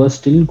 because you are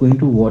still going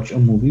to watch a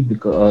movie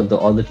because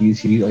all the TV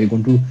series. Are you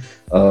going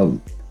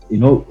to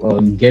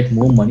get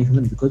more money from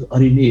it because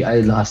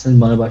last time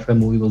Manoj Bajpayee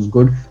movie was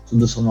good, so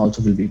this one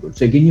also will be good.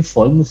 So again, you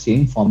follow the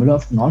same formula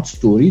of not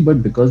story,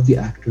 but because the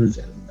actors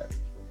are in that.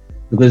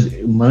 Because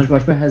Manoj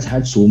Bajpayee has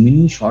had so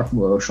many short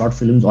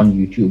films on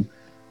YouTube.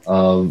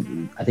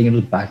 I think it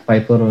was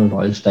Bagpiper or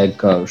Royal Stag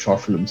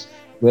short films,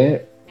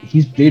 where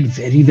he's played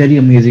very, very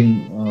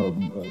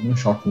amazing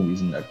short movies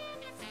in that.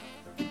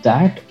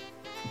 That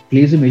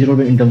plays a major role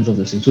in terms of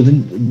this thing. So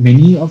then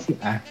many of the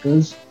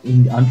actors,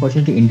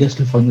 unfortunately, India is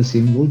still following the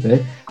same role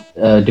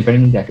where,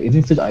 depending on the actor, even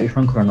if it's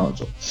Ayushmann Khurrana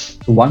also.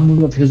 So one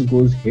movie of his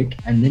goes hit,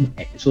 and then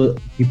so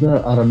people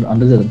are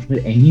under the assumption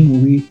that any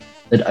movie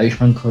that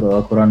Ayushmann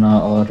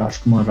Khurrana or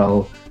Rajkumar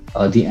Rao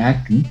the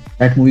acting,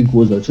 that movie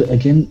goes well. So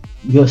again,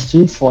 you're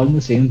still following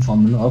the same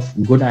formula of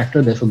good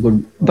actor, therefore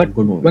good. But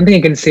good movie. one thing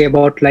I can say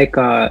about like,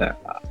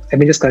 let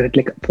me just correct.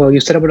 Like, for you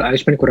said about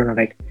Ayushmann Khurrana,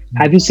 right?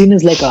 Have you seen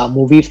his like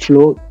movie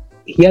flow?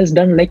 He has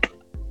done like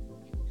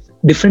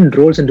different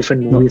roles in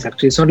different movies.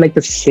 Actually, it's not like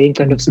the same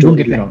kind of Don't story.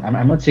 get me wrong.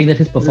 I'm not saying that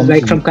his performance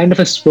Like is from kind of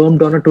a sperm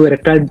donor to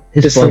erectile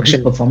his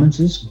dysfunction. performance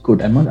is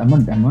good. I'm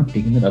not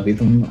taking that away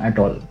from him at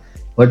all.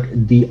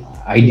 But the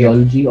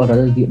ideology, or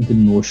rather the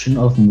notion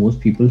of most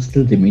people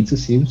still remains the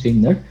same,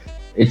 saying that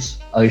it's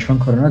Ayushmann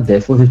Khurrana,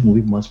 therefore his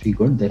movie must be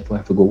good, therefore I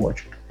have to go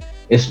watch it.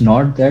 It's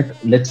not that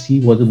let's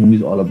see what the movie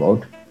is all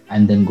about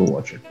and then go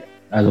watch it,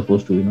 as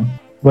opposed to.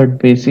 But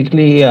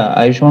basically,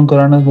 Ayushmann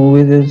Khurrana's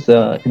movies is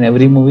in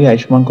every movie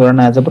Ayushmann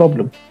Khurrana has a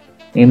problem.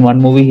 In one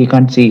movie he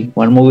can't see.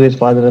 One movie his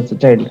father as a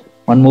child.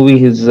 One movie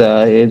he's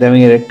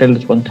having erectile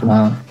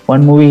dysfunction.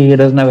 One movie he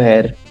doesn't have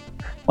hair.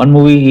 One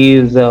movie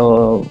he's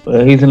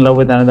in love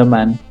with another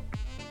man.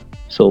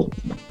 So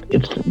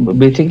it's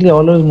basically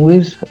all of his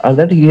movies are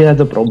that he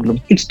has a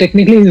problem. It's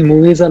technically his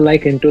movies are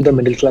like into the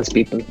middle class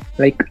people.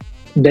 Like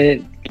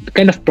the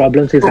kind of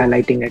problems he's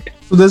highlighting it.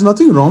 So there's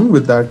nothing wrong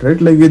with that, right?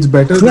 Like it's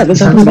better. Yeah,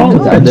 there's nothing wrong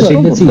with that. I'm That's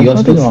saying that nothing you're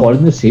still wrong.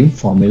 following the same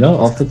formula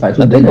of the fact.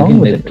 So Nothing then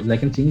wrong again, with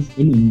like I'm saying,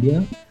 in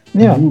India,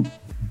 Yeah. you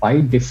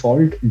by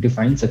default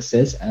define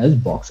success as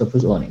box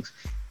office earnings.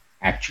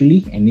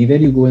 Actually, anywhere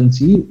you go and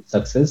see,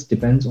 success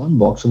depends on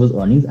box office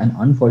earnings, and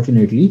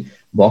unfortunately,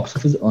 box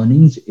office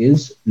earnings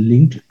is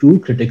linked to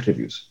critic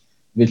reviews.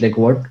 With like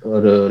what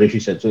Rishi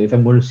said. So if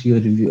I'm going to see a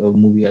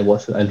movie, I'll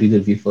read the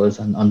review first,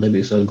 and on the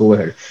basis I'll go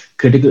ahead.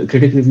 Critic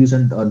reviews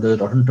and the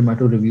Rotten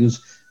Tomato reviews,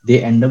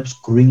 they end up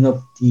screwing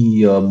up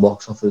the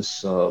box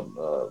office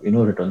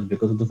returns,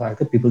 because of the fact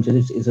that people say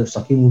it's a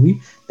sucky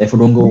movie, therefore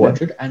don't go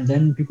watch it, and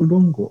then people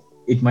don't go.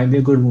 It might be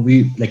a good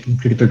movie, like in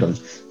critical terms.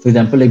 For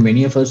example, like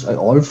many of us,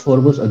 all four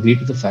of us agree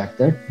to the fact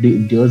that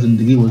Dear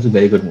Zindagi was a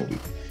very good movie,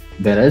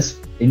 whereas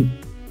in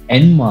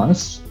en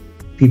masse,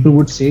 people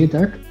would say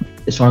that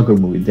it's not a good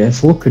movie.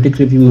 Therefore, critic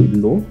review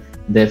low.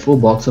 Therefore,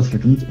 box office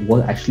returns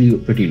was actually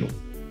pretty low.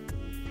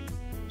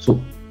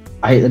 So,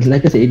 I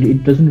said,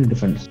 it doesn't really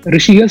difference.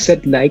 Rishi, you have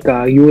said like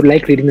you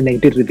like reading the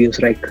negative reviews,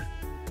 right?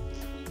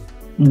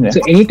 Yeah.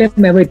 So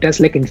anytime ever it does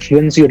like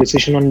influence your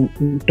decision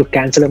on to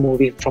cancel a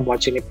movie from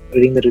watching it,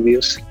 reading the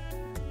reviews.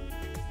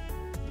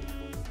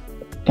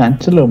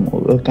 Cancel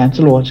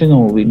watching a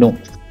movie. No.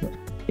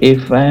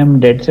 If I am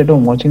dead set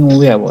on watching a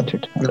movie, I watch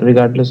it No.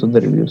 regardless of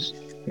the reviews.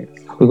 Yeah.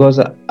 Because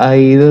I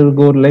either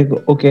go like,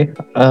 okay,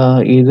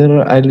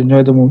 either I'll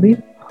enjoy the movie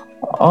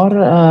or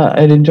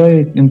I'll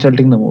enjoy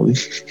insulting the movie.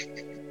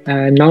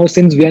 And now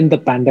since we're in the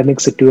pandemic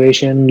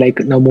situation, like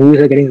now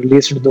movies are getting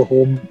released to the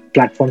home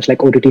platforms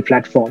like OTT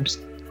platforms.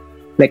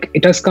 Like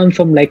it has come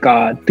from like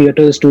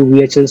theaters to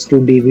VHS to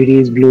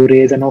DVDs,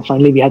 Blu-rays, and now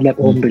finally we have like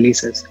home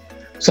releases.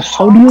 So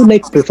how do you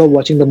like prefer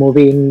watching the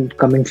movie in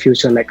coming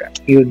future? Like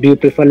you do you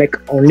prefer like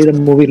only the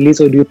movie release,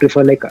 or do you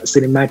prefer like a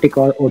cinematic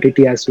or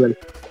OTT as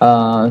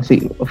well?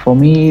 See, for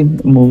me,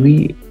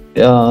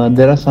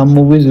 there are some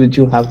movies which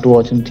you have to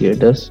watch in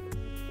theaters.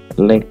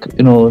 Like,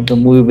 the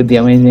movie with the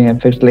amazing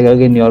effects, like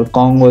again, your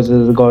Kong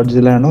versus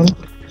Godzilla and all.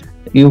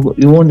 You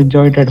won't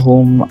enjoy it at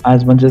home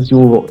as much as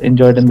you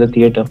enjoy it in the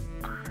theater.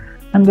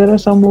 And there are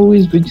some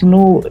movies which,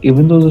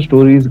 even though the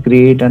story is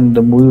great and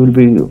the movie will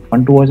be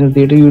fun to watch in the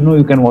theater,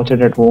 you can watch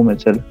it at home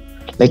itself.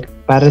 Like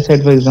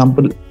Parasite, for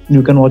example,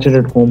 you can watch it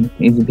at home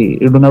easily.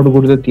 You don't have to go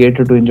to the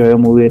theater to enjoy a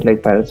movie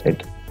like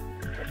Parasite.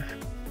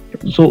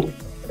 So,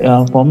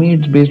 for me,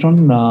 it's based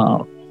on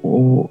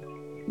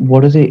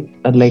what is it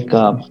like?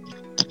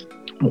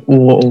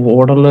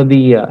 What are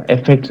the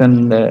effects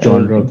and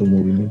Genre of everything? the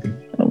movie, maybe.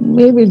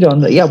 Maybe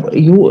genre. Yeah, but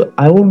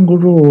I won't go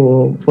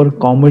to for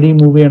comedy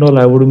movie and all.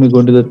 I wouldn't be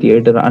going to the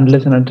theater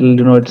unless and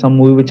until it's some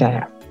movie which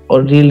I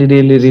or really,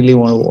 really, really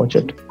want to watch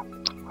it.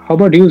 How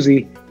about you,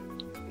 Z?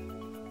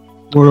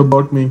 What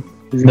about me?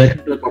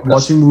 Welcome to the podcast.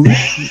 Watching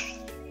movies?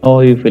 How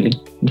are you feeling?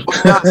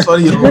 Yeah,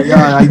 sorry.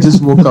 Yeah, I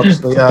just woke up.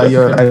 So yeah,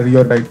 you're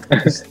right.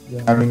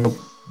 We're having a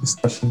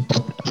discussion.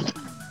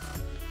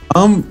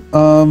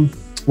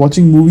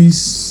 Watching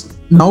movies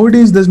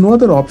nowadays. There's no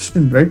other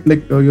option, right?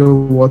 Like you're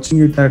watching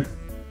it at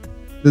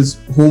this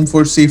home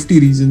for safety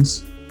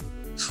reasons,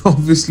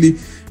 obviously.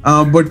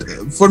 But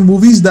for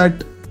movies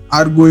that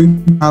are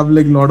going to have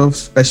like a lot of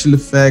special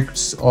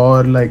effects,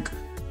 or like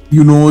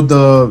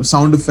the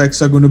sound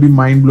effects are going to be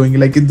mind blowing.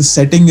 Like if the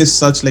setting is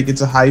such, like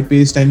it's a high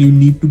paced and you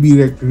need to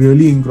be like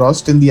really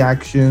engrossed in the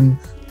action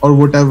or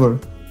whatever.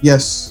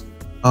 Yes,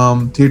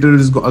 theater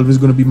is always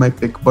going to be my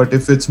pick. But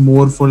if it's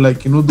more for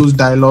like those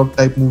dialogue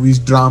type movies,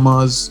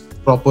 dramas,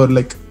 proper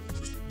like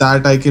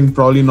that, I can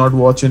probably not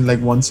watch in like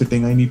one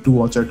sitting. I need to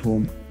watch at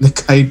home.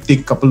 Like I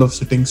take couple of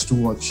sittings to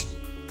watch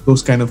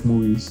those kind of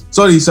movies.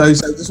 Sorry, I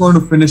just want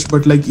to finish.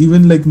 But like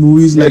even like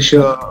movies Yeah, like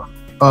sure.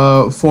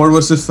 Ford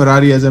versus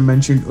Ferrari, as I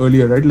mentioned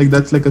earlier, right? Like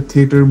that's like a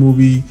theater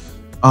movie.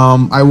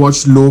 I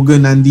watched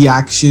Logan and the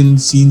action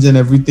scenes and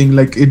everything.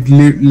 Like it,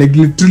 like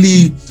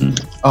literally,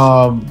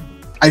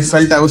 I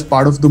felt I was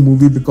part of the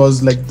movie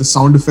because like the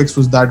sound effects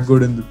was that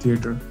good in the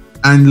theater.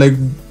 And like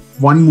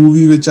one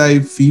movie which I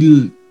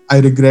feel I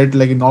regret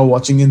like now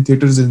watching in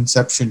theaters is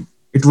Inception.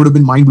 It would have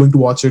been mind blowing to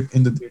watch it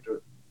in the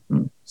theater.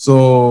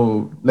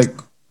 So like,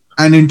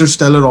 and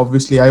Interstellar,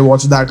 obviously, I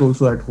watched that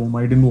also at home.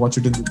 I didn't watch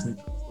it in the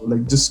theater. So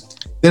like,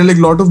 just there are like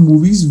a lot of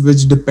movies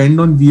which depend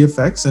on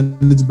VFX,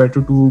 and it's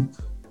better to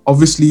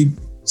obviously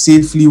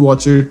safely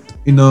watch it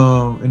in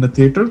a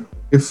theater.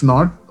 If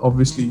not,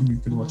 obviously you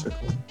can watch at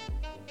home.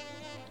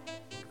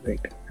 Right.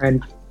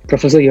 And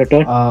Professor, your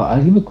turn.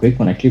 I'll give a quick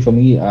one. Actually, for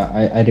me,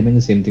 I remain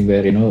the same thing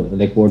where,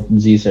 like what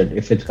Z said,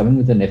 if it's coming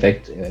with an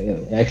effect,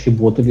 actually,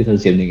 both of you said the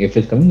same thing. If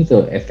it's coming with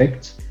the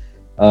effects,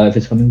 if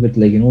it's coming with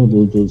like,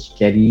 those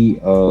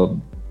scary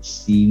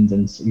scenes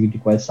and you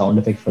require sound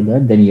effects for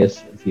that, then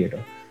yes,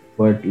 theater.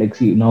 But like,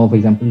 see, now, for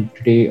example,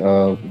 today,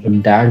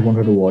 dad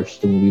wanted to watch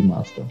the movie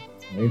Master,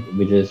 right?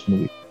 Vijay's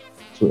movie.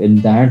 So in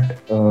that,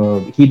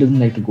 he doesn't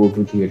like to go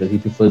to theaters. He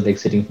prefers like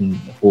sitting from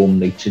home,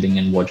 like chilling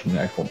and watching it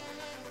at home.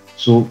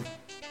 So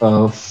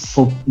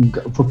for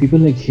people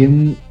like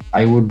him,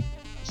 I would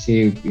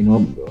say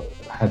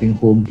having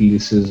home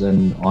releases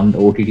and on the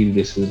OTT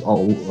releases,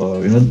 or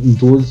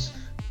those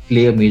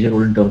play a major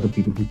role in terms of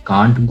people who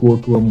can't go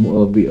to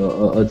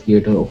a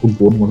theater or who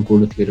don't want to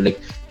go to theater.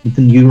 Like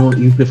Nathan,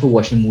 you prefer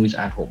watching movies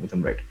at home with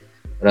them, right,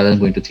 rather than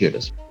going to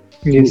theaters.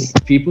 Yes.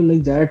 People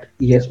like that,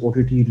 yes,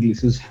 OTT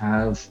releases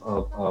have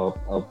a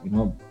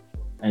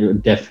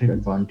definite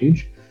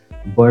advantage,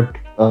 but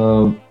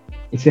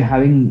if you're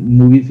having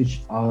movies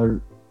which are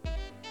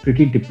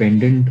pretty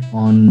dependent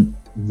on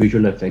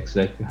visual effects,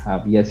 like you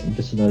have, yes,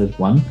 Interstellar is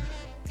one.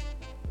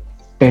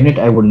 Tenet,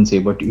 I wouldn't say,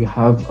 but you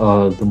have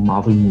the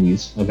Marvel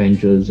movies,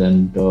 Avengers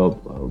and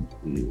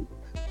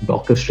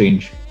Doctor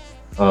Strange.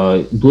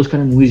 Those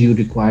kind of movies you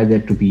require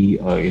that to be,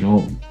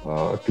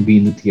 to be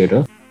in the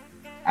theater.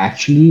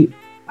 Actually,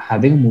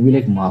 having a movie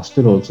like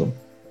Master also,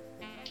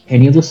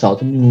 any of the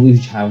South Indian movies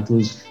which have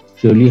those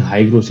really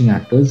high-grossing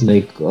actors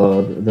like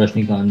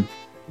Rajnikant,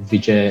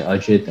 Vijay,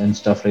 Ajit, and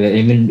stuff like that.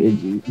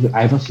 Even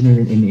I've not seen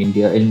it in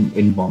India,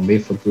 in Bombay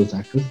for those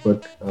actors,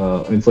 but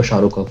I mean for Shah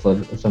Rukh or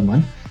for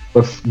someone.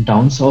 But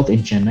down south in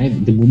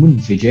Chennai, the moment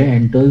Vijay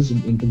enters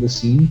into the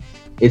scene,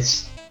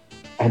 it's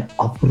an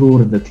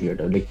uproar in the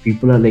theater. Like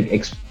people are like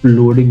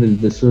exploding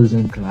with whistles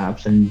and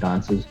claps and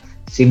dances.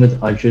 Same with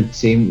Arjit.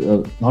 Same,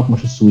 not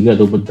much of Surya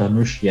though, but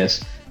Dhanush,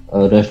 yes.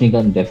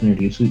 Rajnikant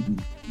definitely. So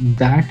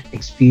that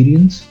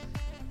experience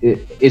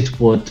is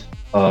worth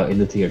in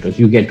the theaters.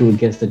 You get to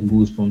get the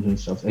goosebumps and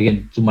stuff.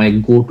 Again, so my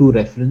go-to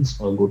reference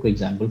or go-to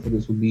example for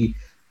this would be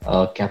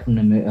Captain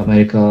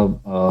America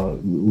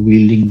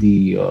wielding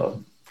the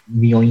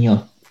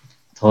Mjolnir,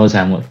 Thor's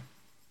hammer.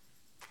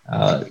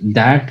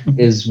 That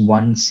is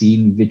one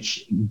scene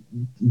which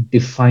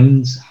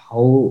defines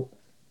how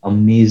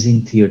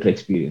amazing theater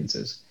experience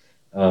is.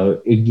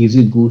 It gives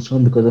you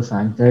goosebumps because of the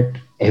fact that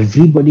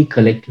everybody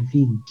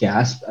collectively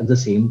gasped at the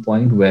same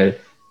point where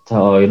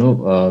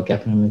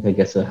Captain America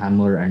gets a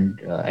hammer and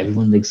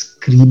everyone like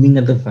screaming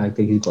at the fact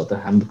that he got the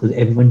hammer because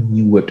everyone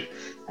knew it.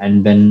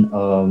 And when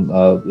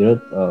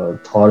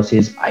Thor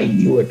says, "I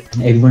knew it,"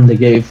 and everyone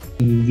like, "Yeah, if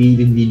we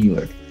knew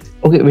it."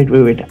 Okay,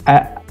 wait. I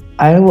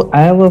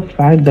have a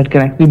fact that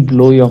can actually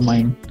blow your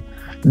mind.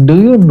 Do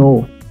you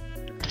know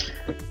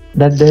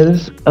that there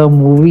is a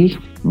movie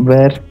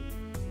where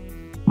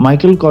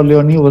Michael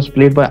Corleone was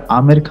played by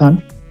Amir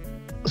Khan,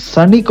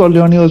 Sunny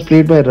Corleone was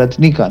played by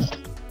Rajnikant.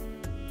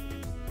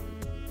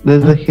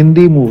 There's a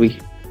Hindi movie,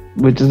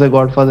 which is the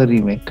Godfather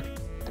remake.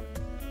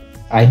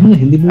 I know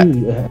Hindi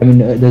movie. I mean,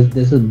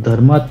 there's a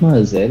Dharmatma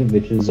is there,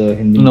 which is a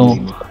Hindi No,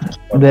 movie.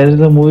 there is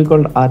a movie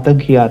called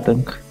Atank Hi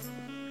Atank.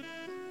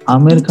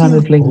 Amir Khan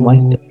is playing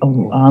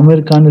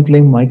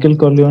Michael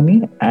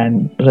Corleone,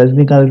 and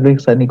Rajnikant is playing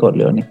Sunny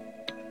Corleone.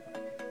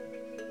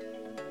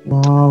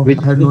 Wow, Which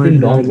I had no which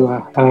in idea.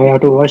 Don. I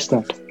have to watch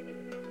that.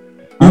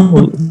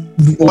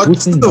 Watch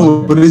Who's playing the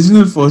Don then?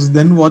 original first,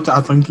 then watch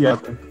Atanki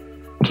Atank.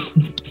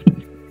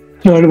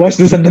 No, I'll watch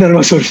this and then I'll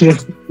watch original.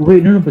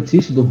 Wait, no, but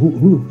seriously, though,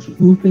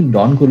 who's playing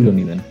Don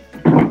Corleone then?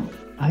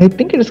 I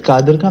think it is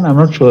Kadir Khan. I'm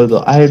not sure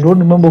though. I don't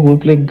remember who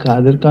played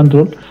Kadir Khan's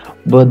role,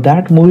 but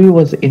that movie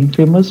was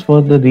infamous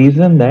for the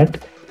reason that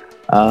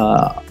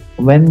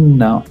when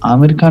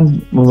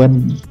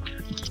when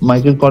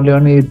Michael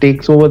Corleone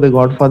takes over the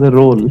Godfather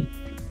role,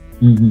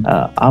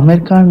 Amir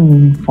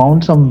Khan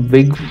found some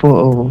wig,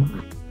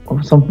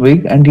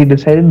 and he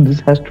decided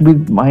this has to be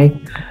my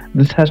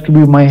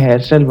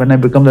hairstyle when I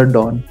become the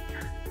Don,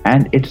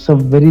 and it's a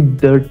very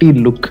dirty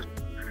look.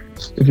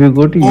 If you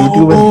go to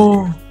YouTube and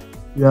Oh,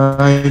 yeah,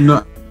 I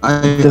know.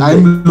 The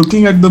I'm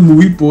looking at the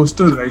movie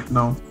poster right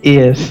now.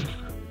 yes,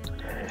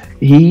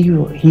 he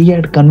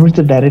had convinced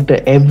the director.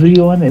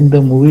 Everyone in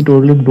the movie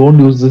told him, "Don't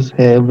use this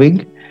hair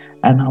wig,"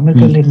 and Amir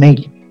Khan like,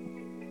 "Nay,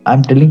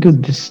 I'm telling you,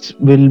 this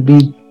will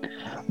be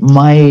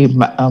my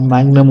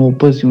magnum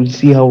opus. You'll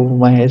see how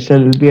my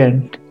hairstyle will be."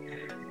 And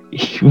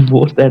he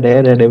wore that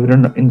hair, and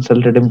everyone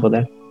insulted him for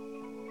that.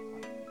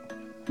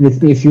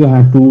 If you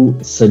had to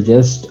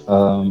suggest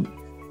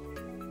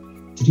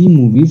three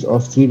movies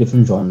of three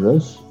different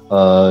genres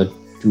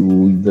to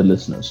the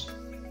listeners,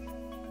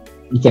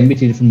 it can be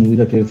three different movies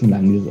or three different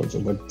languages also,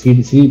 but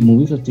three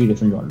movies of three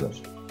different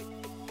genres.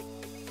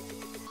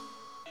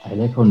 I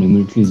like how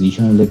immediately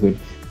Zishan is like, wait,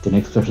 the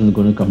next question is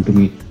going to come to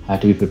me. I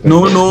have to be prepared.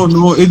 No.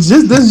 It's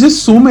just there's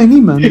just so many,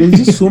 man. There's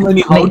just so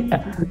many. How?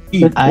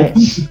 I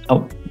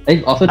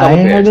Like off the top I of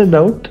your had head. a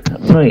doubt.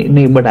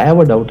 No, but I have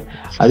a doubt.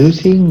 Are you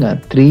seeing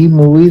three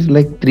movies,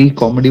 like three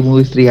comedy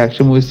movies, three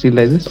action movies, three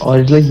like this, or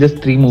it's like just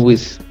three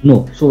movies?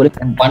 No, so like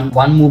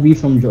one movie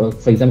from,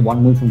 for example,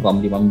 one movie from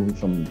comedy, one movie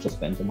from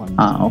suspense, and one movie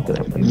Ah, from okay.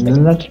 something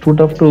Then that's too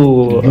tough to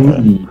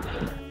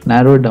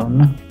narrow it down.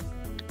 No?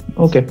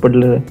 Okay, but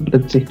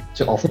let's see.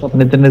 So off the top,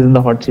 Nitin is in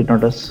the hot seat,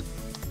 not us.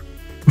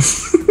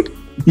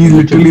 He's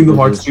literally in the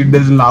hot seat.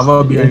 There's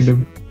lava behind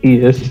him.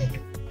 Yes.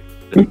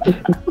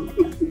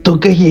 तो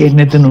कहिए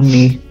नितिन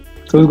उन्नी.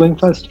 So who's going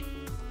first?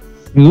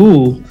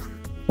 You.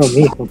 Oh,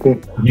 me. Okay.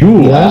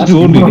 you Yeah, asked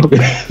you me.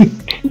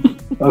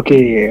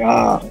 Okay.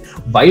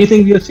 Why do you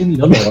think we are seeing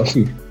Love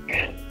Rocky?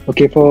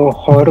 Okay. For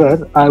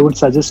horror, I would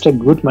suggest a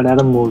good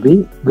Malayalam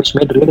movie which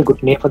made really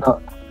good name for the.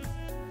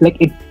 Like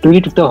it really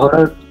took the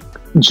horror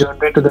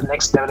genre to the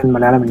next level in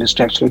Malayalam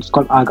industry. Actually, it's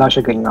called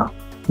Agasha Ganga.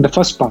 The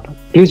first part.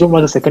 Please don't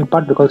watch the second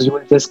part because you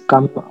will just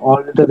come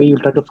all the way.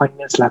 You'll try to find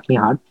me and slap me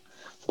hard.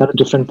 That's a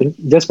different thing.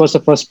 Just watch the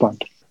first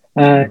part.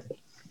 And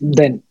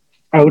then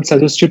I would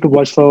suggest you to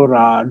watch for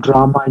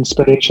drama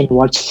inspiration.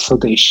 Watch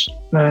Swadesh.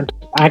 And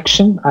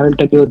action, I will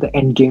tell you the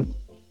end game.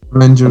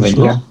 Avengers.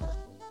 Avengers. Yeah.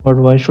 But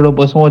why should a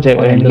person watch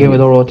Endgame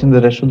without watching the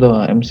rest of the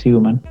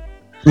MCU, man?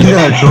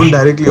 Yeah, don't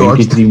directly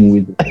watch. 23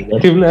 movies.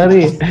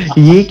 अरे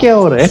ये क्या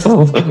हो रहा है?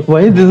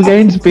 Why is this guy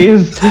in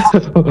space?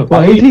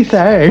 Why is he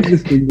sad?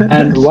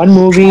 And one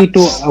movie to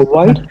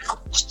avoid: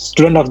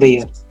 Student of the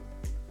Year.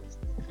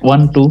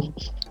 1, 2.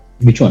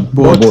 Which one?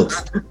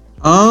 Both.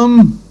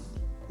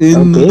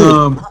 In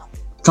Okay.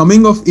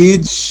 coming of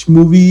age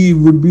movie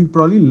would be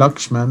probably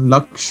Laksh, man.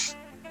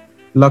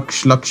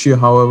 Lakshya,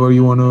 however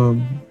you wanna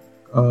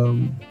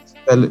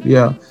spell it.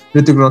 Yeah,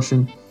 Hrithik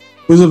Roshan.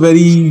 It was a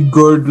very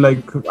good.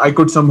 Like I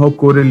could somehow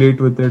correlate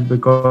with it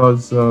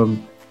because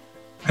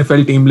I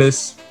felt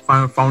aimless,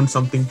 found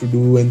something to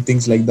do and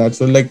things like that.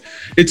 So like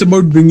it's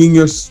about bringing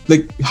your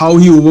like how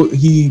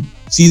he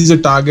sees a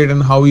target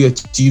and how he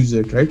achieves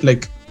it, right?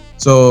 Like,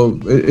 so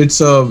it's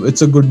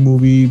a good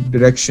movie.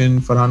 Direction,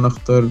 Farhan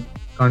Akhtar,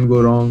 can't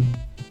go wrong.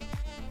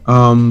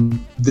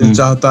 Dil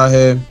Chahta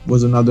Hai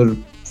was another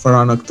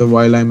Farhan Akhtar.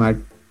 While I'm at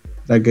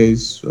that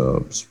guy's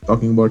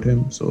talking about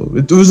him, so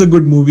it was a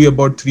good movie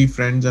about three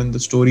friends, and the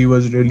story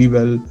was really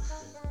well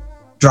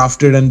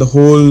drafted, and the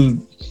whole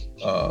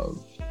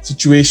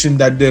situation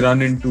that they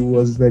run into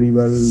was very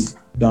well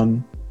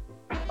done.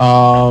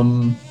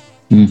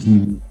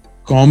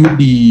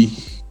 Comedy,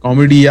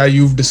 yeah,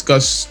 you've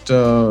discussed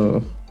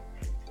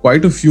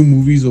quite a few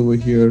movies over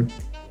here,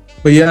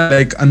 but yeah,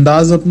 like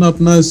Andaz Apna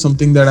Apna is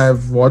something that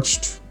I've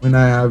watched when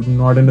I am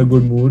not in a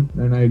good mood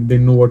and I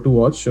didn't know what to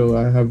watch, so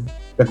I have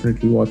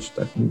definitely watched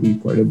that movie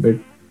quite a bit.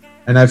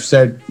 And I've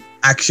said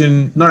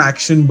not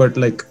action, but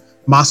like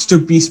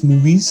masterpiece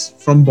movies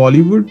from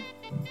Bollywood.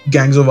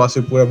 Gangs of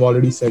Wasseypur, I've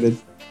already said it.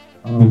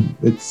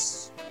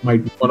 It's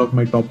one of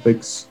my top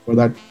picks for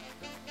that.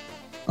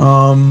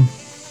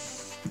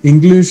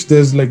 English,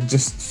 there's like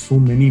just so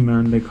many,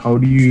 man. Like, how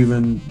do you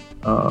even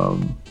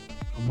come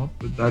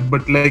up with that?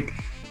 But like,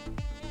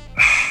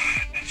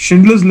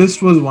 Schindler's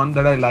List was one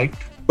that I liked.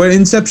 But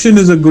Inception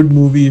is a good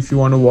movie if you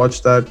want to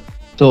watch that.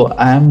 So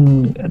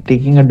I'm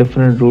taking a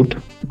different route.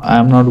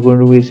 I'm not going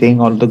to be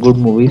saying all the good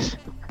movies.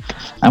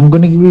 I'm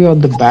going to give you all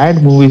the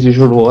bad movies you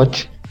should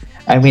watch.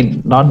 I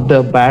mean, not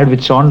the bad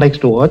which Sean likes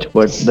to watch,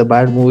 but the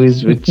bad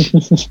movies which,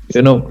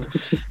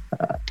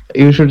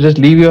 you should just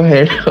leave your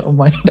head or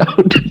mind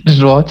out to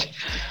just watch.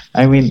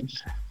 I mean,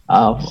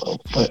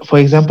 for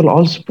example,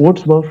 all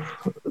sports buff,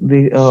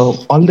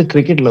 all the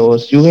cricket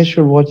lovers, you guys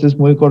should watch this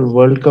movie called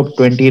World Cup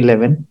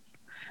 2011.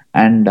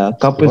 And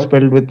Cup is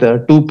spelled with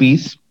two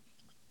P's.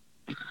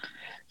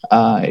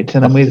 It's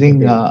an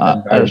amazing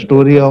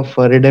story of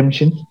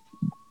redemption,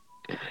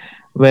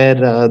 where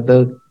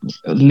the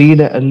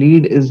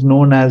lead is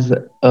known as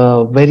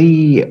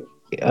very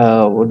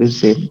what do you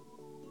say?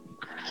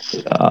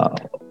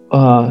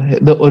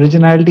 The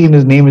originality in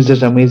his name is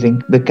just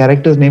amazing. The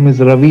character's name is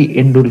Ravi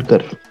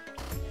Indulkar.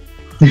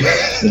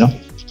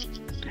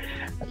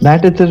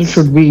 That itself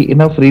should be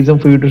enough reason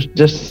for you to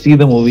just see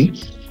the movie.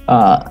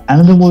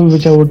 Another movie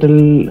which I would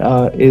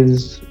tell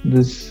is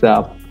this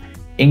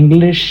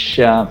English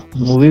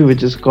movie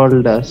which is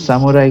called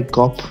Samurai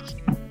Cop.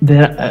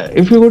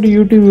 If you go to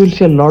YouTube, you will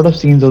see a lot of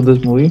scenes of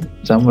this movie,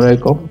 Samurai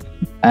Cop,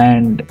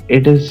 and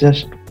it is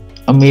just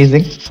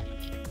amazing.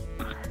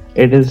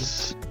 It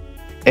is.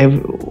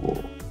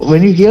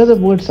 When you hear the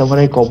word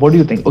Samurai Cop, what do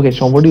you think? Okay,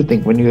 Sean, what do you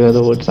think when you hear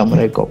the word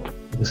Samurai Cop?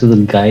 So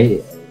the guy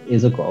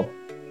is a cop,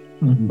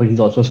 but he's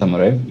also a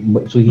samurai.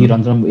 So he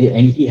runs around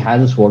and he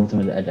has a sword with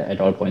him at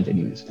all points.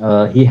 Anyways,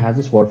 he has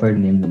a sword fight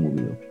named the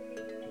movie. Though.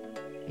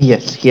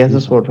 Yes, he has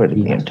a sword fight.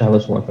 He has to have a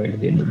sword fight at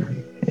the end of the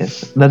movie.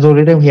 Yes, that's the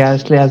only time he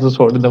actually has a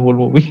sword in the whole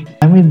movie.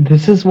 I mean,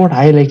 this is what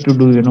I like to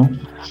do.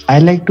 I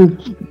like to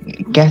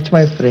catch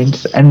my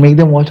friends and make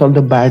them watch all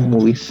the bad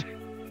movies,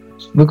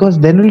 because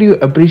then will you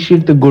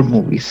appreciate the good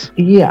movies.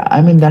 Yeah,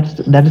 I mean that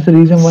is the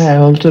reason why I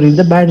also read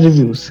the bad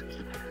reviews.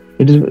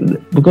 It is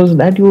because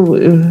that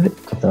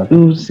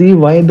you see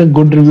why the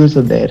good reviews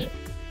are there.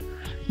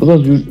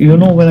 Because you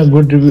know when a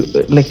good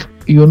review, like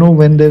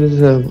when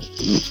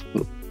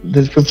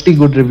there's 50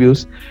 good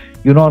reviews,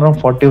 around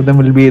 40 of them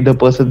will be the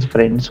person's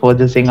friends who are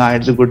just saying,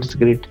 it's good, it's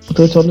great.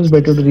 So it's always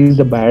better to read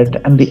the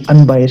bad and the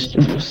unbiased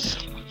reviews.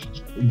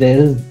 There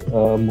is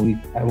a movie.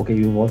 Okay,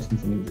 you watched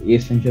something,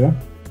 Ace Ventura.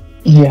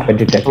 Yeah. Pet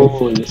Detective.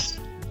 Oh, yes.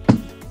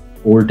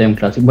 Old time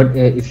classic. But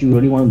if you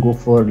really want to go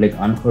for like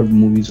unheard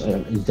movies,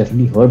 it's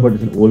definitely heard, but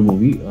it's an old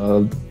movie.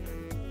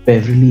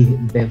 Beverly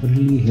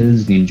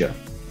Hills Ninja.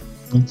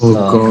 Oh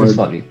God.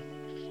 Sorry.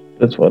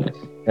 That's what.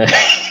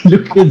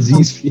 Look at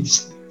Z's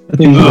face.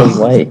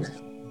 Why?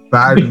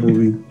 Bad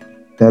movie.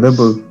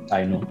 Terrible.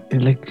 I know.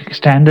 Like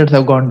standards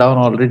have gone down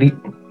already.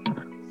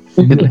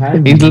 He's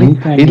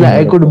like,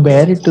 I could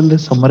bear it till the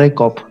Samurai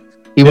Cop.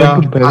 He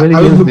went to Beverly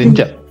Hills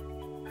Ninja.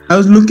 I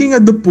was looking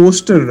at the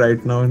poster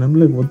right now and I'm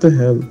like, what the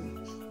hell?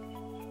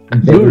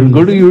 Dude,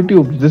 go to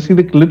YouTube. Just see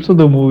the clips of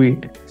the movie.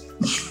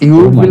 You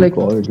would be like,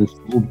 God, it is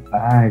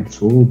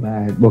so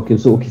bad. Okay,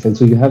 so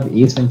you have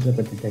Ace Ventura,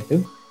 Pet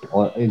Detective,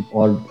 or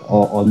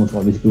almost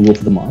always you go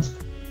for the Mask.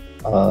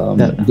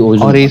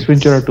 Or Ace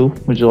Ventura 2,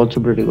 which is also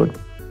pretty good.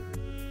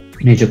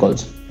 Nature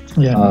Calls.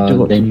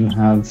 Yeah. Then you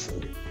have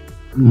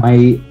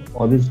my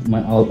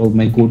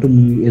go-to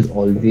movie is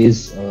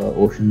always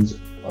Ocean's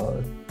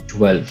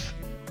 12.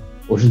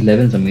 Ocean's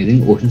 11 is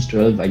amazing. Ocean's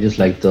 12, I just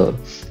like the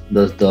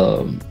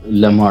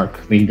Lamarck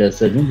when he does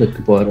the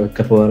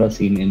capoeira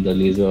scene in the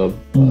laser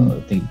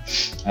thing.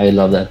 I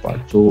love that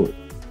part. So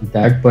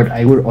that, but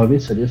I would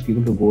always suggest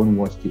people to go and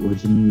watch the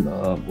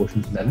original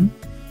Ocean's 11,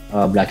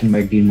 black and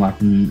white, Dean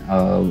Martin,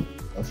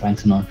 Frank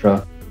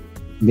Sinatra.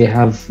 They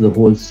have the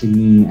whole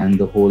singing and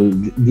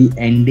the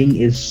ending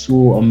is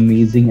so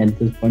amazing. At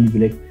this point, you'll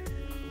be like,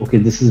 okay,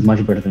 this is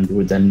much better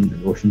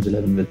than Ocean's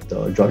 11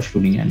 with George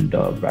Clooney and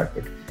Brad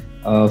Pitt.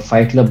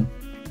 Fight Club,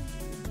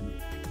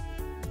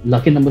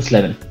 lucky number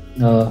 7.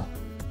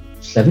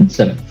 7?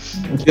 7.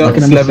 Yeah, Lucky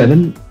number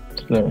 7.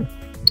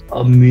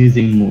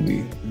 Amazing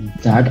movie.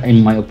 That,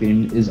 in my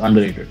opinion, is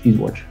underrated. Please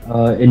watch.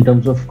 In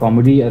terms of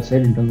comedy, I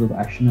said. In terms of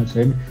action, I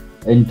said.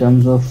 In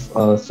terms of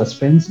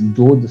suspense,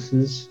 though, this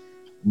is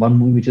one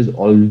movie which is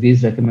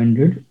always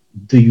recommended.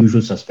 The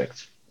Usual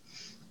Suspects.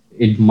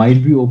 It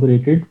might be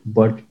overrated,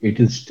 but it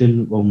is still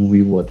a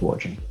movie worth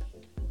watching.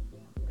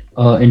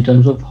 In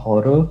terms of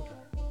horror,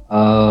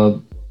 uh,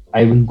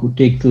 I will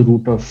take the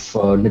route of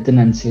Nitin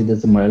and say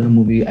there's a Malayalam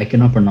movie. I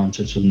cannot pronounce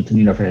it, so Nitin,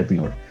 you have to help me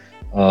out.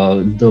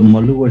 The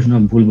Malu version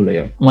of Bhul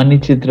Bhulaiya.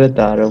 Manichitra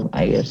Taram,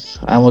 I guess.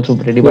 I'm also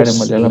pretty bad at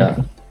Yes, Yeah,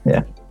 Malayalam.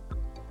 Yeah.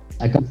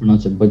 I can't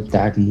pronounce it, but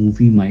that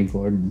movie, my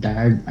God,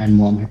 dad and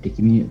mom had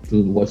taken me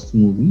to watch the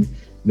movie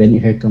when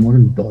it had come out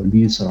in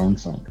Dolby surround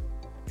sound.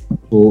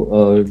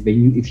 So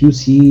if you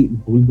see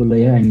Bhul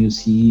Bhulaiya and you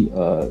see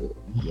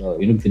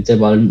Vidya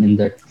Balan in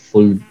that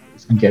full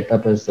get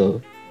up as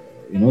the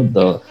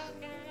the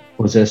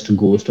possessed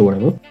ghost or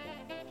whatever,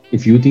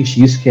 if you think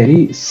she's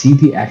scary, see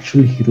the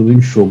actual heroine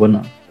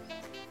Shobana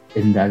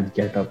in that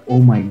get up. Oh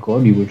my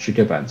God, you will shit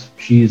your pants.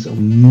 She is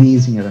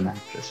amazing as an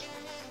actress.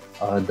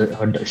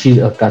 She's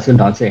a classical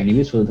dancer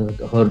anyway, so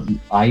her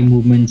eye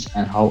movements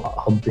and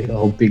how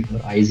big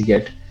her eyes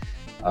get,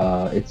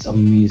 it's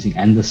amazing.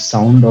 And the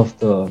sound of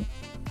the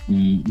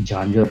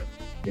Janjar,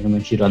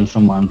 when she runs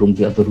from one room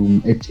to the other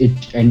room,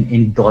 and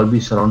in Dolby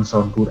surround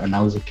sound tour. And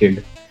I was a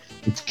kid,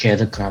 it scared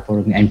the crap out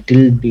of me.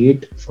 Until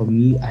date, for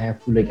me, I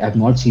have to I've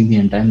not seen the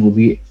entire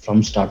movie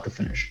from start to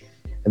finish.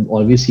 I've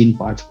always seen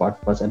parts, but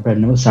I've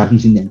never sat and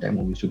seen the entire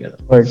movies together.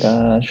 But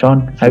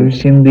Sean, have you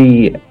seen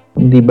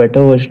the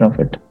better version of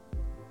it?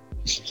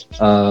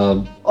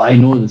 I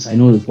know this. I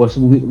know this. What's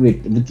the movie?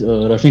 Wait, with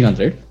Rajnikant,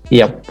 right?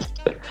 Yep. What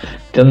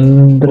is the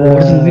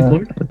movie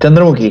called?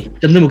 Chandramukhi.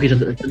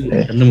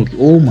 Chandramukhi.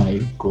 Oh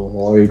my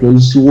God, it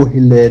was so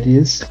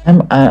hilarious.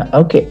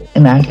 Okay.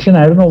 In action,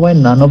 I don't know why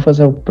none of us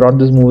have brought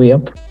this movie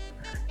up.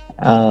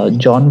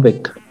 John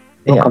Wick.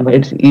 No Yeah, comment.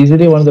 it's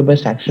easily one of the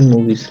best action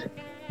movies.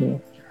 Yeah.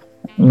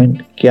 I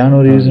mean,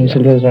 Keanu Reeves Yeah.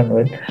 himself has done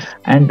well.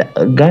 And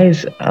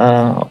guys,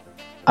 I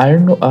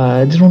don't know.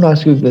 I just want to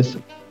ask you this: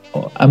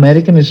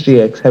 American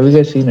History X. Have you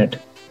guys seen it?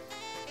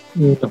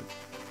 No.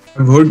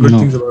 I've heard good No.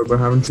 things about it, but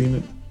I haven't seen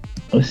it.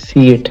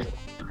 See it.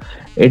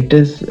 It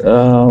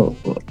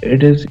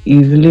is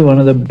easily one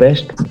of the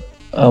best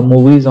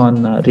movies on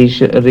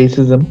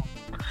racism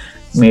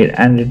made,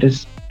 and it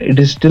is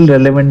still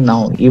relevant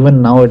now.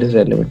 Even now, it is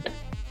relevant.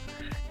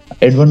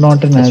 Edward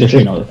Norton has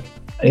Especially just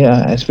now.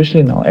 yeah,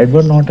 especially now.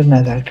 Edward Norton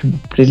has acted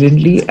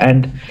brilliantly,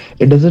 and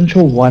it doesn't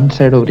show one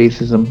side of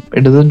racism.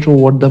 It doesn't show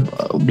what the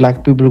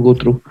black people go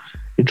through.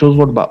 It shows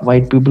what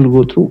white people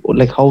go through,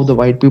 like how the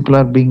white people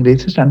are being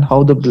racist and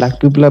how the black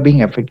people are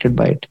being affected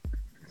by it.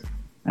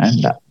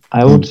 And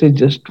I would say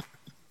just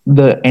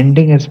the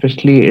ending,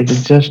 especially, it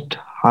is just.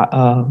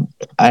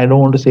 I don't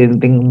want to say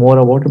anything more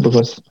about it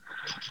because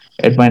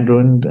it might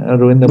ruin the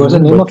What's the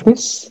movie. name But of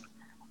this?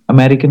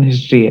 American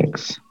History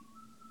X,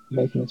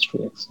 Like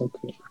Mystery X.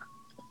 Okay.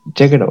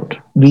 check it out.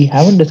 We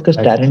haven't discussed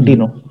I,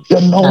 Tarantino.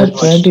 You know I've what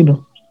watched.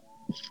 Tarantino?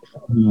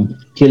 no.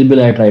 Kill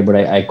Bill, I tried, but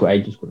I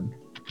just couldn't.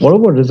 What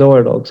about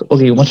Reservoir Dogs?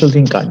 Okay, you must have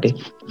seen Kante.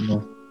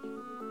 No,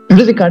 You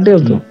must see Kante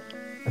also. no.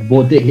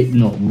 Both the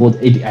no, both.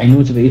 I know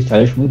it's a very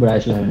stylish movie, but I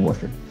still haven't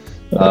watched it.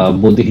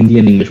 Both the Hindi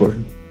and English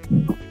version.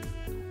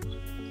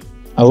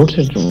 I would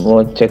say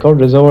check out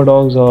Reservoir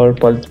Dogs or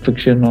Pulp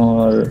Fiction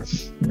or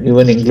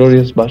even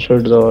Inglorious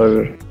Bastards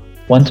or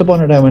Once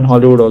Upon a Time in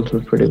Hollywood also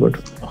is pretty good.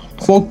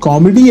 For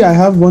comedy, I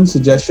have one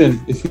suggestion.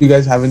 If you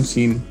guys haven't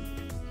seen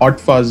Hot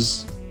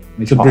Fuzz,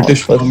 it's a Hot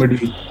British Fuzz.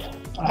 comedy.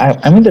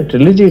 I mean the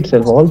trilogy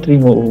itself, all three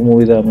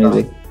movies are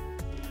amazing.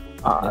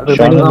 Reminding of of the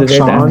Dead and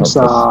Sean's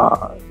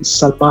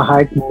Salma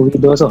Hayek movie,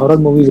 there was a horror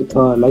movie with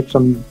her, like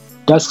from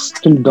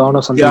Dusk Till Dawn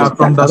or something Yeah, like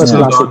from that. That Dusk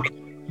was Till classic.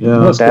 Dawn. That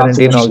Yeah. was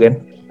classic. Tarantino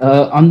again.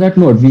 On that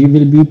note, we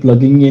will be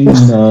plugging in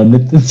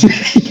Nitin's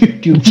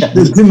YouTube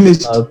channel.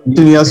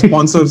 Listen, yeah,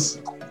 sponsors.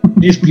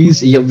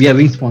 Please, yeah, we are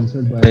being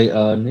sponsored by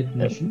Nit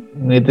Nation.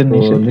 Nathan So,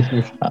 Nation. Nit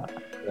Nation.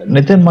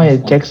 Nathan, my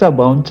checks are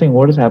bouncing.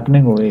 What is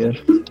happening over here?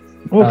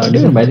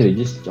 Listen, by the way,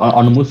 just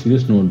on a more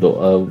serious note,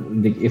 though,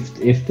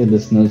 if the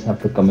listeners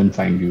have to come and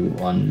find you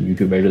on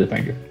YouTube, where do they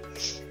find you?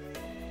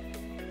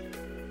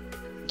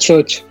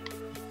 Church.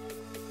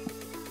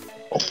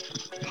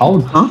 How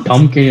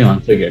dumb can you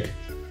answer get?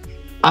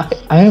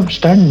 I am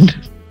stunned.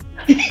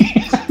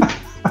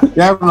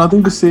 Yeah, I have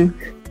nothing to say.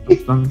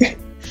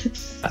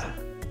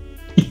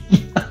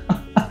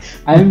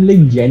 I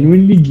am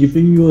genuinely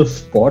giving you a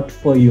spot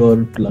for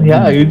your plug.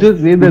 Yeah, you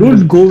just say that.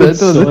 don't go with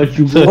that was- search.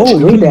 You go.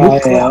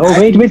 Oh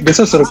wait, this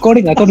was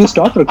recording. I thought we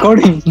stopped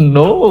recording.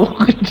 No.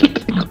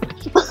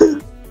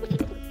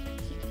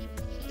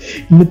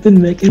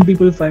 Nitin, where can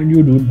people find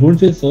you, dude? Don't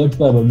say search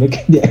bar, but where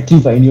can they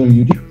actually find you on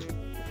YouTube?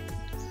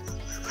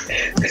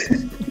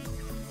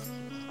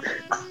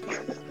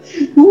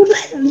 Who the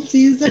hell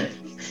sees that?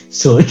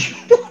 Search.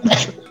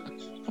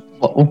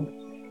 Oh,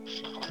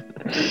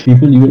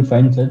 People, you will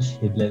find such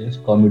hilarious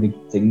comedic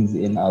things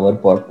in our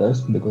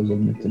podcast because of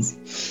Nitin.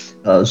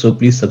 So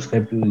please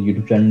subscribe to the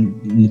YouTube channel.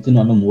 Nitin,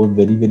 on a more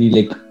very, very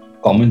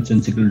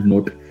commonsensical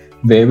note,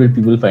 Where will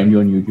people find you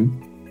on YouTube?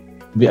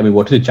 I mean,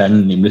 what is your channel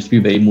name? Let's be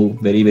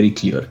very, very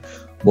clear.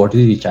 What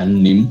is your channel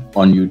name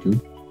on YouTube?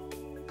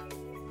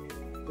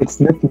 It's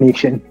Myth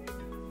Nation.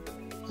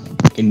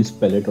 Can you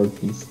spell it out,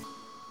 please?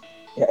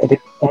 Yeah, it is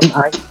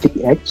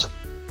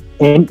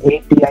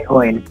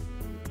NITHNATION.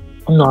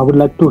 No, I would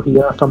like to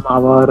hear from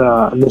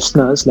our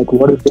listeners, like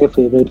what is their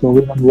favorite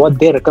movie and what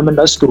they recommend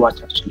us to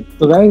watch. Actually,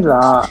 so guys,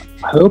 I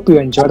hope you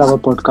enjoyed our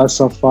podcast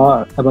so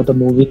far about the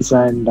movies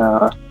and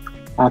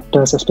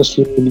actors,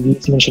 especially we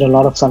mentioned a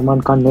lot of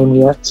Salman Khan name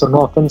here. So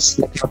no offense,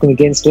 like nothing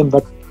against him,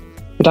 but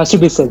it has to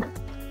be said.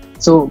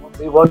 So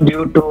we want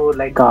you to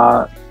like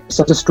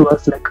suggest to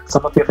us like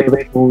some of your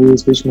favorite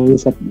movies, which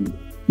movies that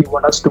you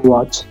want us to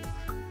watch,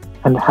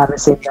 and have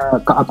us in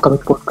the upcoming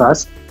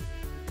podcast.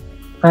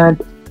 And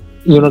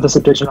you know the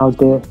situation out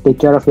there. Take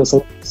care of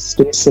yourself.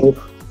 Stay safe.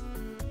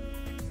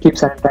 Keep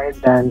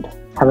sanitized and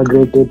have a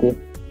great day.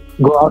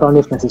 Go out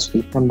only if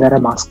necessary and wear a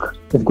mask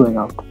if going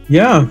out.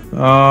 Yeah,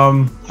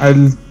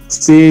 I'll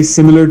say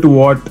similar to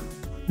what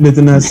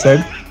Nitin has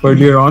said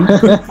earlier on.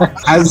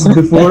 As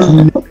before,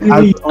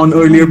 as on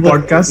earlier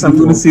podcasts, I'm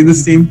going to say the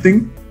same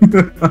thing.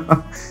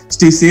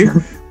 Stay safe.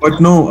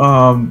 But no,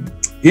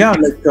 yeah,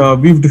 like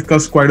we've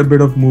discussed quite a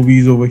bit of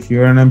movies over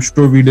here, and I'm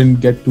sure we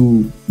didn't get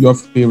to your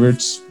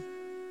favorites.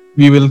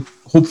 We will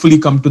hopefully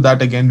come to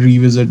that again,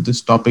 revisit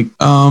this topic.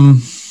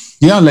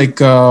 Yeah, like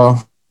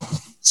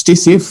stay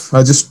safe.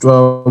 Just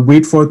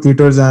wait for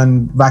theaters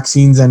and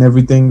vaccines and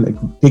everything. Like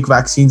take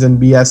vaccines and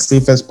be as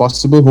safe as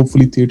possible.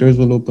 Hopefully, theaters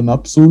will open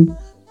up soon.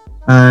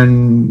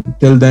 And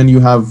till then, you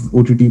have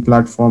OTT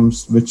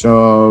platforms which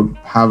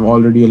have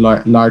already a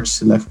large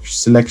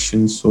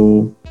selection.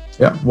 So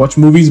yeah, watch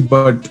movies,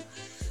 but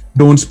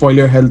don't spoil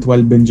your health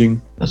while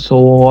binging. So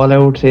all I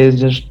would say is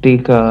just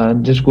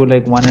just go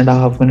like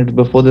 1.5 minutes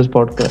before this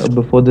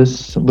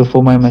podcast,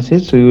 before my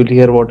message, so you will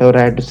hear whatever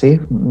I had to say,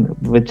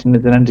 which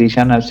Nitin and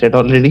Zishan have said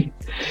already.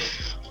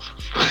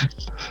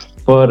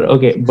 But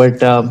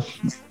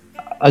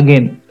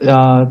again,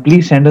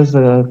 please send us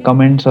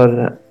comments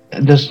or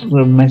just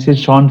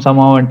message Sean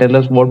somehow and tell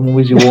us what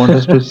movies you want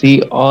us to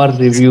see or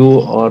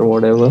review or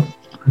whatever.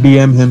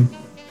 DM him.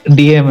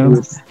 DM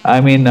him. I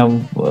mean,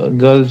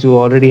 girls, you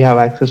already have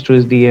access to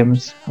his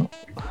DMs.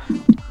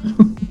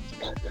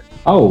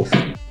 How?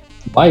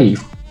 Why?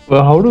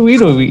 Well, how do we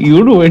know?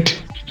 You do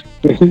it.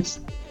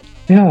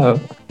 Yeah,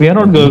 we are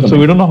not girls, so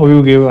we don't know how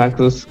you gave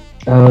access.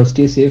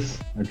 Stay safe.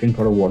 Drink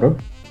a lot of water.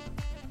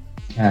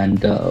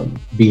 And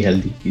be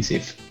healthy. Be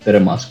safe. Wear a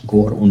mask.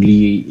 Go out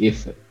only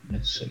if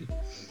necessary.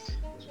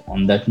 So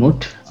on that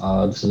note,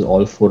 this is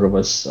all four of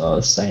us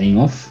signing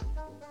off.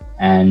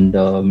 And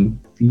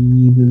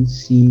we will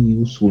see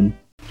you soon.